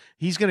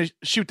he's going to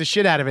shoot the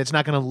shit out of it. It's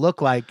not going to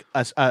look like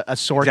a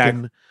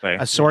Sorkin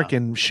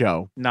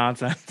show.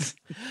 Nonsense.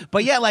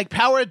 But yeah, like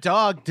Power of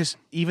Dog, just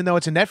even though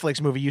it's a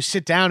Netflix movie, you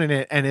sit down in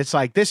it and it's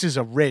like, this is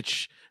a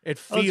rich. It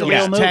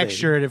feels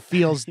textured. It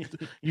feels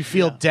you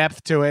feel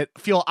depth to it.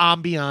 Feel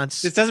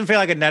ambiance. This doesn't feel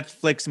like a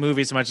Netflix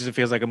movie so much as it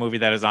feels like a movie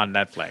that is on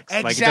Netflix.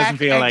 Like it doesn't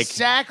feel like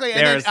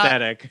their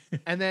aesthetic.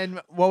 And then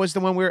what was the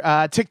one where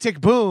Tick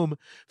Tick Boom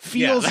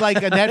feels like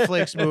a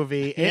Netflix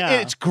movie.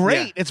 It's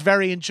great. Yeah. It's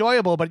very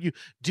enjoyable, but you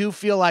do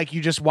feel like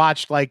you just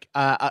watched like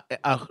a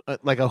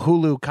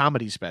Hulu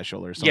comedy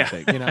special or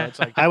something. Yeah. You know, it's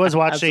like I was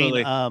watching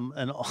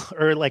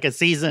a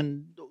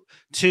season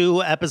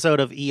 2 episode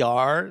of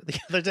ER the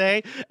other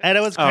day, and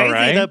it was crazy.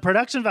 Right. The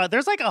production value,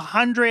 there's like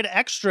 100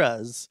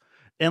 extras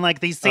in like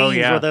these scenes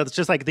where there's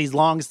just like these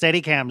long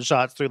Steadicam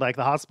shots through like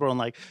the hospital, and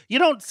like you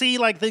don't see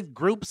like the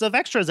groups of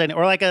extras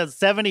or like a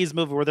 70s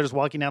movie where they're just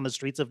walking down the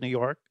streets of New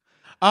York.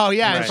 Oh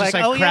yeah, it's like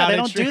oh yeah, they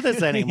don't do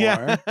this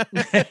anymore.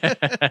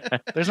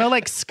 There's no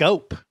like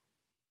scope.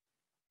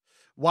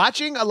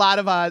 Watching a lot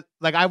of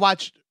like I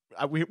watched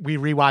we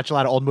rewatch a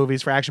lot of old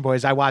movies for Action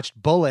Boys. I watched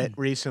Bullet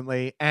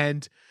recently,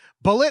 and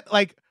Bullet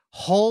like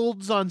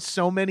holds on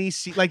so many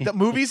like the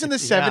movies in the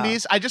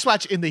 70s. I just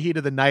watched In the Heat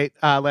of the Night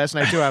last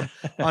night too. I'm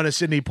on a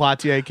Sidney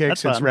Poitier kick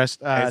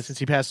since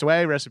he passed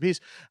away. Rest in peace.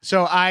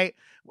 So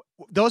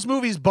those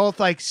movies both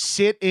like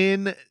sit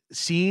in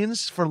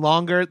scenes for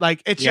longer.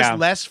 Like it's just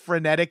less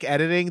frenetic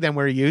editing than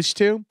we're used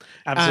to.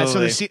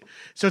 Absolutely.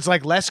 So it's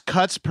like less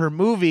cuts per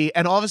movie,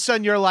 and all of a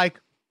sudden you're like,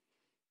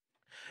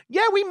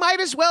 yeah, we might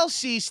as well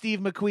see Steve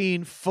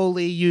McQueen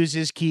fully use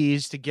his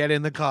keys to get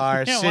in the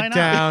car, sit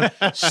down,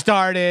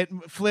 start it,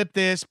 flip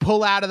this,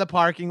 pull out of the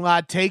parking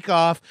lot, take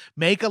off,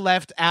 make a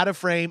left out of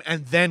frame,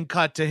 and then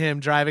cut to him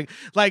driving.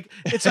 Like,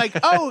 it's like,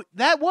 oh,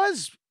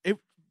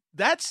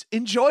 that's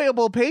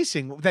enjoyable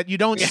pacing that you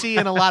don't see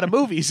in a lot of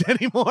movies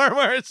anymore,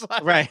 where it's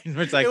like,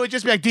 it's like, it would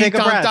just be like, ding,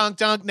 dong, dong,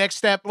 dong, next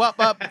step,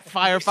 up,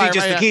 fire, see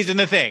just the keys in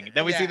the thing.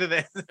 Then we see the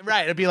thing.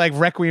 Right. It'd be like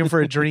Requiem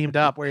for a Dreamed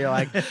Up, where you're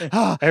like,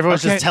 oh,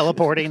 everyone's just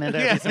teleporting into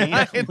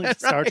everything,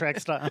 Star Trek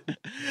style.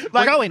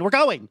 Like, we're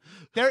going.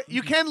 There,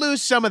 you can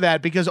lose some of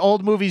that because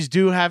old movies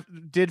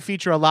did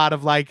feature a lot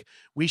of like,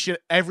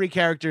 every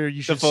character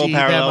you should see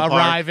them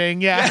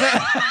arriving.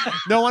 Yeah.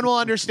 No one will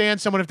understand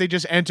someone if they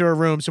just enter a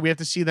room. So we have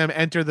to see them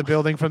enter the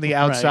building from the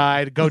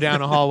outside, go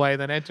down a hallway,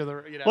 then enter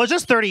the, Well,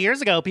 just 30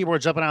 years ago, people were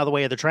jumping out of the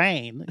way of the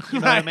train. You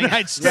know what I mean?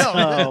 Right, still.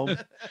 So,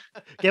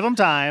 give them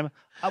time.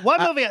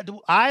 One movie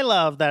I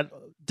love that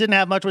didn't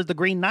have much was The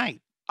Green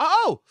Knight.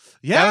 Oh,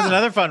 yeah. That was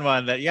another fun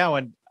one that,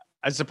 when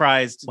I was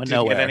surprised Went to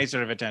nowhere. get any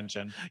sort of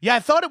attention. Yeah, I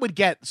thought it would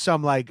get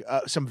some like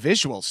some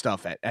visual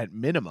stuff at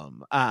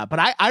minimum.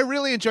 But I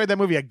really enjoyed that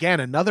movie. Again,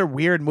 another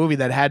weird movie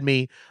that had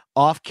me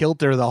off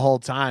kilter the whole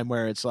time,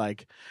 where it's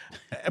like,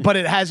 but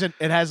it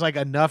has like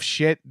enough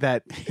shit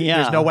that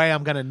there's no way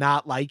I'm gonna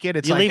not like it.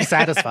 It's you like, leave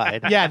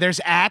satisfied. Yeah, there's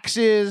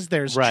axes,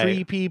 there's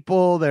tree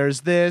people,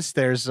 there's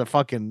a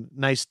fucking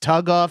nice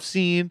tug off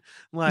scene.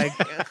 Like,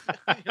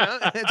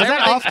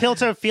 that off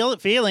kilter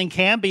feeling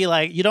can be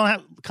like you don't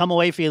have come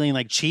away feeling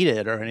like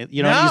cheated or anything.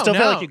 You know, you still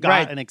feel like you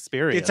got an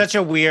experience.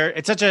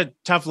 It's such a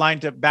tough line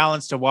to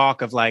balance to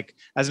walk of like,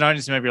 as an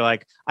audience member, you're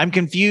like, I'm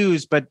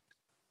confused, but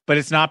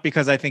it's not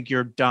because I think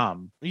you're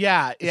dumb.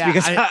 Yeah. It's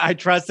because I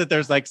trust that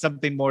there's like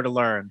something more to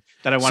learn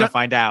that I want to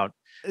find out.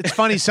 It's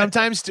funny.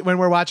 Sometimes when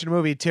we're watching a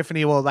movie,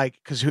 Tiffany will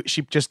because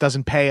she just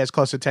doesn't pay as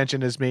close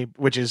attention as me,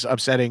 which is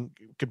upsetting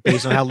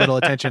based on how little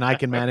attention I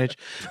can manage.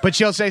 But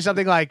she'll say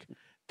something like,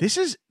 this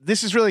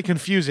is really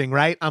confusing,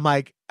 right? I'm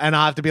like, and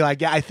I'll have to be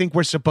like, yeah, I think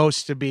we're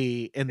supposed to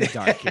be in the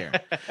dark here.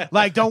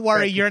 Like, don't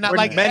worry, you're not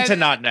we're meant to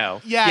not know.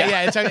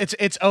 Yeah.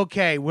 It's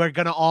okay. We're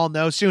gonna all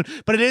know soon.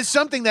 But it is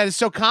something that is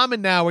so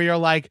common now, where you're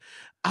like,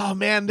 oh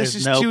man, this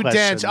is too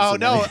dense. Oh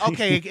no,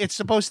 okay, it's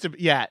supposed to.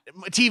 Yeah,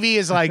 TV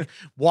is like,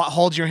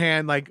 hold your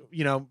hand, like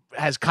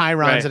has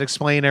chirons that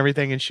explain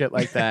everything and shit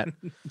like that.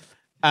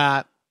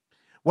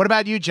 What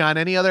about you, John?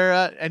 Any other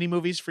any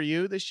movies for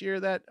you this year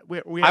that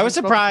we I was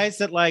surprised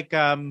that like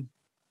In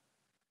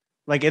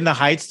the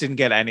Heights didn't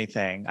get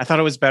anything. I thought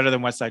it was better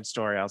than West Side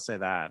Story. I'll say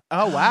that.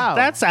 Oh wow,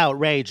 that's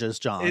outrageous,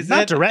 John. It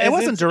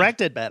wasn't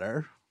directed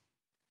better.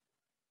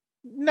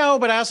 No,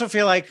 but I also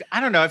feel like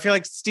I don't know. I feel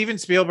like Steven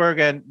Spielberg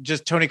and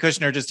just Tony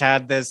Kushner just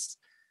had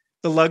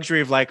the luxury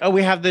of like, oh,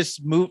 we have this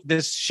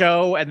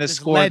show and this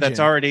score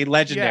that's already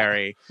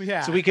legendary.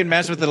 Yeah. So we can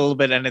mess with it a little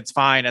bit and it's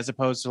fine, as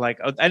opposed to like,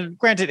 and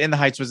granted, In the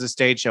Heights was a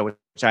stage show, which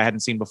I hadn't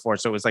seen before.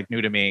 So it was like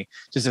new to me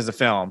just as a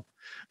film.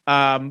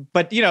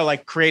 But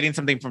like creating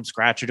something from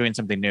scratch or doing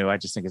something new, I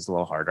just think is a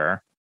little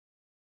harder.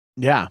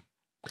 Yeah.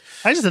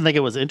 I just didn't think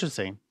it was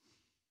interesting.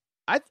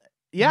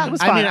 Yeah, it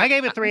was fine. I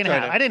gave it 3.5.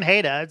 I didn't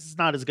hate it. It's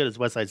not as good as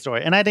West Side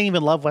Story. And I didn't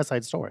even love West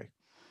Side Story.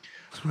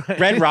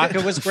 Red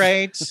Rocket was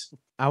great.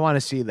 I want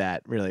to see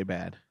that really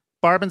bad.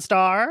 Barb and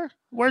Star.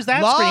 Where's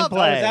that Loved-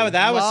 screenplay?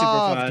 that was super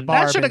Loved fun.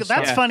 Barb That should and have.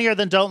 That's Star. funnier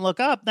than Don't Look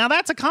Up. Now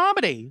that's a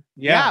comedy.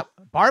 Yeah.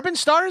 Barb and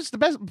Star is the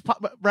best,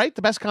 right?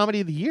 The best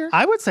comedy of the year.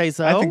 I would say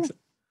so. I think so.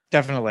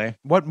 Definitely.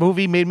 What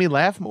movie made me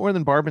laugh more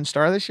than Barb and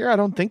Star this year? I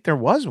don't think there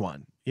was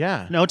one.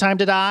 Yeah. No Time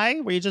to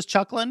Die. Were you just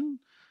chuckling?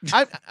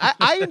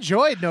 I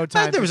enjoyed No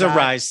Time There to was Die. a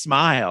wry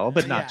smile,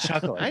 but not Yeah.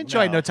 chuckling. I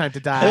enjoyed No Time to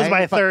Die. It was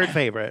my but- third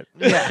favorite.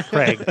 Yeah.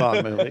 Craig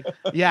Bond movie.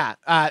 Yeah.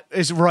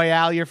 Is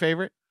Royale your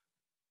favorite?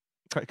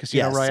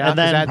 Casino Yes, Royale? and Is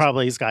then that-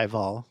 probably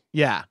Skyfall.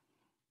 Yeah.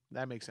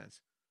 That makes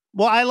sense.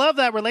 Well, I love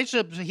that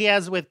relationship he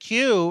has with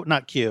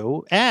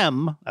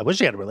M. I wish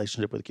he had a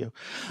relationship with Q.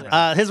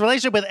 His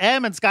relationship with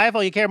M and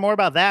Skyfall, you care more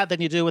about that than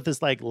you do with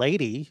this like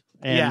lady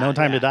and Yeah, No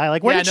Time yeah. to Die.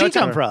 Like, where Yeah, did No she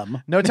come Time-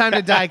 from? No Time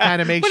to Die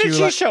kind of makes When you did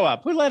she like, show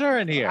up? Who let her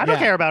in here? I don't Yeah.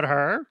 care about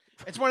her.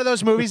 it's one of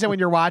those movies that when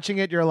you're watching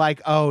it, you're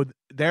like, oh,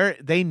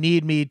 they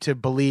need me to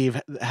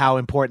believe how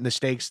important the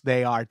stakes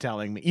they are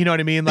telling me. You know what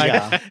I mean? Like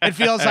Yeah. it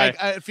feels like,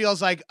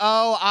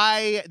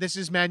 this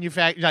is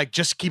manufactured. Like,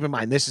 just keep in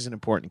mind, this is an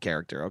important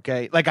character.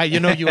 Okay. Like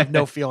you have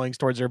no feelings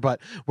towards her, but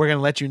we're going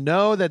to let you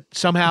know that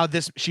somehow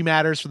she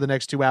matters for the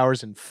next 2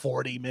 hours and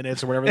 40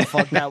 minutes or whatever the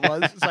fuck that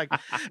was. It's like,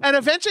 and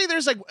eventually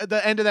there's like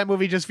the end of that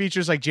movie just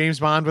features like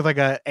James Bond with like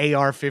a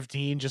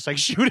AR-15, just like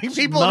shooting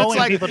people. And Mowing it's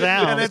like, people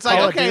down. And It's it's like,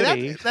 Call of okay,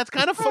 Duty. that's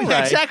kind of fun.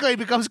 Right. Exactly. It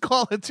becomes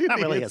Call of Duty. Not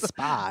really a It's-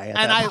 spy.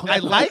 at and that I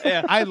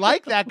point. I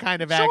like that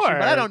kind of action,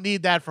 but I Sure. don't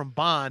need that from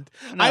Bond.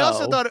 No. I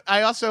think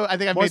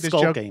I More made this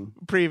joke skulking.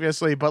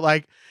 previously, but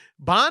like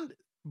Bond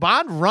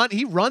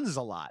runs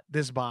a lot.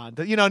 This Bond,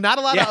 not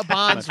a lot Yeah. of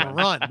Bonds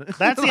run.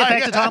 That's the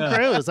Like- effect of Tom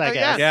Cruise, I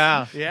guess.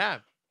 Yeah. Yeah.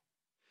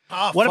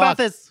 Oh, What fuck. about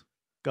this?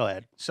 Go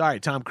ahead. Sorry,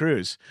 Tom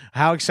Cruise.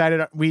 How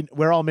excited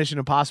we're all Mission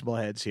Impossible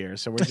heads here,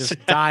 so we're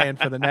just dying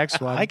for the next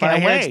one. I But can't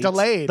hear wait. It's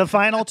delayed. The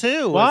final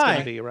two. Why? Is going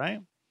to be right.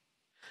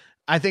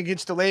 I think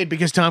it's delayed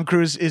because Tom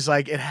Cruise is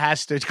like, it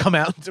has to come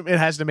out. It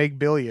has to make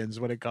billions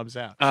when it comes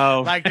out.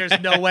 Oh, Like, there's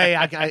no way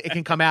it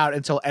can come out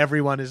until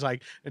everyone is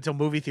like, until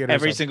movie theaters.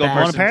 Every are single back.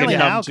 Well, person apparently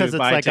can come now to because it's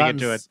buy a like ticket gotten,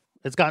 to it.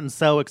 it's gotten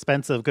so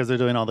expensive because they're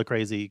doing all the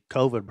crazy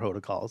COVID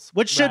protocols,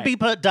 which should Right.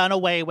 be done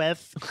away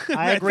with.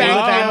 I agree Thank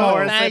with Van you.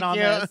 Morrison Thank on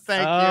you. this.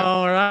 Thank you.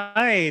 All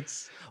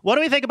right. What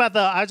do we think about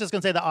I was just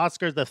going to say the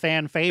Oscars, the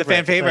fan favorite. The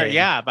fan favorite. thing.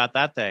 Yeah, about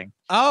that thing.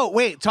 Oh,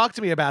 wait. Talk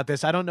to me about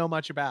this. I don't know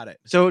much about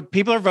it. So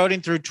people are voting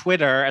through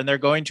Twitter, and they're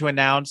going to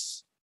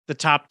announce the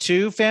top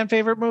 2 fan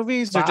favorite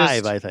movies, or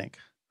Five, just I think.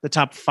 the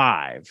top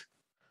 5.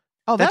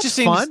 Oh, That that's just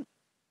seems- fun.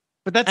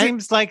 But that And-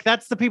 seems like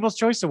that's the People's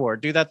Choice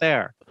Award. Do that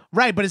there.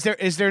 Right. But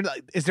is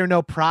there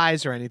no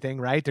prize or anything,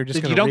 right? They're just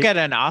You going don't get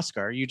an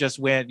Oscar. You just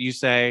win. You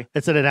say,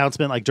 It's an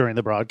announcement like during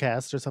the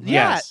broadcast or something.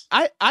 Yeah,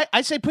 Yes.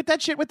 I say put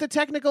that shit with the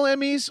technical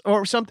Emmys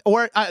or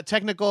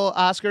technical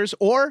Oscars,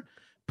 or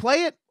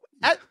play it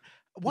at.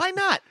 Why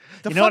not?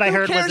 You know what I who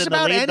heard cares was in the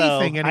about lead, though?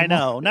 anything anymore? I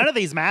know. None of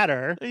these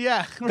matter.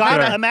 Yeah. God,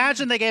 right.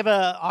 imagine they gave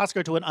an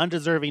Oscar to an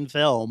undeserving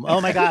film.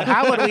 Oh my God,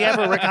 how would we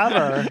ever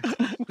recover?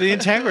 the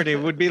integrity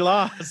would be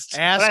lost.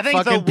 Ask I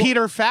think fucking the-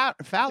 Peter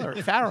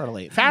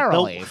Farrelly.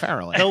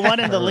 The one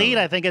in the lead,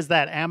 I think, is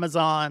that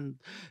Amazon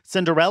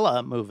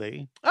Cinderella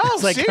movie. Oh,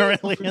 It's like see?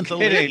 currently in the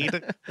Kidding.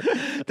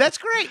 lead. That's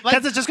great. Like,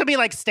 Because it's just going to be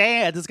like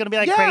stands. It's going to be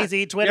like Yeah.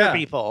 crazy Twitter Yeah.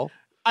 people.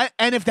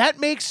 and if that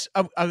makes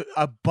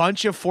a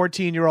bunch of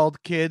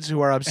 14-year-old kids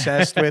who are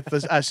obsessed with the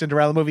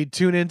Cinderella movie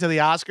tune into the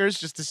Oscars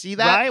just to see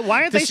that, Right?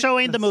 Why aren't they This-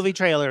 showing the movie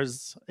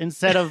trailers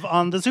instead of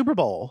on the Super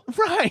Bowl?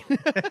 right?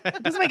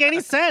 It doesn't make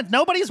any sense.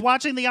 Nobody's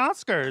watching the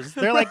Oscars.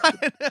 They're like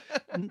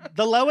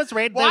the lowest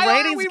rate. Why the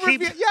aren't ratings we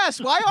keep.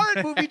 yes, why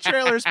aren't movie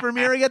trailers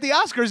premiering at the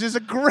Oscars is a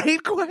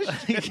great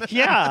question.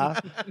 Yeah,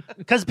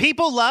 because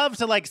people love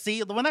to like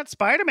see when that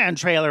Spider-Man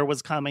trailer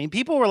was coming.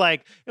 People were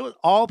like, it was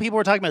all people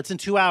were talking about. It's in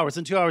 2 hours.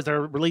 In 2 hours,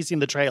 they're releasing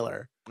the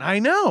trailer. I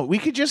know. We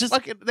could just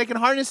fucking, they can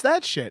harness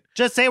that shit.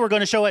 Just say we're going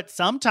to show it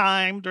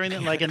sometime during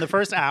the, like in the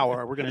first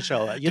hour. We're going to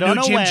show it. You The don't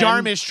new know Jim when.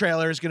 Jarmusch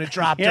trailer is going to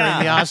drop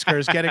Yeah. during the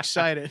Oscars. Get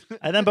excited.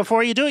 And then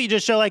before you do it, you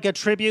just show like a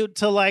tribute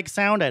to like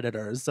sound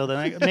editors. So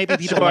then maybe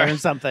people Sure. learn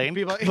something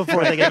People-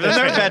 before they get Give them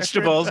their their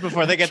vegetables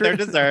before they get their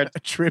dessert. A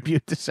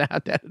tribute to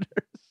sound editors.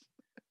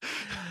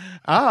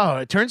 Oh,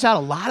 it turns out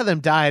a lot of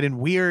them died in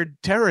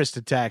weird terrorist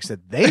attacks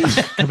that they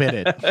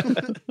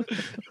committed.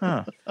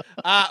 Huh.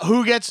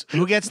 Who gets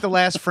the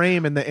last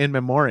frame in the in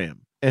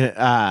memoriam?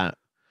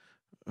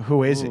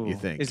 Who is it? You Ooh.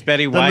 think? Is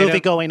Betty The White? movie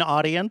going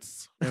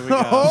audience. There we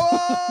go.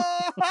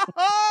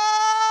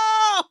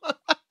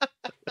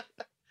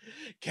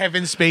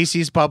 Kevin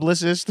Spacey's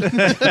publicist.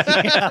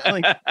 Yeah,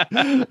 like,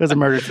 it was a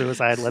murder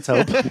suicide. Let's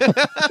hope.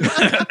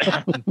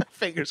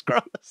 Fingers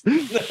crossed.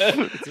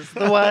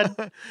 The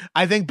one.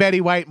 I think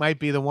Betty White might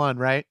be the one,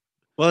 right?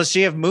 Well, is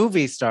she a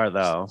movie star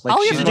though? Like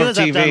All you she's have to do more is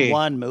have TV. done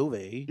one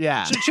movie.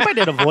 Yeah. She might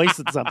did a voice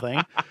in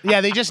something.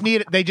 Yeah, they just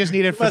need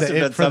it for Must have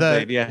done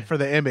something, yeah. for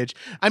the image.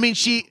 I mean,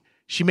 she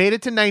made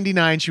it to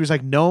 99. She was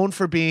like known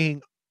for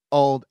being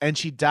old, and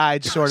she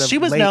died sort of. She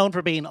was late. known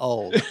for being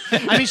old.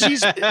 I mean,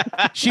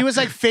 she was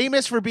like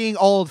famous for being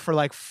old for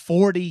like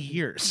 40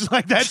 years.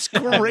 Like that's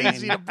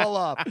crazy to pull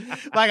off.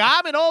 Like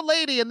I'm an old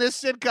lady in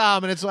this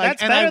sitcom, and it's like,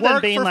 That's and I better than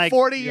worked being for like-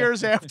 40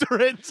 years after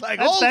it. It's like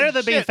That's holy better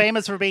than being shit.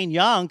 famous for being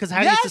young, because how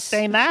do you Yes.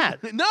 sustain that?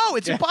 No,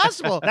 it's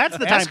impossible. That's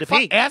the time to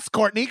peak. Ask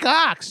Courtney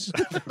Cox.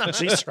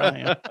 She's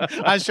trying.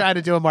 I was trying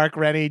to do a Mark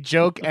Rennie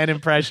joke and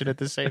impression at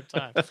the same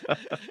time,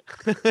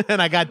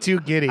 and I got too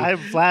giddy. I'm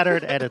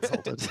flattered and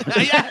insulted.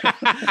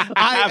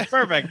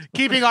 Perfect.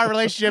 Keeping our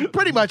relationship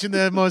pretty much in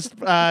the most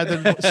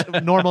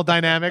normal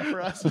dynamic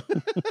for us.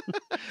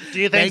 Do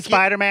you think Thank you.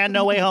 Spider-Man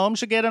No Way Home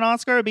should get an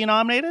Oscar or be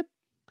nominated?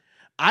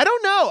 I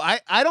don't know.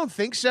 I don't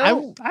think so. I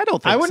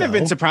don't think I wouldn't have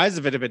been so. surprised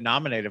if it had been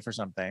nominated for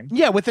something.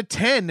 Yeah, with a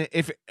 10,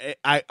 if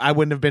I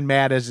wouldn't have been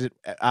mad as it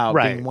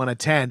Right. being 1 of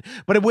 10,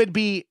 but it would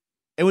be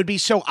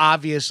so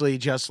obviously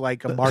just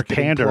like a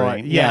marketing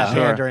pandering. ploy. Yeah,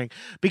 sure. Pandering.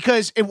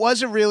 Because it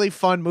was a really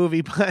fun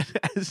movie, but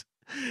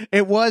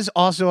it was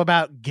also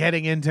about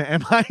getting into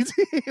MIT.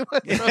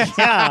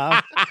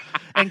 Yeah.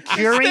 And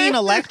curing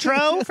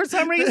Electro for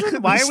some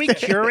reason? Why are we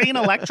curing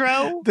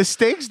Electro? The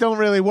stakes don't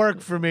really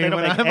work for me They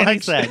don't when make I'm any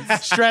like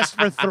sense. stressed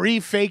for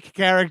 3 fake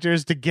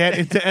characters to get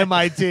into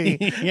MIT.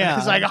 Yeah.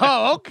 It's like,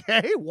 oh,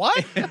 okay,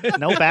 what?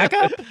 No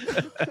backup?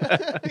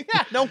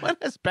 Yeah, no one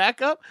has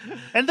backup.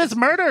 And this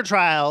murder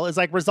trial is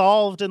like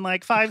resolved in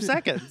like 5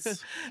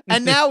 seconds.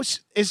 And now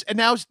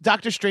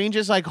Doctor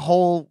Strange's like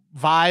whole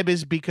vibe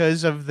is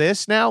because of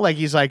this now. Like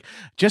he's like,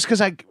 just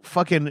because I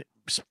fucking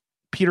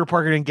Peter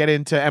Parker didn't get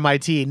into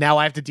MIT, now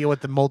I have to deal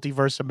with the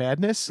multiverse of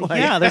madness.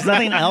 Like, Yeah, there's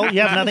nothing else. You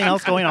have nothing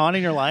else going on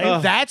in your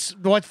life. that's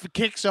what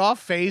kicks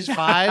off Phase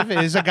 5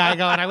 is a guy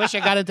going, I wish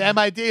I got into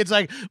MIT. It's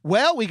like,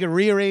 well, we can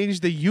rearrange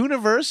the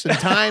universe and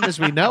time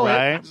as we know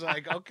Right. it. It's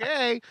like,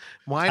 okay,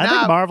 why I not?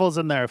 think Marvel's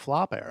in their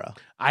flop era.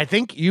 I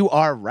think you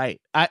are right.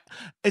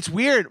 It's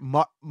weird.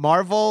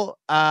 Marvel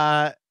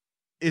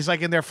is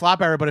like in their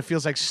flop era, but it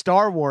feels like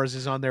Star Wars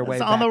is on their way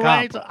It's back on the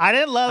right. up. I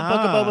didn't love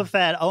Book of Boba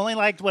Fett. Only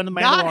liked when the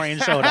Mandalorian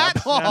Not showed up.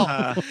 at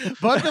all.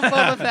 Book of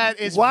Boba Fett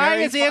is Why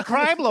very is he a fun.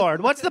 crime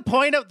lord? What's the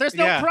point of? There's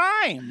no Yeah.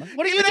 crime.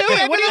 What are you Even at the doing?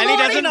 end What are of you And he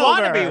lording doesn't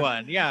want to over? be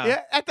one. Yeah.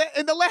 Yeah,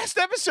 in the last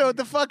episode,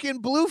 the fucking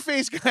blue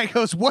face guy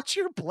goes, "What's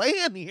your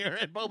plan here?"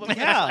 And Boba Fett's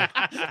Yeah. like,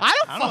 I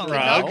don't fucking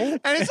know. know.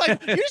 And it's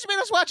like you just made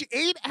us watch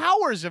 8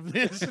 hours of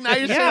this, and now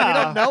you're saying we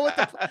Yeah. don't know what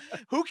the.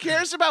 Who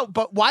cares about?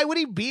 But why would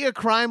he be a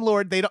crime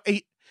lord? They don't.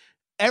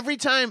 Every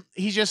time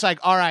he's just like,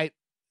 all right,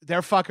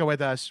 they're fucking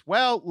with us.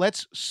 Well,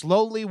 let's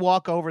slowly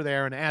walk over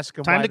there and ask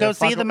them. Time why to go they're see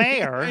fucking the with-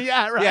 mayor.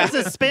 Yeah, right. Yeah. Is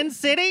this Spin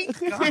City?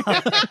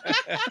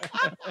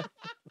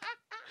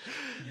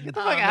 Get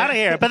the fuck out of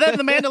here. But then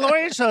the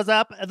Mandalorian shows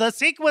up. The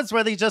sequence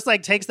where he just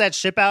like takes that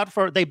ship out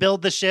they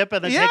build the ship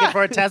and then take Yeah. it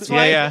for a test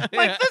flight. Yeah.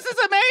 Like, this is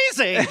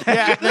amazing.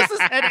 Yeah.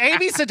 And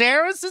Amy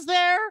Sedaris is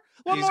there.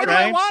 What He's more do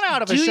I great. want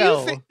out of a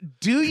show?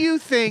 Do you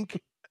think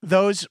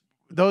those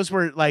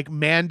were like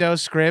Mando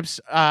scripts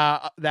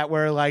that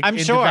were like I'm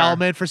in sure.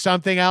 development for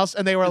something else,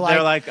 and they were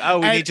They're like, like, oh,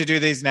 we and- need to do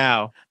these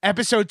now.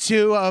 episode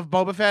 2 of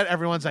Boba Fett,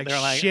 everyone's like, They're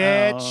like,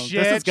 shit, oh,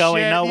 shit, this is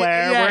going shit.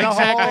 nowhere. Yeah, We're in a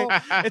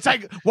exactly. It's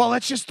like, well,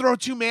 let's just throw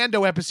 2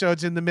 Mando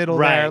episodes in the middle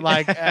there, Right.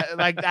 like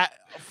that.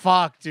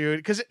 Fuck, dude,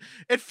 because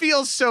it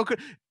feels so good.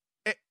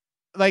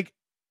 Like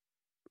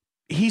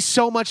he's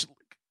so much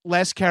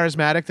less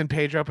charismatic than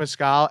Pedro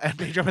Pascal, and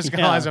Pedro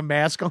Pascal Yeah. has a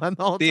mask on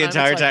the whole The time.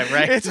 entire It's like- time,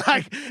 right?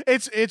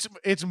 It's like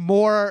it's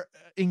more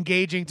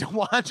engaging to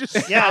watch.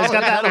 Yeah, he's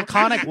got that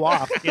iconic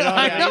walk. You know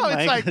what I know, mean?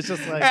 it's like- it's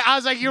just like I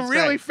was like, you're It's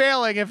really great.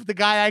 failing if the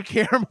guy I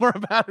care more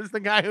about is the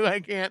guy who I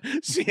can't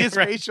see his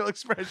Right. facial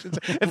expressions.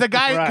 If the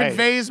guy Right.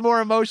 conveys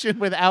more emotion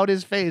without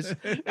his face,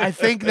 I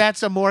think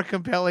that's a more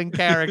compelling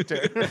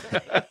character.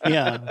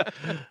 yeah.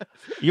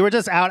 You were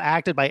just out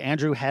acted by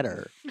Andrew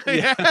Hedder.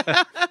 Yeah.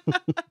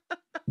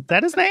 Is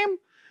that his name?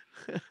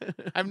 I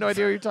have no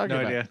idea what you're talking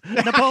No about.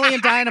 idea. Napoleon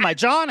Dynamite.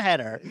 John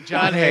Hedder.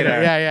 John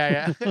Hader.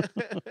 Yeah.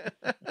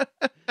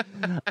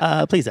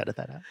 Please edit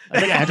that out. I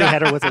think Andrew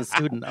Hedder was a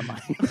student of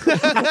mine.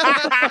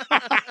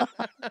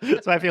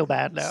 So I feel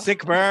bad now.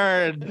 Sick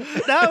burn.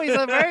 No, he's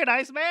a very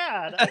nice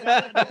man.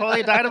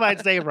 Napoleon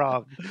Dynamite's name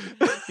wrong.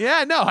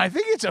 Yeah, no, I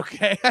think it's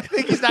okay. I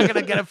think he's not going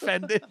to get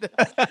offended.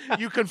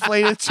 You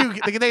conflated 2.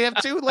 They have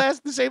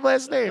the same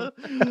last name.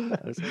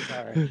 I'm so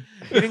sorry.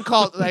 You didn't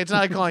call it, it's not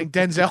like calling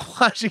Denzel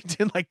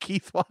Washington like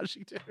Keith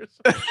Washington or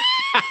something.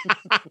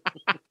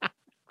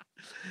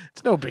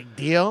 It's no big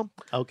deal.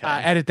 Okay.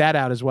 Edit that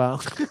out as well.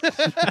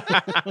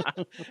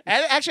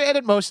 Actually,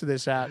 edit most of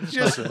this out. It's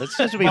just It's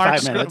just be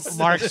Mark 5 minutes.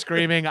 Mark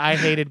screaming, "I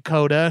hated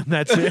Coda," and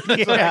that's it.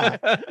 Yeah.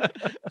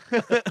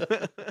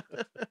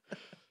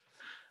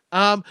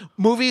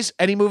 Movies.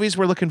 Any movies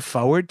we're looking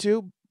forward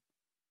to?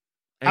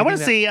 I want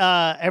to Anything see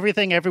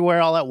Everything Everywhere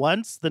All at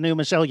Once, the new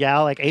Michelle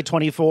Yeoh, like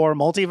A24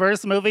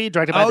 multiverse movie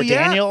directed by Oh, the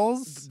yeah.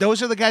 Daniels.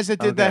 Those are the guys that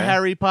did the Okay.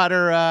 Harry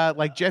Potter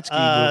like jet ski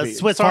movie.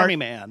 Swiss Army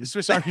Man.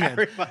 Swiss Army Man.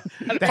 The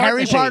Fart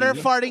Harry machine. Potter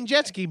farting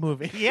jet ski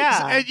movie.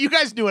 Yeah. And you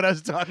guys knew what I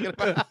was talking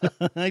about.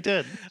 I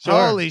did.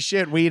 Holy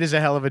shit, weed is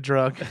a hell of a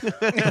drug.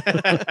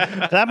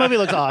 That movie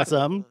looks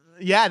awesome.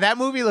 Yeah, that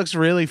movie looks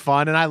really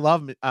fun, and I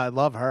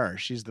love her.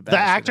 She's the best. The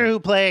actor who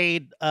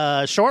played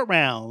Short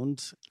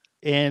Round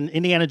in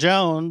Indiana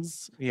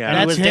Jones, and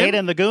he was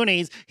dating the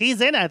Goonies.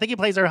 He's in it. I think he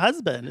plays her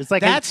husband. It's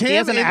like that's him. He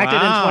hasn't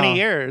acted in 20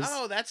 years.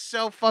 Oh, that's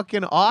so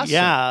fucking awesome.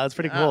 Yeah, that's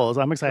pretty cool.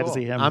 So I'm excited to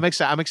see him. I'm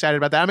excited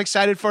about that. I'm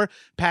excited for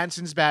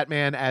Pattinson's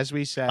Batman, as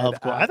we said.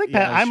 Of course, I think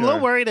I'm a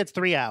little worried. It's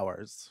 3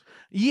 hours.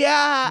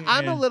 Yeah,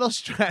 I'm a little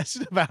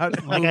stressed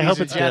about like I hope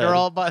it's in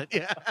general, good. but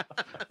yeah.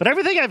 But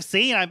everything I've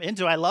seen, I'm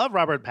into. I love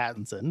Robert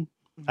Pattinson.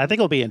 I think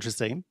it'll be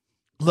interesting.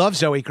 Love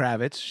Zoe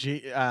Kravitz.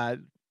 She's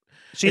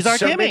our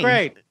Kimmy.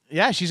 Great.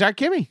 Yeah, she's our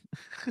Kimmy.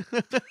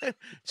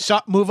 So,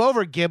 move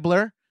over,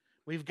 Gibbler.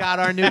 We've got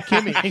our new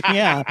Kimmy.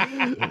 Yeah.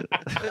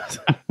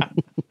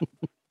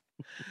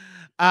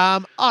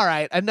 All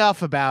right.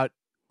 Enough about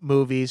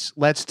movies.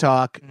 Let's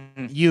talk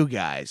you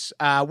guys.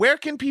 Where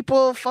can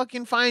people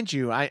fucking find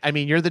you? I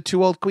mean, you're the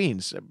Two Old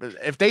Queens.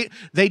 If they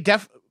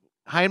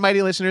High and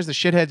Mighty listeners, the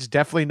shitheads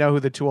definitely know who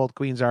the Two Old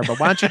Queens are, but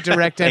why don't you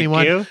direct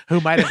anyone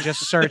who might have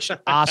just searched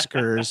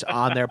Oscars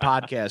on their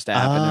podcast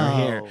app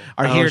and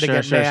are here to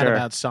get mad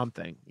about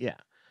something. Yeah.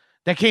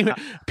 That came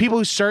people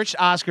who searched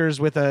Oscars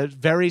with a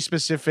very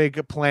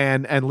specific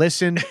plan and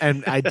listened,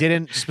 and I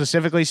didn't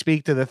specifically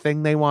speak to the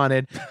thing they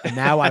wanted, and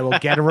now I will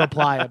get a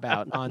reply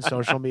about on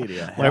social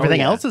media. Well,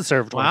 everything else is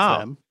served towards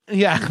them.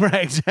 Yeah,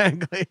 right,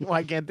 exactly.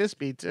 Why can't this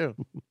be too?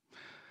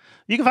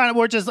 You can find it.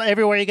 We're just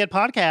everywhere you get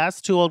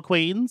podcasts. Two Old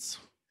Queens.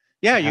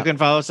 Yeah, you can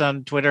follow us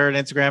on Twitter and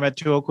Instagram at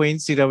 2 Old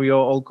Queens, CWO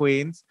Old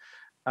Queens.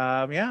 We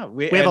have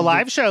a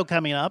live show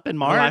coming up in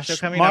March.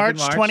 March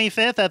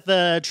 25th at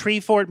the Tree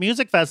Fort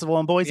Music Festival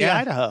in Boise,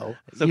 Idaho.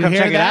 So come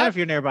check it out if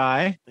you're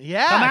nearby.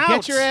 Yeah,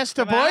 get your ass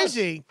to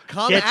Boise.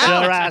 Get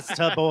your ass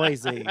to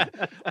Boise.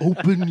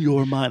 Open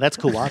your mind. That's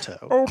Kuato.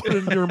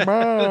 Open your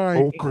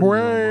mind.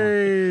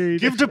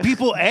 Quaid. Give the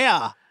people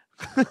air.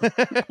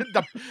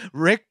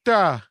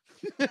 Richter.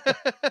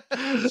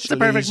 It's a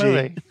perfect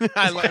movie.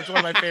 It's one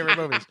of my favorite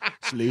movies.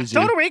 Sleazy.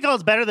 Total Recall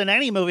is better than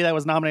any movie that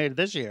was nominated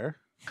this year.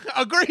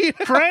 Agreed.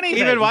 For anything.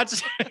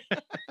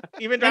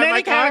 Even in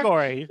any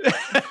category.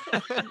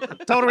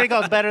 Total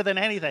Recall is better than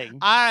anything.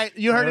 All right,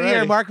 you heard it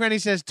here. Mark Rennie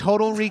says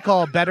Total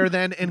Recall better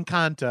than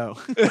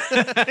Encanto.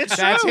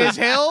 That's his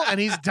hill, and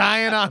he's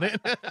dying on it.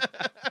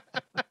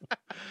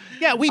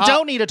 Yeah, we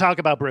don't need to talk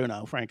about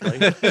Bruno, frankly.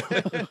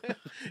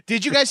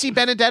 Did you guys see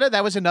Benedetta?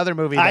 That was another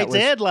movie. I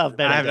did love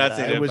Benedetta. I have not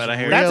seen it, but I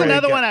hear that's really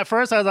another good. one. At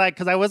first, I was like,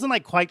 because I wasn't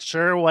like quite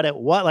sure what it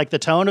was, like the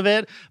tone of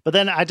it. But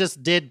then I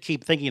just did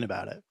keep thinking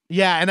about it.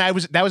 Yeah, and that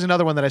was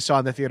another one that I saw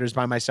in the theaters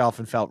by myself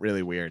and felt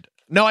really weird.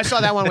 No, I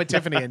saw that one with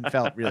Tiffany and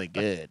felt really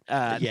good.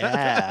 Yeah.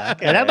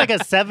 It had like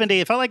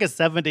it felt like a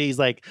 70s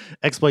like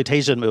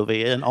exploitation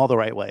movie in all the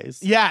right ways.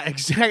 Yeah,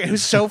 exactly. It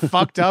was so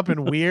fucked up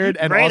and weird,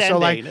 and great also ending.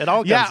 like it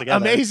all comes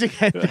together. Amazing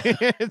ending.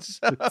 It's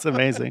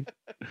amazing.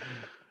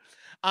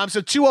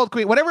 So Two Old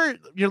Queen, whatever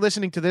you're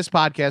listening to this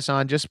podcast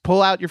on, just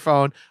pull out your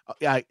phone,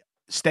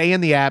 stay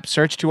in the app,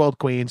 search Two Old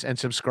Queens, and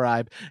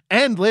subscribe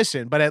and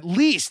listen. But at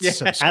least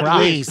subscribe. At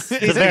least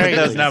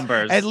those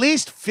numbers. At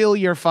least fill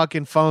your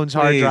fucking phone's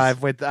hard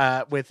drive with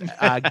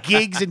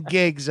gigs and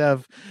gigs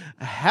of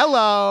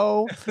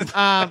hello.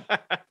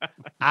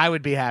 I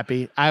would be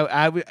happy.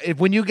 I would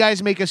when you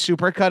guys make a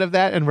super cut of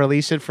that and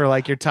release it for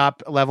like your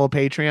top level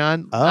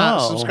Patreon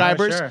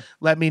subscribers. Sure.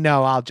 Let me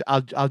know.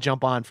 I'll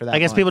jump on for that. I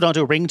guess one. people don't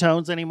do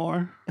ringtones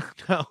anymore.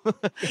 No.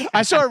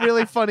 I saw a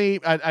really funny.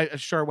 I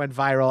sure it went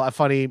viral. A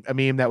funny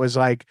meme that was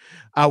like,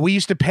 "We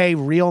used to pay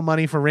real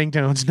money for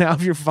ringtones. Now,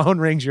 if your phone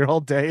rings, your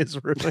whole day is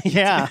ruined."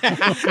 Yeah,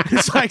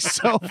 it's like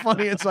so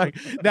funny. It's like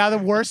now the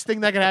worst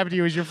thing that can happen to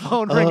you is your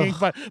phone ringing.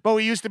 But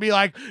we used to be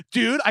like,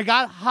 "Dude, I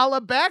got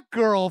Holla Back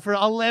Girl for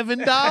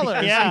 $11."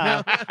 Yeah,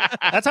 you know?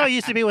 That's how it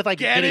used to be with like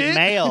getting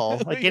mail.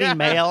 Like getting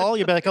mail,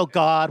 you'd be like, "Oh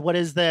God, what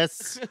is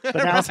this?" But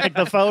now it's like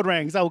the phone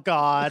rings. Oh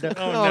God.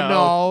 Oh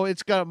no,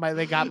 it's got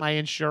they got my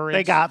insurance.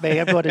 They got me.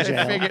 I'm going to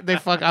jail.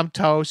 I'm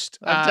toast.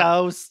 I'm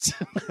toast.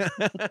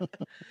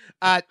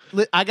 I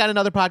got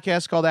another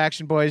podcast called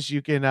Action Boys.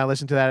 You can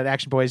listen to that at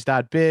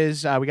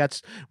actionboys.biz.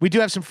 We do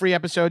have some free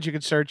episodes. You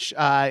can search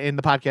in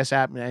the podcast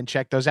app and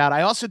check those out.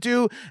 I also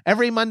do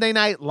every Monday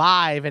night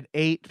live at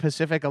 8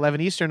 Pacific, 11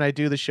 Eastern. I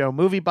do the show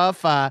Movie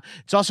Buff.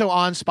 It's also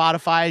on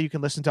Spotify. You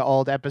can listen to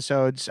old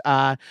episodes.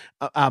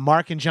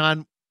 Mark and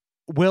John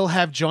will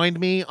have joined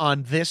me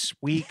on this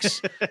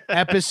week's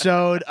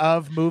episode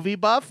of Movie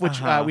Buff, which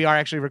we are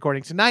actually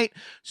recording tonight.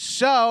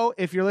 So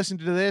if you're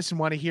listening to this and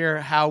want to hear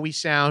how we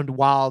sound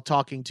while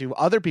talking to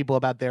other people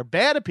about their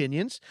bad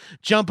opinions,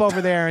 jump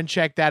over there and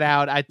check that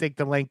out. I think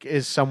the link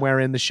is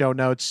somewhere in the show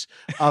notes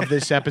of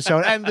this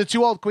episode. And the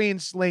Two Old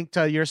Queens link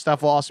to your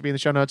stuff will also be in the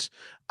show notes.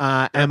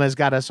 Emma's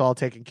got us all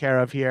taken care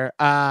of here.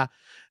 And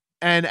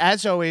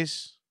as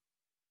always,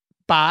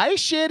 bye,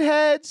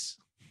 shitheads.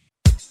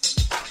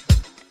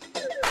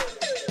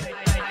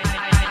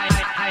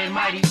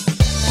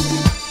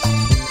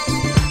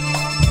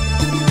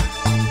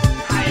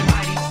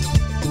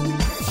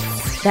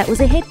 That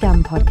was a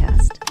HeadGum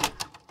podcast.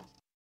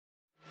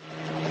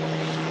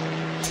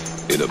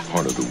 In a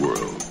part of the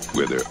world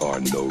where there are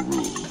no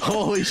rules.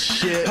 Holy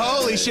shit.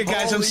 Holy shit,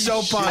 guys. I'm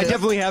so pumped. I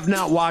definitely have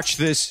not watched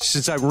this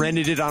since I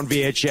rented it on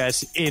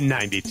VHS in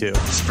 92.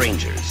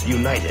 Strangers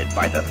united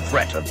by the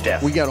threat of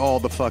death. We got all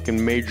the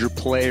fucking major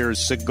players.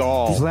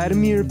 Seagal.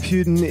 Vladimir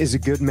Putin is a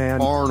good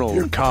man. Arnold.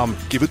 Here, come,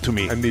 give it to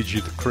me. I need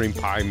you to cream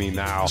pie me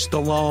now.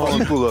 Stallone.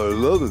 People are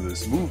loving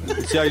this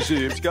movie. See,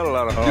 actually, it's got a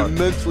lot of heart. You're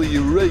mentally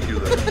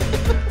irregular.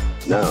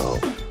 Now,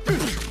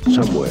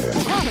 somewhere,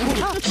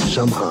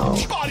 somehow,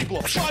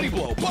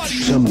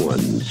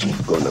 someone's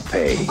gonna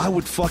pay. I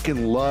would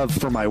fucking love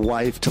for my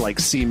wife to like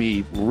see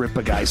me rip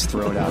a guy's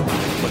throat out.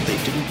 But they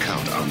didn't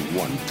count on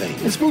one thing.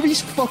 This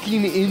movie's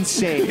fucking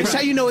insane. It's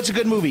how you know it's a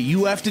good movie.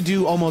 You have to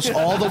do almost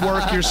all the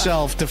work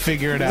yourself to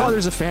figure it out. Oh,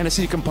 there's a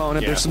fantasy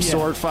component. There's some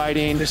sword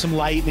fighting. There's some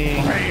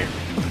lightning.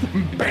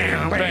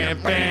 Bam,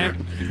 bam,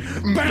 bam.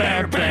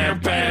 Bam, bam,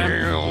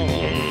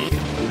 bam.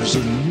 There's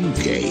a new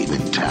game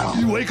in town.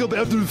 You wake up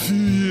after a few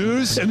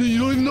years, and then you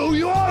don't even know who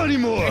you are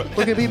anymore.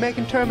 We're gonna be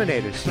making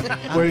Terminators.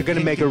 We're gonna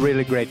make a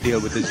really great deal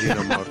with the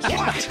Xenomorphs.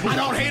 What? I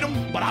don't hate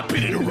him, but I've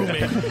been in a room.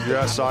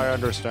 Yes, I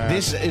understand.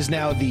 This is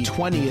now the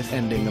 20th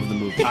ending of the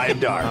movie. I am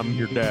Dar. I'm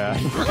your dad.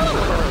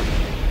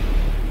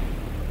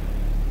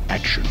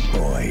 Action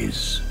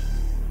boys.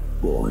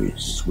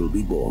 Boys will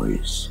be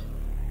boys.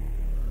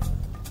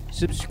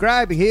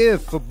 Subscribe here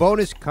for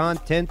bonus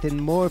content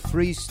and more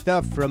free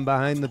stuff from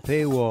behind the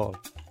paywall.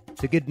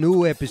 To get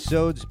new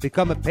episodes,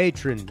 become a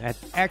patron at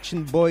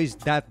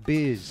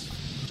actionboys.biz.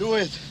 Do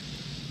it.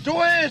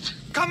 Do it.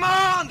 Come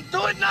on.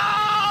 Do it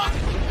now.